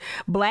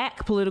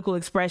black political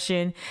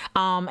expression,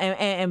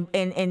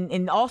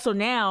 and also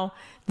now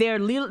they're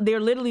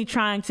literally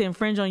trying to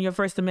infringe on your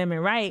First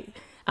Amendment right,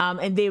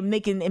 and they're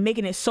making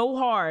it so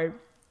hard.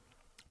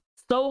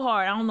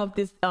 I don't know if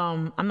this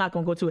I'm not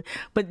gonna go to it,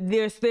 but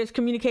there's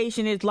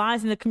communication, there's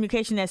lines in the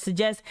communication that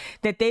suggest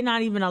that they're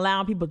not even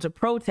allowing people to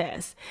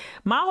protest.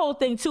 My whole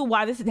thing too,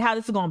 how this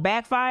is gonna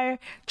backfire,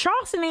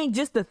 Charleston ain't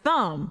just the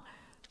thumb.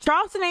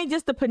 Charleston ain't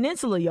just the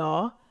peninsula,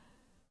 y'all.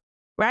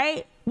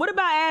 Right? What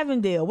about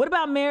Avondale? What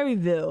about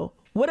Maryville?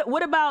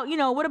 What about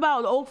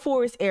the Oak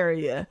Forest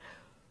area?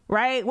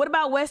 Right? What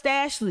about West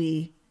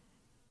Ashley?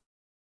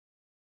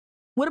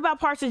 What about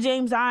parts of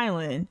James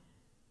Island?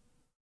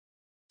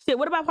 Shit,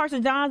 what about parts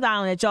of Johns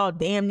Island that y'all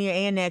damn near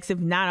annex, if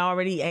not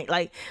already?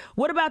 Like,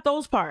 what about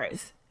those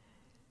parts?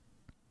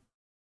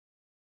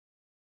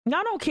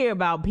 Y'all don't care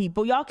about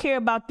people. Y'all care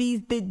about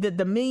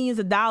the millions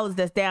of dollars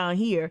that's down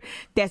here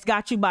that's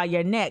got you by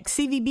your neck.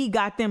 CVB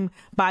got them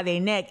by their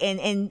neck.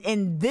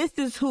 And this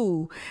is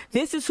who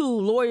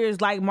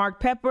lawyers like Mark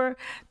Pepper,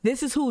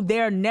 this is who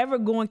they're never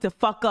going to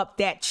fuck up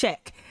that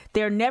check.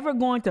 They're never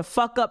going to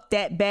fuck up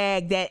that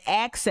bag, that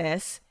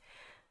access.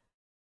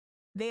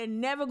 They're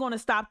never going to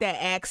stop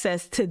that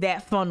access to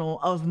that funnel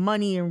of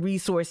money and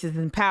resources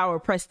and power,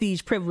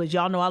 prestige, privilege.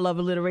 Y'all know I love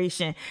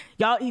alliteration.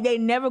 They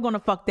never going to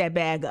fuck that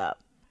bag up.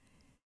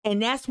 And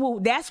that's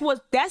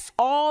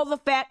all the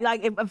fact.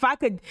 Like, if I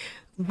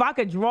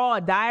could draw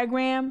a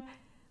diagram,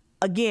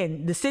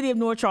 again, the city of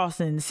North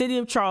Charleston, the city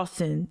of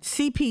Charleston,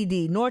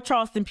 CPD, North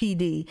Charleston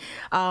PD,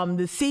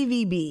 the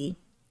CVB,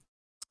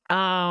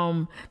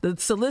 the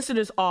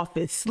solicitor's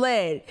office,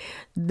 SLED,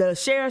 the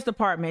sheriff's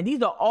department.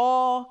 These are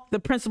all the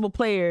principal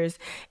players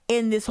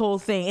in this whole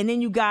thing. And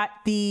then you got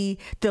the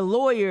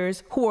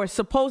lawyers who are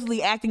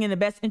supposedly acting in the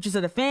best interest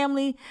of the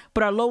family,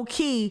 but are low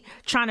key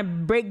trying to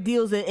break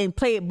deals and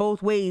play it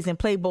both ways and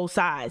play both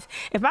sides.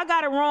 If I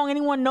got it wrong,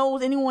 anyone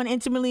knows, anyone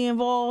intimately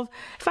involved,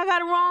 if I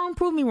got it wrong,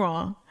 prove me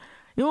wrong.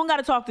 You don't got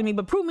to talk to me,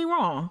 but prove me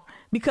wrong.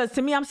 Because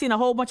to me, I'm seeing a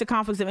whole bunch of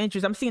conflicts of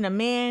interest. I'm seeing a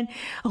man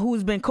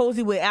who's been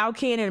cozy with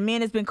Alcan and a man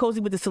that's been cozy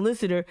with the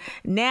solicitor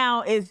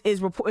now is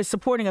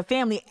supporting a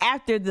family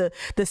after the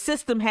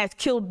system has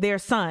killed their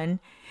son,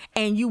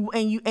 and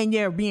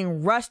they're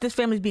being rushed. This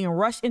family's being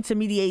rushed into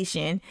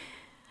mediation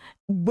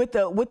with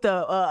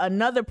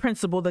another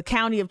principal, the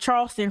county of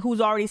Charleston,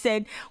 who's already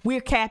said we're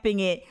capping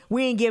it.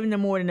 We ain't giving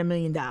them more than $1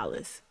 million.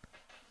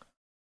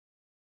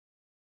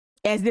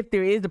 As if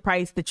there is a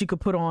price that you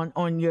could put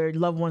on your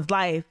loved one's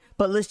life.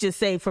 But let's just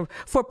say for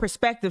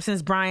perspective,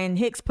 since Brian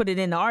Hicks put it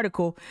in the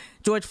article,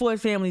 George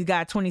Floyd's family's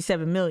got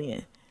 $27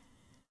 million.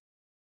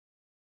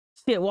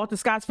 Shit, Walter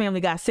Scott's family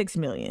got $6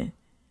 million.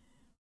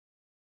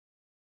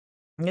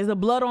 There's a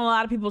blood on a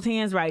lot of people's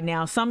hands right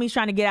now. Somebody's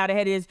trying to get out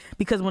ahead of this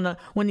because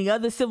when the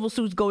other civil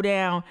suits go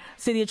down,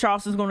 City of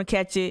Charleston's going to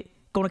catch it.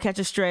 Going to catch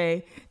a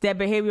stray. That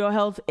behavioral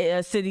health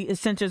city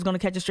center is going to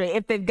catch a stray.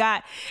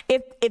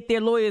 If their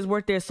lawyers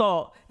worth their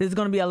salt, there's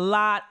going to be a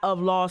lot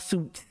of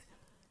lawsuits.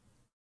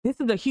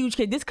 This is a huge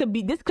case. This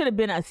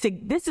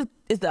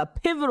is a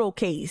pivotal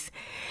case,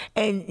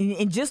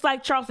 and just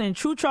like Charleston, in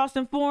true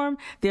Charleston form,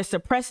 they're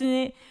suppressing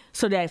it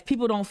so that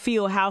people don't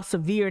feel how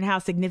severe and how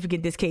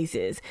significant this case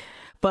is.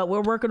 But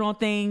we're working on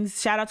things.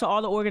 Shout out to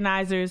all the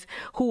organizers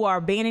who are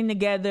banding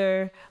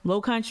together.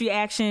 Low Country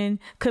Action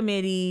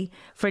Committee.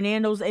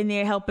 Fernando's in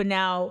there helping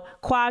out.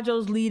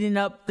 Quadro's leading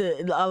up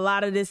a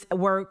lot of this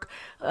work.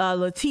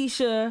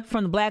 Letitia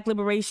from the Black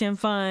Liberation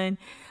Fund.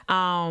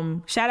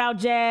 Shout out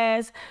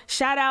Jazz.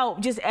 Shout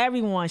out just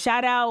everyone.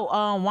 Shout out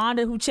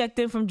Wanda, who checked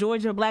in from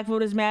Georgia, Black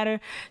Voters Matter.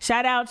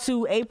 Shout out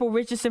to April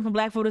Richardson from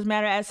Black Voters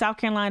Matter at South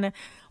Carolina.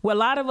 Well, a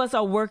lot of us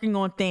are working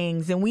on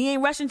things, and we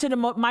ain't rushing to the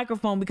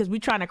microphone because we're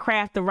trying to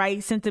craft the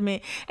right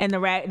sentiment and the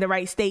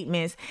right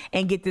statements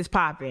and get this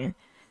popping.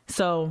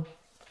 So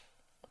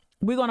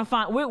we're gonna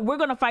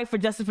fight for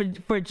justice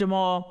for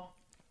Jamal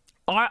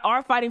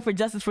Our fighting for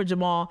justice for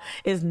Jamal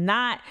does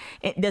not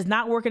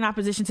work in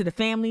opposition to the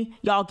family.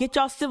 Y'all get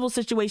y'all civil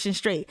situation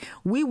straight.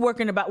 We're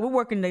working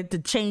to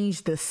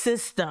change the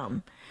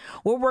system.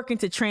 We're working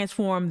to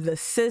transform the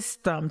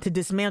system, to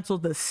dismantle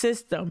the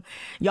system.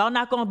 Y'all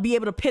not going to be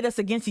able to pit us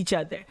against each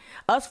other.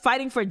 Us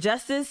fighting for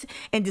justice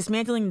and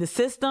dismantling the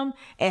system,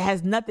 it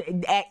has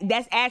nothing.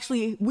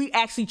 We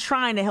actually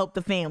trying to help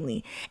the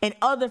family and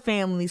other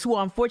families who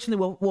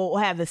unfortunately will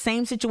have the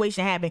same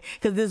situation happen,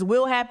 because this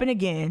will happen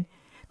again.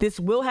 This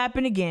will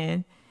happen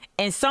again.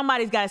 And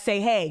somebody's got to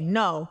say, hey,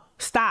 no,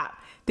 stop.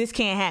 This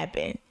can't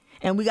happen.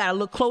 And we got to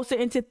look closer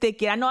into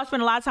Thicket. I know I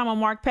spent a lot of time on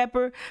Mark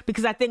Pepper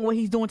because I think what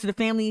he's doing to the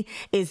family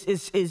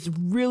is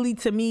really,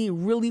 to me,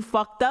 really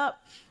fucked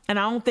up. And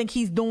I don't think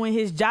he's doing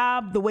his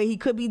job the way he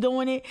could be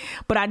doing it.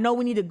 But I know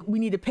we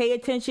need to pay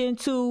attention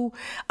to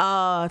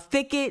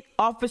Thicket,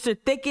 Officer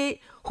Thicket,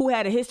 who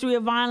had a history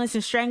of violence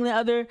and strangling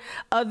other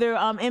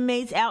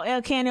inmates out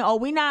El Cannon. Oh,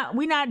 we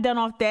not done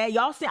off that.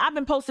 Y'all see, I've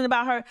been posting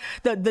about her,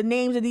 the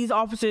names of these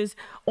officers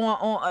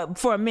on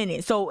for a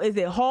minute. So is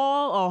it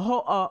Hall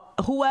or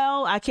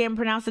Houle? I can't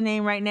pronounce the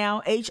name right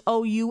now.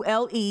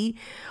 Houle,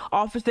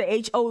 Officer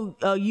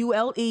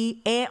Houle,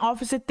 and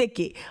Officer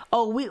Thicket.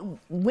 Oh, we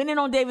winning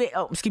on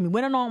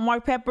winning on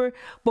Mark Pepper,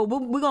 but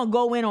we're gonna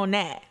go in on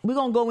that. We're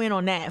gonna go in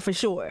on that for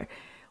sure.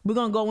 We're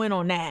gonna go in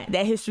on that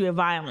history of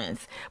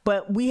violence.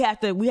 But we have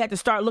to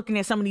start looking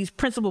at some of these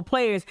principal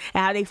players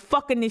and how they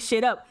fucking this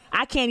shit up.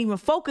 I can't even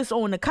focus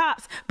on the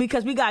cops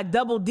because we got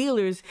double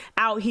dealers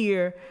out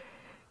here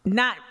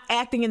not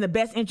acting in the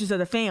best interest of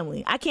the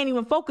family. I can't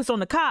even focus on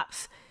the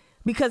cops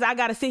because I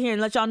gotta sit here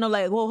and let y'all know,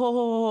 like,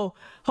 whoa,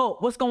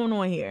 what's going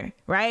on here,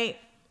 right?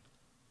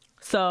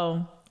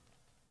 So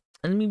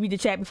let me read the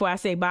chat before I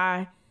say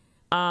bye.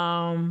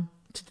 Where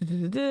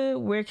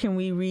can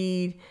we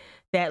read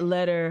that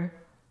letter?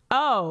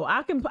 Oh,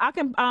 I can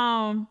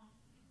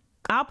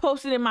I'll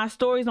post it in my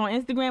stories on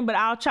Instagram, but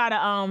I'll try to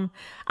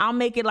I'll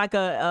make it like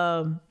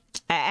a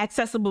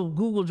accessible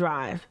Google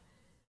Drive.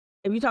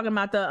 If you're talking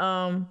about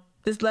the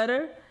this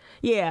letter,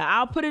 yeah,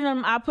 I'll put it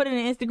in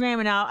Instagram,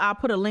 and I'll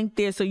put a link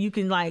there so you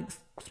can like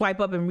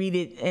swipe up and read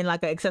it in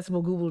like an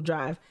accessible Google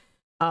Drive,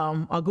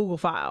 a Google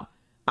file.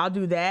 I'll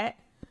do that.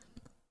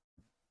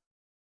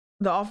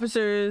 The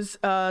officers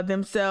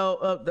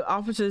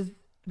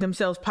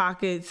themselves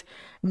pockets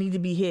need to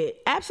be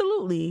hit.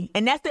 Absolutely.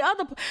 And that's the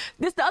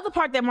other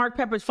part that Mark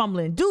Pepper's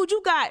fumbling. Dude,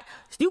 you got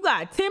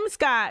Tim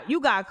Scott,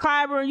 you got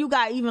Clyburn, you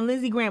got even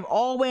Lindsey Graham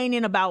all weighing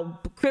in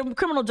about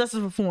criminal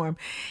justice reform,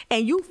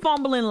 and you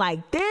fumbling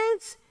like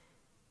this.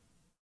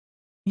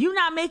 You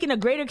not making a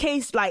greater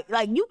case. Like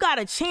you got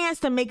a chance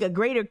to make a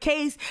greater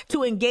case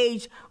to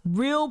engage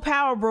real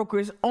power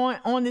brokers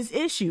on this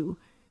issue.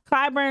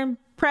 Clyburn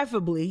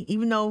preferably,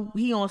 even though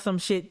he on some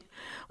shit,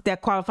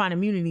 that qualifying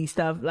immunity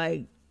stuff,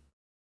 like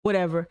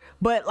whatever.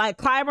 But like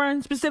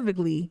Clyburn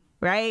specifically,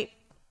 right?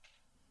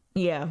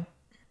 Yeah.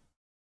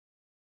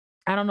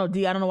 I don't know,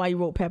 D. I don't know why you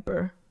wrote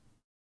Pepper.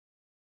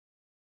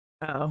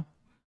 Oh.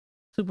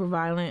 Super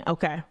violent.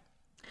 Okay.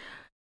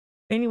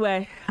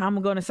 Anyway,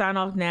 I'm going to sign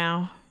off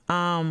now.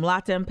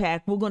 Lot to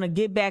unpack. We're going to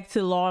get back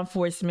to law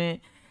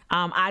enforcement.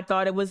 I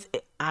thought it was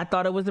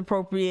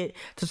appropriate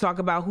to talk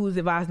about who's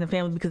advising the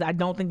family, because I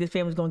don't think this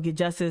family's going to get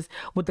justice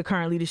with the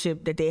current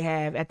leadership that they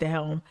have at the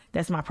helm.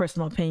 That's my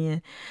personal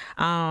opinion.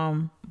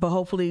 But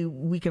hopefully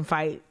we can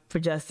fight for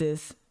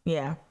justice.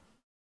 Yeah.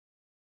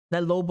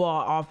 That low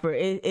ball offer,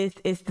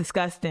 it's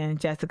disgusting,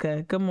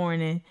 Jessica. Good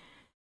morning.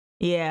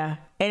 Yeah.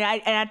 And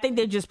I think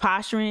they're just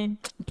posturing.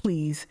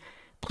 Please,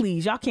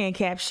 y'all can't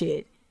cap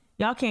shit.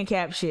 Y'all can't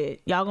cap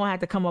shit. Y'all gonna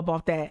have to come up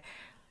off that.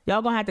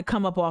 Y'all gonna have to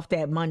come up off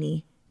that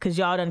money, because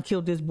y'all done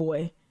killed this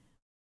boy.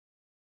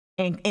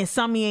 And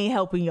Summy ain't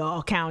helping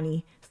y'all,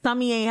 county.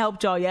 Summy ain't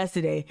helped y'all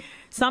yesterday.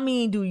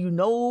 Summy ain't do you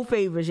no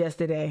favors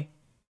yesterday.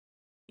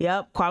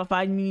 Yep,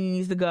 qualified immunity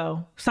needs to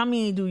go.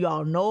 Summy ain't do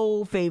y'all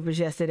no favors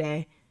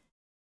yesterday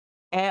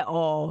at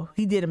all.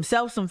 He did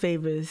himself some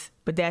favors,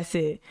 but that's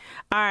it.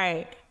 All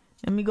right,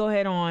 let me go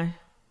ahead on.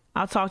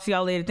 I'll talk to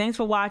y'all later. Thanks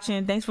for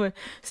watching. Thanks for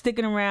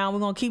sticking around.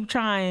 We're going to keep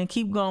trying,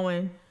 keep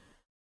going.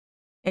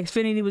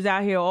 Xfinity was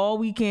out here all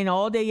weekend,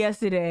 all day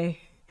yesterday.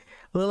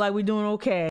 Look like we're doing okay.